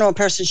terms of, a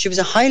person, she was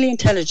a highly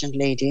intelligent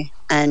lady,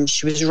 and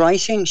she was in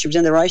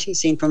the writing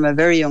scene from a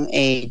very young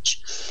age.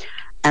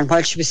 And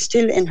while she was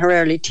still in her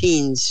early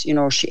teens,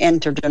 she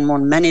entered and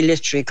won many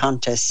literary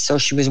contests, so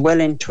she was well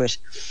into it.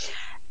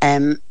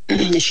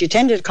 She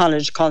attended a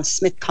college called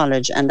Smith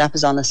College, and that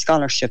was on a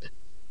scholarship.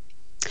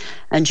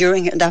 And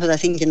that was, I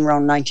think, in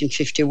around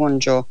 1951,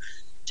 Joe.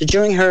 So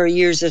during her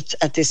years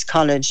at this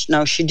college,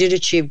 now she did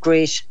achieve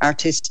great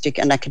artistic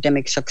and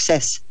academic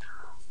success.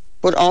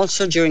 But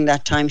also during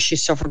that time, she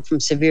suffered from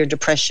severe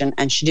depression,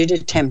 and she did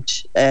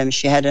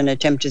she had an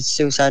attempted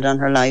suicide on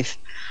her life,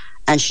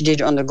 and she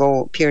did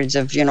undergo periods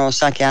of,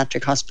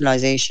 psychiatric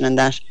hospitalization and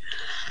that.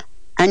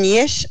 And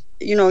yet,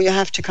 you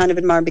have to kind of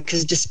admire,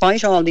 because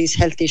despite all these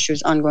health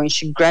issues ongoing,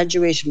 she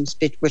graduated from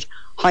Spit with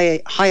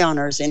high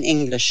honours in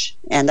English,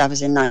 and that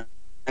was in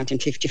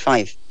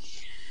 1955.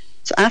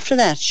 So after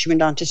that, she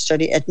went on to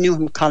study at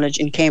Newham College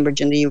in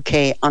Cambridge in the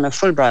UK on a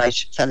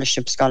Fulbright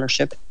Fellowship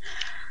scholarship.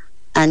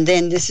 And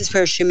then this is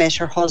where she met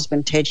her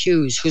husband, Ted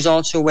Hughes, who's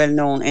also well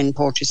known in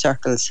poetry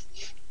circles.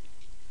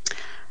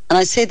 And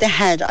I'd say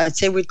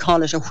we'd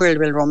call it a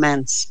whirlwind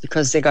romance,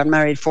 because they got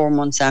married 4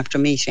 months after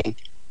meeting. Right.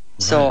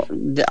 So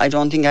I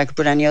don't think I could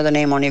put any other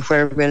name on it,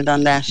 whirlwind,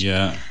 on that.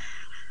 Yeah.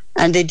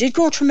 And they did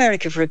go to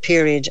America for a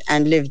period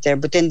and lived there,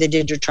 but then they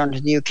did return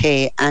to the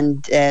UK.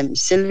 And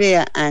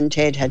Sylvia and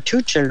Ted had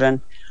 2 children.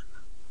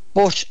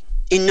 But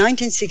in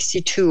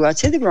 1962, I'd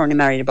say they were only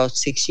married about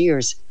 6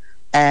 years.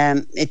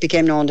 It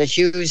became known that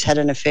Hughes had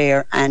an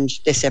affair, and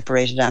they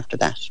separated after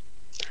that.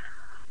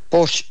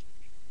 But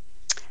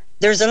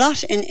there's a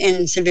lot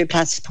in Sylvia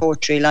Plath's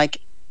poetry. Like,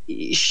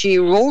 she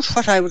wrote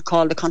what I would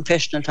call the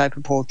confessional type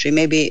of poetry,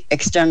 maybe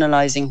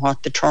externalizing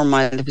what the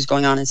turmoil that was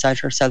going on inside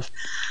herself.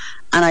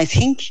 And I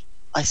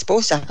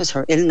suppose that was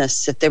her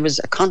illness, that there was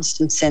a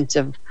constant sense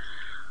of,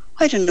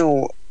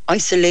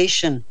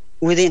 isolation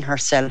within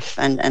herself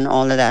and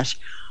all of that.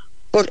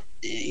 But,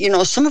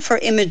 some of her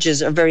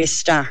images are very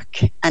stark.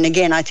 And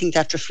again, I think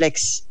that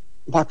reflects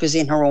what was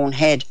in her own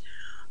head.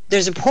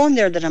 There's a poem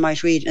there that I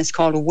might read, and it's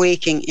called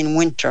Waking in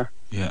Winter.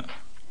 Yeah.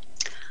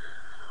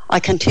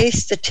 I can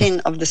taste the tin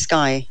of the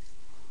sky,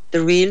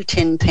 the real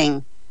tin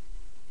thing.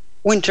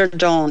 Winter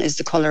dawn is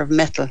the colour of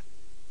metal.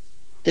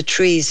 The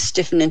trees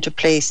stiffen into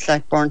place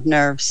like burnt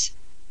nerves.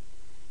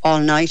 All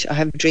night I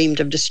have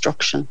dreamed of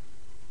destruction,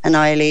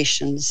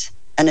 annihilations,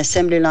 an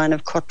assembly line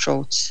of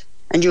cutthroats,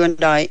 and you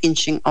and I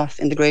inching off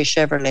in the grey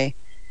Chevrolet,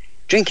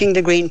 drinking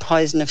the green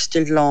poison of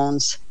still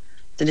lawns,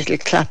 the little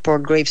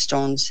clapboard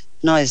gravestones,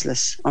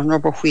 noiseless, on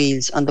rubber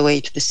wheels on the way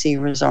to the sea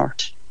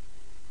resort.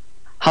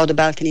 How the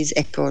balconies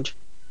echoed,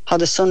 how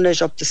the sun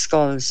lit up the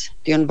skulls,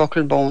 the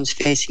unbuckled bones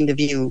facing the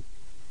view.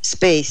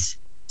 Space,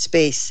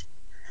 space.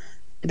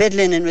 The bed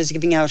linen was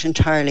giving out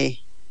entirely.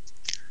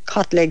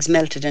 Cot legs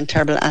melted in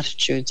terrible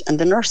attitudes, and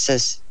the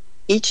nurses,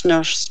 each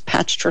nurse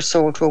patched her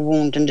soul to a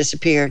wound and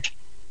disappeared.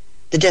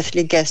 The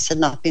deathly guests had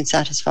not been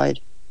satisfied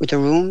with the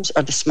rooms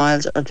or the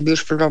smiles or the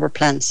beautiful rubber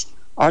plants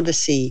or the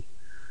sea,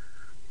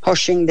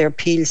 hushing their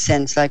peel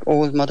scents like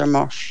old Mother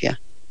Morphia.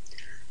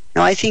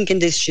 Now, I think in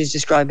this she's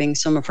describing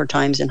some of her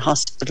times in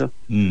hospital,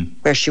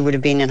 where she would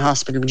have been in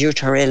hospital due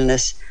to her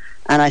illness.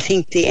 And I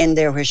think the end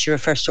there where she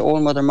refers to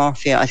old Mother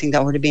Morphia, I think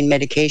that would have been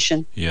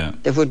medication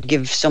that would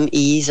give some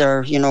ease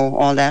or,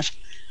 all that.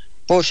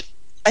 But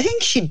I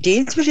think she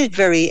deals with it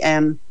very,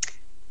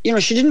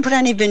 she didn't put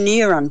any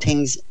veneer on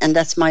things, and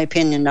that's my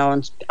opinion now.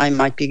 And I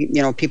might be,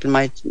 people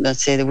might,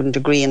 let's say, they wouldn't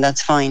agree, and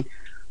that's fine.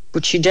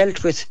 But she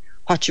dealt with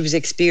what she was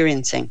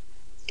experiencing.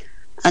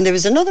 And there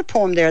was another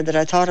poem there that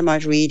I thought I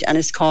might read, and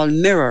it's called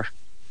Mirror.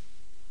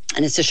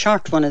 And it's a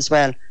short one as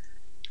well.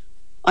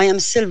 I am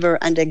silver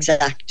and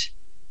exact.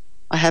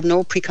 I have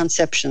no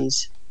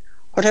preconceptions.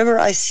 Whatever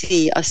I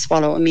see, I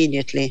swallow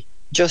immediately,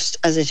 just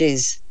as it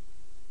is,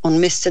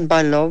 unmisted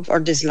by love or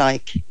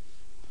dislike.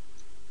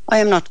 I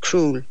am not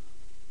cruel,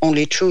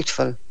 only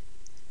truthful,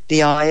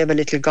 the eye of a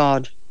little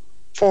god,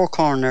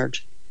 four-cornered.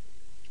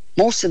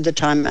 Most of the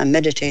time I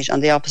meditate on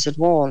the opposite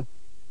wall.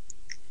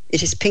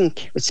 It is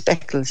pink with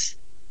speckles.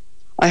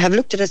 I have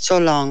looked at it so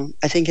long,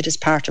 I think it is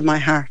part of my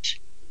heart.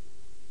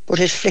 But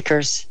it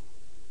flickers.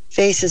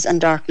 Faces and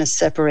darkness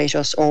separate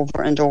us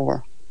over and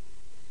over.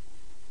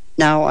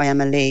 Now I am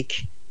a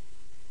lake.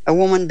 A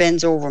woman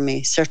bends over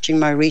me, searching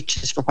my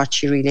reaches for what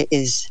she really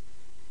is.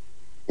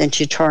 Then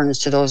she turns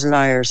to those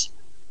liars,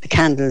 the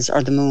candles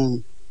or the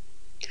moon.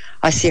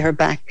 I see her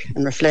back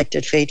and reflect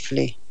it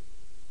fatefully.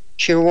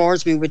 She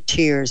rewards me with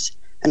tears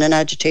and an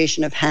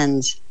agitation of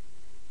hands.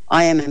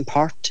 I am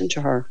important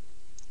to her.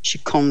 She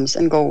comes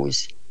and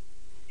goes.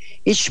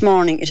 Each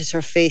morning it is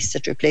her face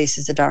that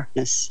replaces the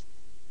darkness.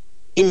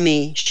 In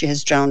me she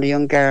has drowned a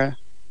young girl.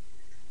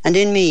 And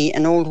in me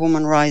an old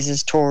woman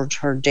rises toward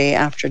her day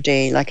after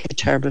day like a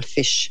terrible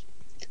fish.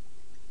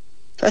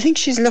 So I think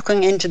she's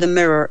looking into the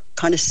mirror,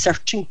 kind of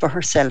searching for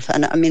herself.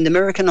 And I mean, the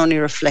mirror can only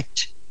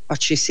reflect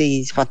what she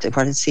sees, what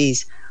it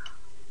sees.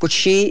 But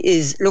she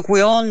is, look,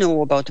 we all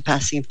know about the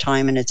passing of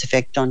time and its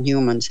effect on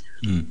humans.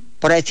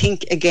 But I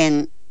think,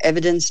 again,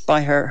 evidenced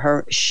by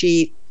her,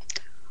 she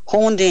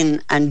honed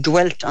in and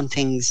dwelt on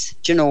things,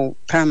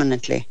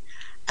 permanently.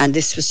 And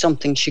this was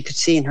something she could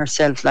see in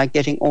herself, like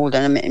getting older.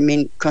 And I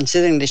mean,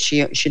 considering that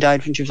she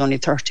died when she was only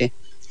 30,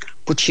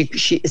 but she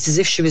it's as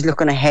if she was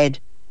looking ahead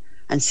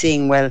and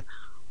seeing, well,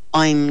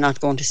 I'm not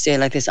going to stay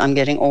like this. I'm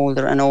getting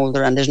older and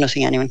older, and there's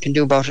nothing anyone can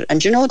do about it.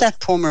 And that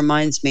poem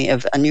reminds me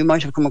of, and you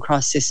might have come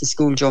across this in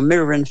school, Joe,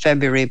 Mirror in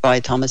February by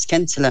Thomas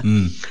Kinsella,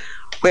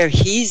 where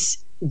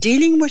he's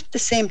dealing with the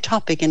same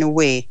topic in a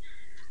way,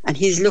 and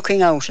he's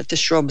looking out at the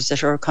shrubs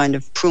that are kind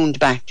of pruned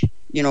back,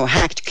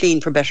 hacked clean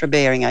for better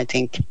bearing, I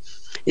think,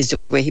 is the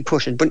way he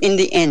put it. But in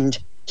the end,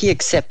 he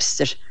accepts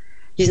that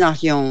he's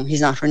not young,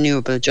 he's not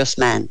renewable, just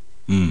man.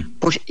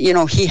 But,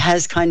 he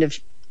has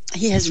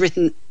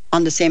written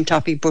on the same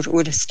topic, but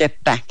with a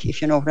step back,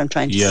 if you know what I'm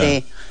trying to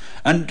say.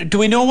 And do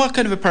we know what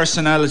kind of a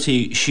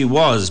personality she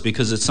was?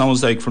 Because it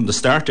sounds like from the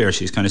start there,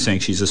 she's kind of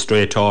saying she's a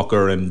straight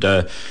talker and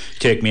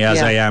take me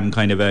as I am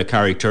kind of a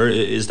character.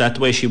 Is that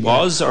the way she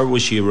was, or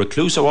was she a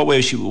recluse, or what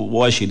way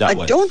was she that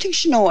way? I don't think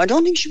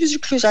she was a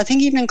recluse. I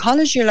think even in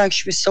college year,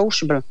 she was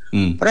sociable.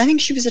 But I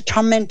think she was a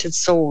tormented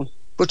soul.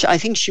 But I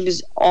think there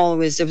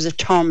was a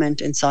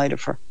torment inside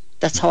of her.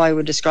 That's how I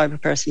would describe her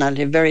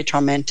personality, very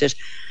tormented.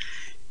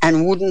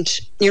 And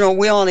wouldn't,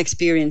 we all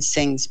experience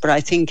things, but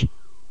I think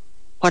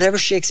whatever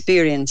she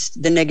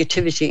experienced, the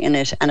negativity in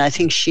it, and I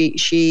think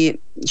she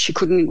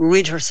couldn't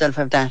rid herself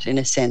of that in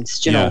a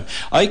sense, you know.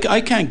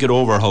 I can't get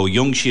over how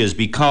young she is,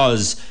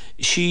 because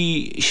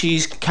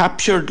she's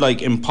captured,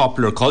 like, in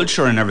popular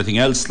culture and everything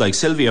else. Like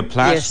Sylvia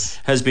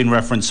Plath has been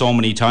referenced so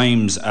many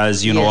times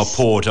as, a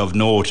poet of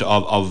note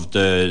of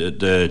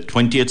the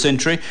 20th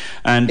century,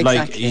 and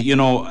exactly.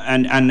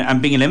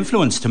 and being an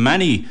influence to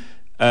many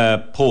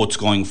poets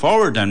going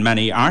forward and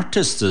many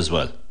artists as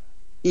well.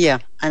 Yeah,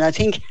 and I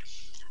think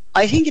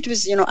it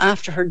was,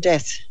 after her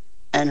death,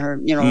 and her,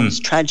 it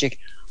was tragic,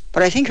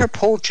 but I think her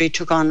poetry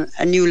took on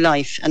a new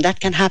life, and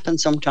that can happen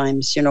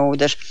sometimes,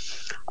 that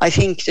I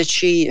think that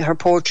her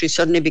poetry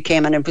suddenly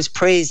became, and it was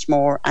praised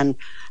more, and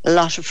a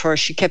lot of her,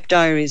 she kept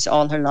diaries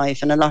all her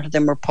life, and a lot of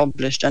them were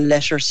published, and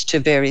letters to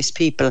various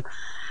people.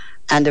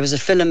 And there was a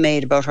film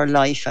made about her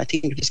life. I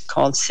think it was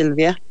called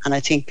Sylvia, and I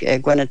think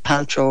Gwyneth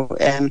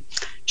Paltrow,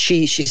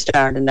 she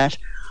starred in that.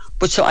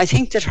 But so I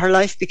think that her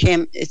life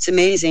became, it's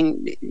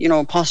amazing,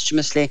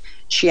 posthumously,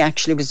 she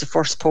actually was the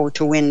first poet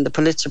to win the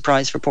Pulitzer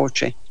Prize for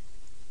poetry.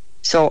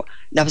 So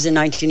that was in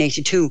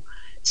 1982.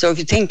 So if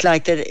you think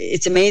like that,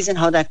 it's amazing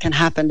how that can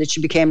happen, that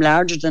she became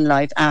larger than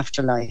life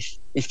after life.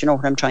 if you know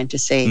what I'm trying to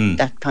say,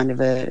 that kind of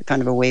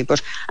a way.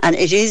 But and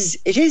it is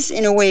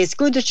in a way, it's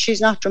good that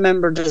she's not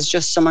remembered as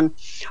just someone,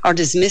 or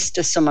dismissed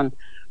as someone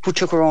who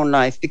took her own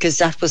life, because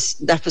that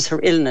was her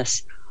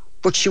illness.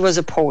 But she was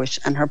a poet,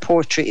 and her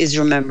poetry is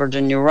remembered,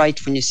 and you're right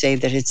when you say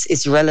that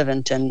it's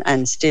relevant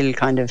and still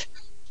kind of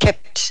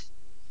kept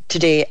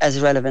today as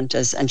relevant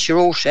as. And she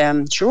wrote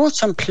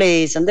some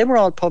plays, and they were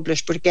all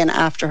published, but again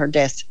after her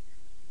death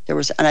there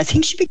was, and I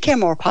think she became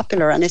more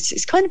popular. And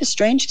it's kind of a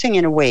strange thing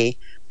in a way,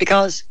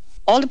 because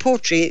all the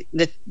poetry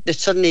that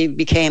suddenly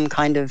became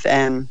kind of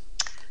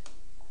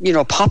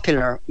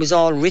popular was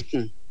all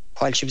written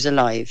while she was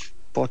alive.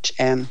 But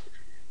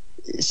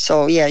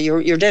so yeah,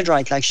 you're dead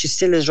right. Like, she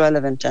still is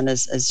relevant, and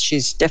as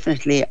she's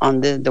definitely on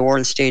the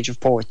world stage of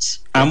poets.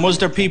 And was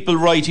there people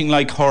writing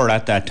like her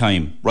at that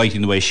time,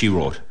 writing the way she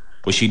wrote?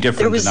 Was she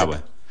different in that way?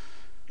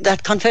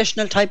 That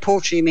confessional type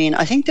poetry, you mean?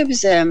 I think there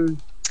was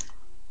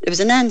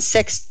an Anne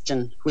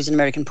Sexton, who was an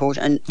American poet,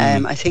 and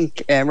I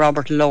think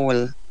Robert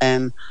Lowell,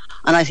 and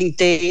I think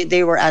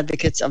they were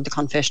advocates of the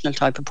confessional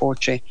type of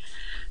poetry.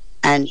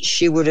 And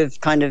she would have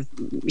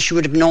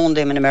known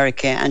them in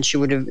America, and she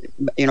would have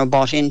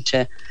bought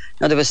into.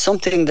 Now, there was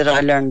something that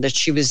I learned, that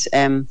she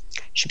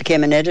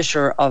became an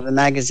editor of a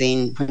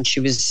magazine when she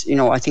was,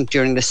 I think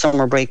during the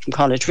summer break from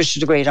college, which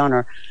is a great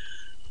honour.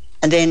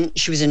 And then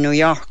she was in New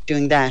York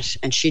doing that,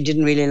 and she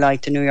didn't really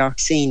like the New York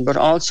scene. But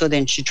also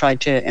then she tried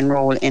to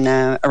enroll in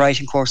a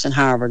writing course in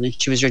Harvard,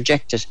 and she was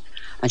rejected,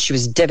 and she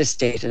was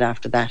devastated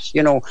after that.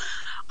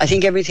 I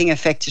think everything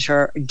affected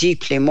her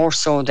deeply, more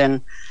so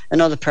than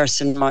another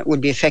person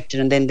would be affected,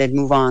 and then they'd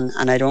move on.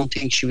 And I don't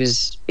think she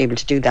was able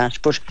to do that.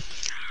 But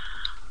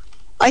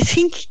I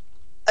think,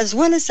 as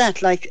well as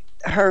that, like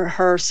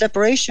her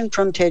separation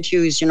from Ted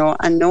Hughes,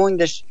 and knowing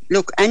that,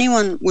 look,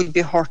 anyone would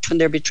be hurt when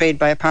they're betrayed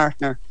by a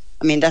partner.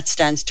 I mean, that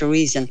stands to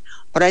reason.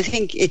 But I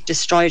think it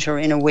destroyed her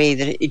in a way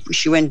that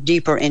she went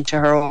deeper into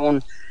her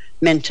own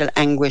mental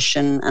anguish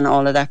and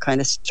all of that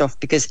kind of stuff.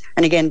 Because,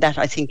 and again, that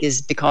I think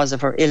is because of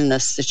her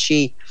illness, that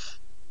she,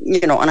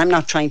 and I'm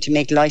not trying to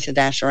make light of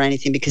that or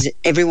anything, because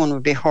everyone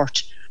would be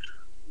hurt.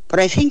 But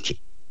I think,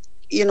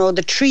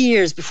 the 3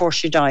 years before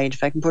she died,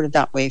 if I can put it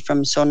that way, from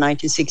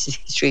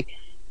 1963,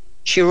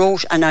 she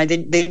wrote, and they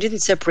didn't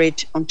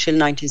separate until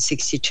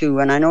 1962.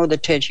 And I know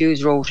that Ted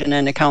Hughes wrote in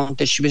an account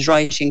that she was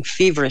writing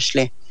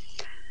feverishly,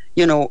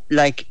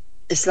 like,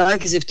 it's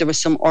like as if there was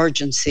some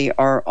urgency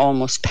or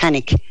almost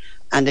panic,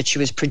 and that she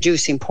was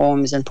producing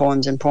poems and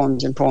poems and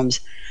poems and poems.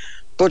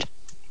 But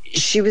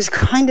she was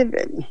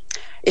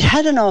it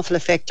had an awful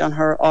effect on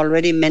her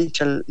already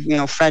mental,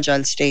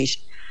 fragile state.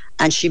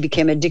 And she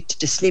became addicted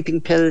to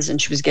sleeping pills,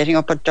 and she was getting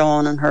up at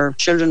dawn, and her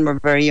children were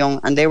very young,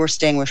 and they were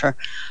staying with her,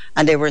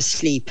 and they were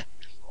asleep.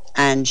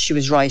 And she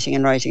was writing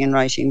and writing and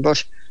writing.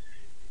 But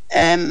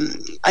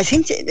I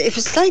think it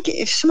was like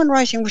if someone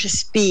writing with a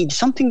speed,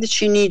 something that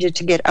she needed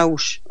to get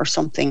out or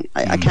something.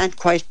 I can't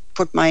quite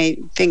put my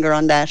finger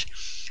on that.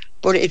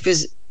 But it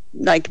was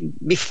like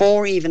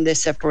before even they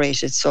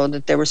separated, so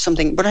that there was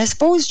something. But I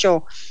suppose,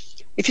 Joe,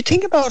 if you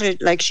think about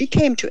it, like, she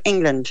came to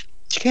England,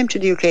 she came to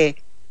the UK,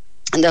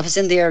 and that was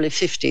in the early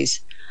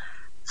 50s.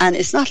 And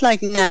it's not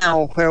like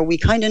now, where we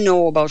kind of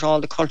know about all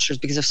the cultures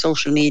because of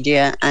social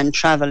media and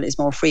travel is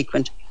more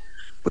frequent.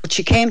 But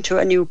she came to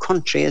a new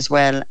country as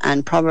well,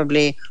 and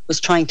probably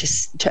was trying to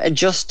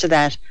adjust to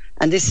that.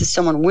 And this is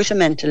someone with a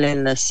mental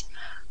illness.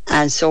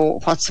 And so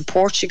what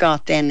support she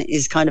got then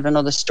is kind of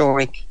another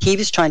story. He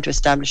was trying to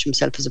establish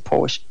himself as a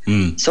poet.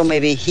 So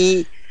maybe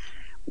he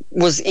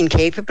was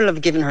incapable of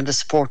giving her the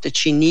support that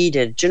she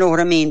needed. Do you know what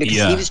I mean? Because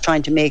he was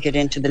trying to make it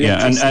into the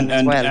literary scene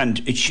as well.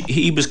 And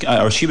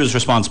she was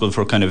responsible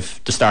for kind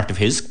of the start of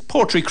his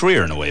poetry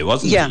career in a way,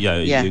 wasn't it? Yeah.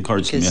 You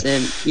encouraged him.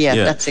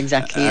 That's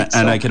exactly it.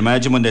 And I can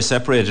imagine when they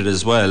separated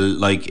as well,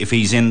 like, if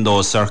he's in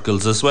those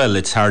circles as well,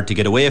 it's hard to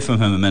get away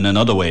from him in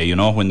another way,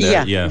 when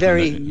they're...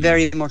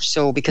 very much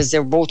so, because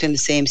they're both in the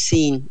same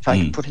scene, if I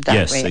can put it that way.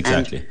 Yes,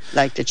 exactly. And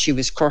like that she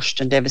was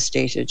crushed and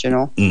devastated,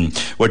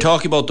 We're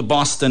talking about the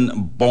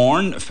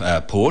Boston-born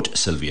poet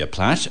Sylvia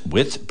Plath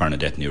with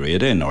Bernadette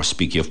Nureda in our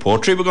Speaking of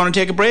Poetry. We're going to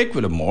take a break.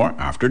 We'll have more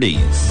after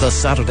these. The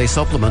Saturday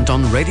Supplement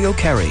on Radio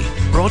Kerry,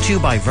 brought to you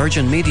by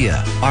Virgin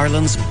Media,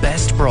 Ireland's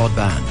best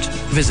broadband.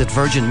 Visit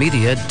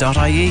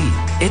virginmedia.ie.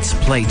 It's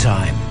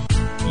playtime.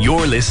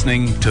 You're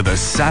listening to the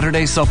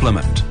Saturday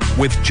Supplement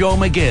with Joe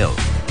McGill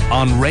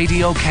on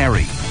Radio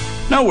Kerry.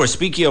 Now we're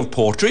speaking of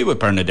poetry with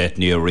Bernadette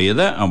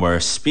Nureda, and we're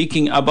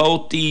speaking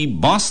about the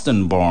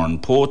Boston-born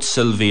poet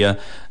Sylvia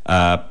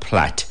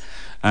Plath.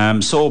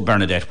 So,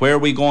 Bernadette, where are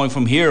we going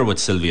from here with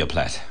Sylvia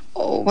Plath?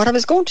 What I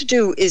was going to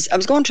do is I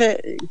was going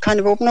to kind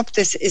of open up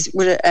this is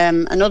with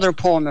another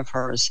poem of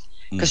hers,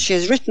 because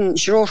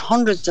she wrote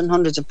hundreds and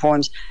hundreds of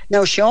poems.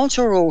 Now, she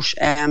also wrote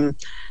a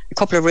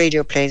couple of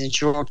radio plays, and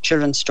she wrote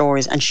children's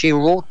stories, and she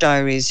wrote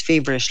diaries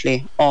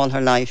feverishly all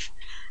her life.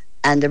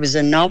 And there was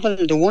a novel,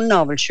 the one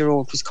novel she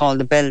wrote was called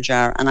The Bell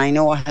Jar, and I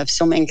know I have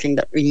some inkling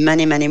that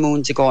many, many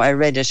moons ago I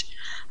read it.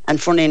 And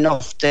funny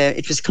enough,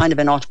 it was kind of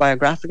an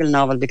autobiographical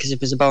novel, because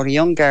it was about a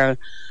young girl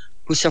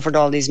who suffered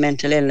all these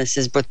mental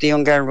illnesses, but the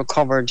young girl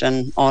recovered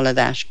and all of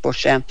that. But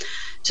so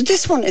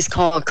this one is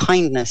called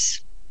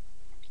Kindness.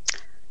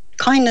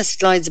 Kindness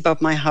glides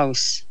about my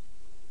house.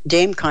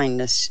 Dame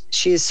Kindness,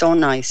 she is so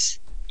nice.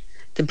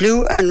 The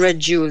blue and red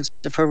jewels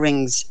of her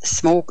rings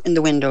smoke in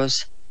the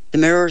windows. The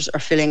mirrors are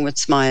filling with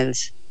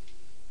smiles.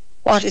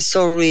 What is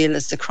so real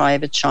as the cry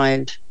of a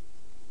child?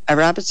 A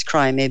rabbit's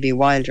cry may be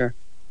wilder,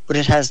 but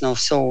it has no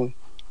soul.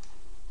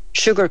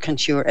 Sugar can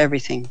cure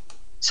everything,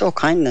 so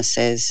Kindness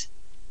says.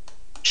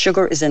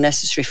 Sugar is a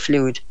necessary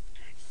fluid.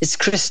 Its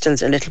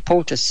crystals a little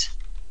poultice.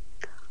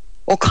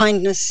 Oh,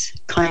 kindness,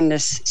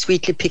 kindness,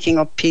 sweetly picking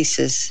up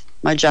pieces.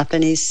 My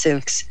Japanese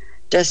silks,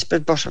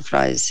 desperate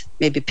butterflies,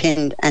 may be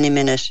pinned any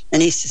minute,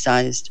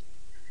 anaesthetized.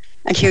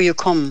 And here you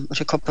come with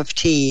a cup of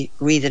tea,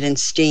 wreathed in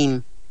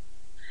steam.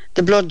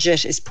 The blood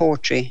jet is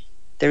poetry.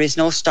 There is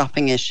no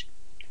stopping it.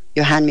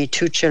 You hand me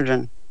 2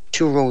 children,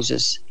 2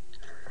 roses.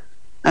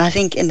 And I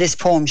think in this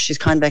poem she's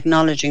kind of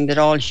acknowledging that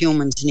all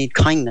humans need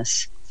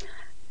kindness.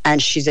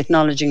 And she's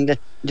acknowledging that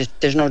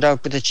there's no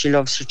doubt but that she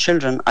loves her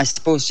children. I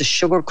suppose the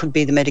sugar could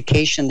be the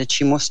medication, that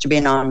she must have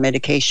been on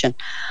medication.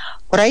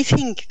 But I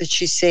think that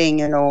she's saying,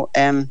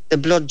 the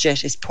blood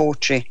jet is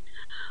poetry.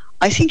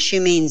 I think she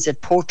means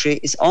that poetry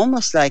is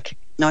almost like,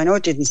 now I know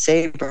it didn't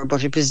save her,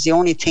 but it was the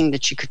only thing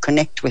that she could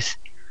connect with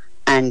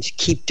and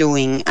keep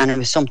doing, and it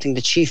was something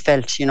that she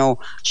felt,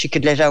 she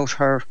could let out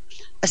her,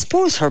 I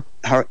suppose,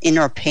 her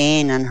inner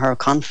pain and her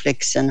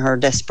conflicts and her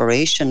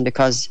desperation,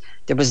 because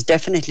there was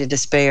definitely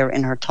despair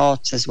in her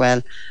thoughts as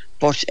well.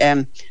 But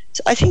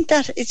so I think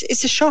that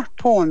it's a short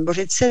poem, but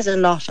it says a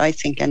lot, I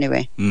think,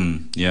 anyway.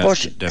 Yeah,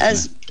 but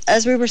definitely.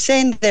 as we were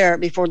saying there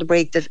before the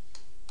break, that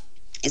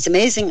it's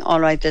amazing, all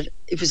right, that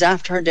it was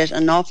after her death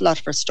an awful lot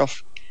of her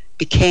stuff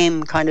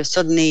became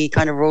suddenly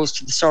rose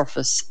to the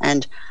surface,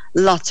 and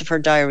lots of her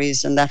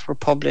diaries and that were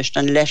published,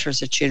 and letters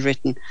that she had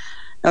written.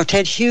 Now,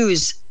 Ted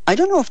Hughes, I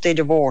don't know if they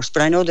divorced,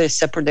 but I know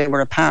they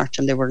were apart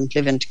and they weren't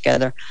living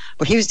together,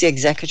 but he was the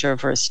executor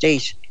of her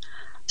estate.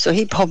 So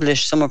he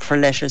published some of her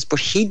letters, but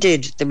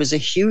there was a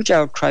huge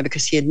outcry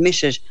because he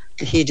admitted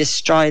that he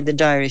destroyed the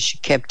diaries she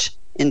kept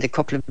in the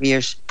couple of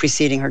years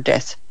preceding her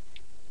death.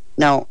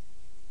 Now,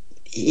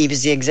 he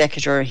was the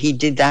executor, he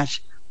did that,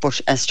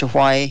 but as to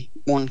why,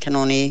 one can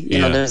only,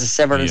 there's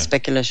several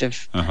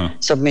speculative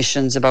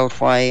submissions about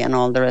why and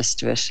all the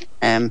rest of it.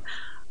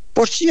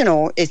 But,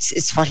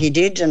 it's what he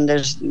did, and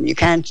you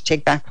can't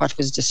take back what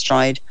was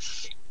destroyed.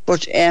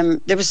 But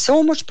there was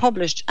so much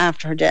published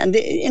after her death, and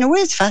in a way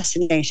it's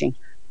fascinating,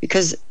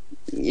 because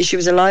she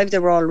was alive, they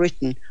were all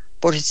written,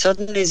 but it's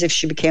suddenly as if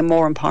she became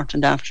more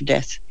important after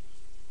death.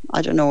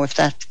 I don't know if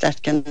that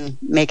can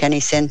make any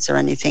sense or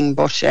anything,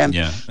 but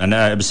and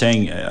I was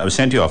saying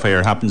to you off air,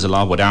 it happens a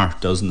lot with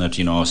art, doesn't it?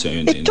 In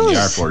the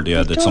art world,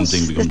 that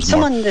something becomes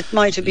someone that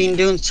might have been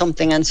doing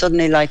something, and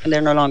suddenly,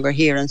 they're no longer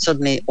here, and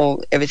suddenly,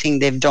 everything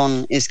they've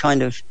done is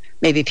kind of,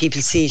 maybe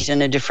people see it in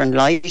a different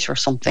light or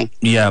something.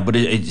 Yeah, but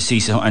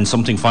and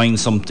something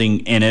finds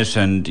something in it,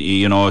 and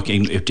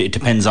it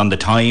depends on the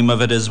time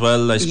of it as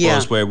well, I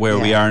suppose, where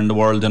we are in the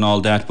world and all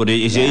that. But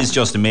it is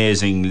just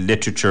amazing,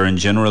 literature in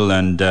general,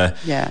 and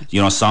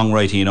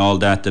songwriting and all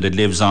that it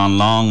lives on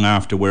long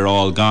after we're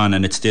all gone,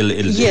 and it still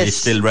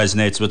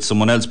resonates with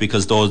someone else,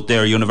 because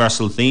they're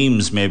universal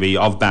themes, maybe,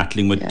 of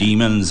battling with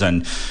demons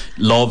and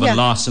love and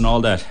loss and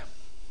all that.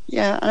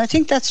 Yeah, and I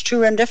think that's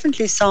true, and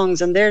definitely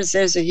songs. And there's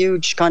a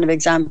huge kind of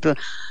example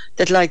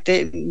that,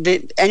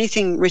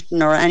 anything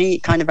written or any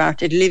kind of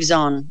art, it lives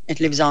on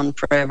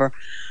forever.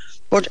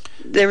 But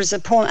there is a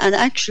poem, and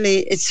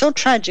actually, it's so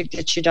tragic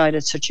that she died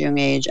at such a young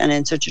age and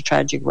in such a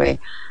tragic way.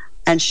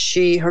 And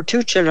her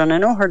 2 children, I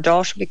know her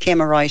daughter became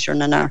a writer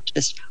and an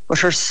artist, but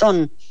her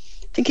son,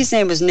 I think his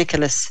name was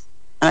Nicholas,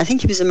 and I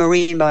think he was a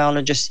marine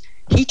biologist.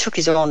 He took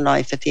his own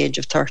life at the age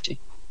of 30.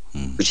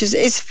 Which is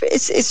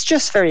it's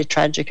just very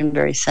tragic and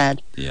very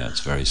sad. Yeah, it's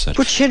very sad.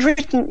 But she had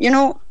written,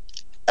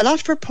 a lot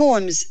of her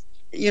poems,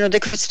 they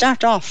could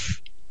start off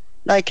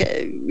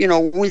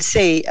we'll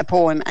say a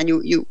poem, and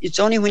you it's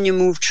only when you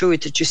move through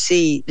it that you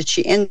see that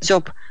she ends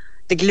up,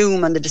 the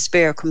gloom and the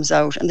despair comes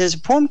out. And there's a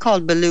poem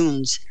called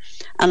Balloons,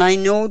 and I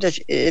know that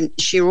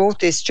she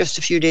wrote this just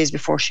a few days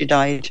before she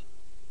died,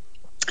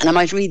 and I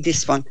might read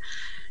this one.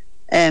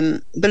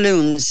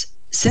 Balloons.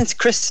 Since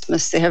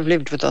Christmas they have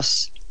lived with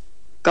us,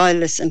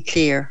 guileless and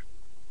clear,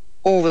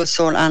 oval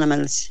soul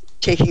animals,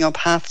 taking up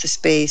half the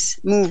space,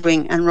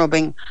 moving and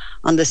rubbing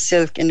on the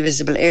silk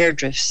invisible air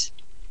drifts,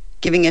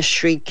 giving a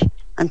shriek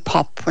and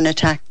pop when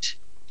attacked,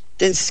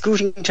 then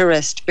scooting to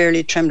rest,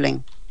 barely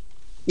trembling.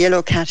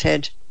 Yellow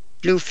cathead,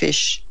 blue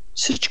fish,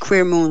 such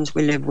queer moons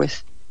we live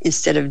with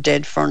instead of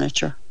dead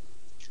furniture.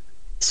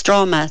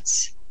 Straw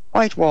mats,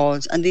 white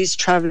walls, and these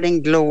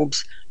travelling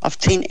globes of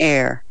thin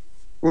air,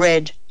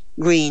 red,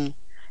 green,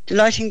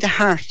 delighting the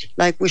heart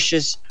like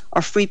wishes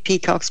or free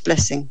peacock's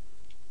blessing,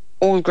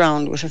 old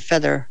ground with a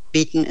feather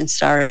beaten in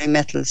starry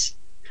metals.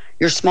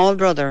 Your small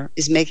brother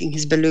is making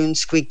his balloon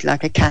squeak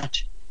like a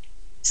cat,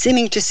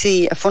 seeming to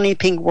see a funny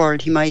pink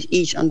world he might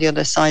eat on the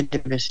other side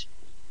of it.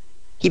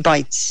 He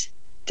bites,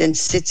 then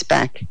sits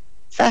back,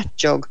 fat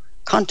jug,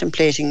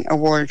 contemplating a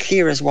world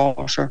clear as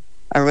water,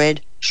 a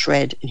red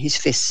shred in his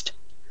fist.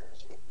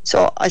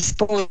 So I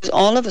suppose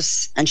all of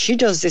us, and she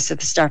does this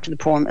at the start of the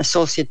poem,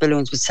 associate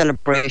balloons with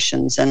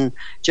celebrations and,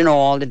 you know,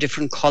 all the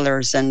different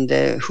colours and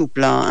the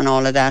hoopla and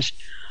all of that.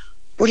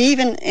 But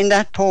even in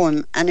that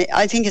poem, and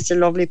I think it's a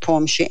lovely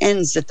poem, she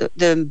ends that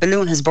the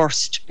balloon has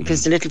burst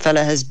because the little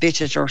fella has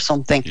bit it or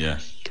something. Yeah.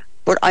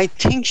 But I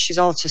think she's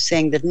also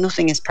saying that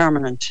nothing is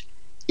permanent,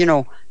 you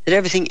know, that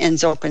everything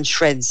ends up in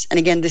shreds. And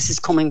again, this is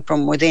coming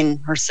from within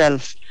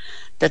herself,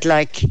 that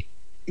like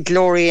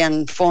glory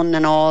and fun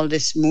and all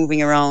this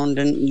moving around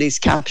and these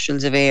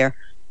capsules of air,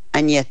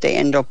 and yet they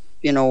end up,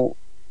 you know,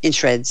 in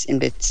shreds, in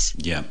bits.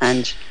 Yeah.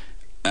 And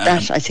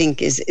that I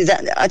think is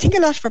that I think a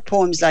lot of her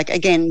poems, like,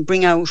 again,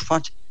 bring out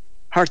what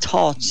her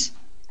thoughts.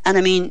 And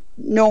I mean,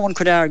 no one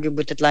could argue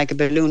with it, like a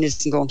balloon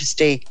isn't going to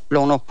stay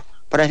blown up.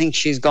 But I think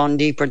she's gone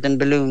deeper than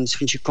balloons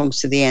when she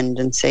comes to the end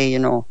and say, you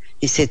know,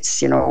 he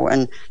sits, you know,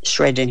 and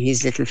shredding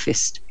his little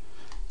fist.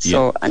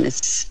 So, and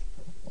it's...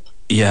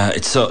 Yeah,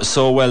 it's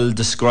so well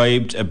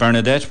described,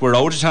 Bernadette. We're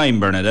out of time,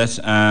 Bernadette.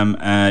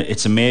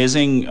 It's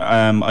amazing,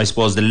 I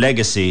suppose, the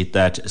legacy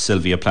that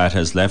Sylvia Plath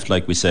has left.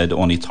 Like we said,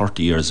 only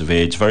 30 years of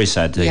age. Very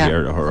sad to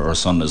hear her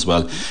son as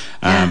well.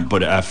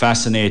 But a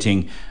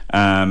fascinating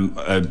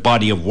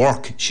body of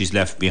work she's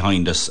left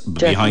behind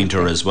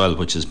her as well,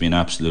 which has been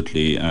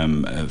absolutely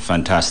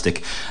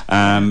fantastic.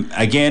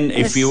 Again,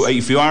 if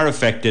you are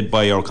affected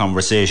by our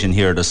conversation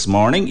here this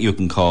morning, you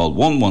can call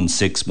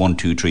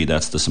 116-123.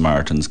 That's the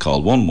Samaritans.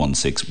 Call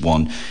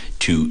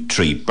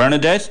 116-123.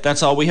 Bernadette,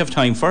 that's all we have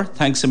time for.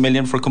 Thanks a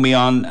million for coming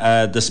on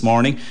this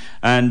morning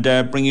and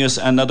bringing us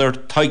another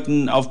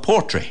titan of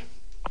poetry.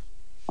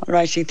 All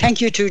righty.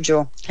 Thank you too,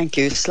 Joe. Thank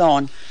you.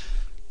 Slán.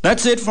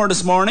 That's it for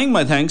this morning.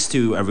 My thanks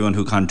to everyone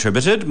who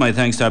contributed. My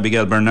thanks to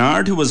Abigail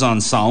Bernard, who was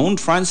on sound.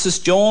 Francis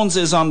Jones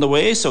is on the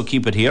way, so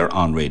keep it here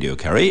on Radio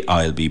Kerry.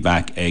 I'll be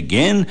back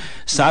again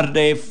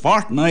Saturday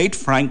fortnight.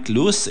 Frank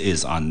Lewis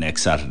is on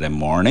next Saturday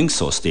morning,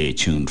 so stay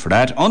tuned for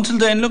that. Until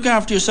then, look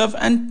after yourself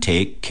and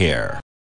take care.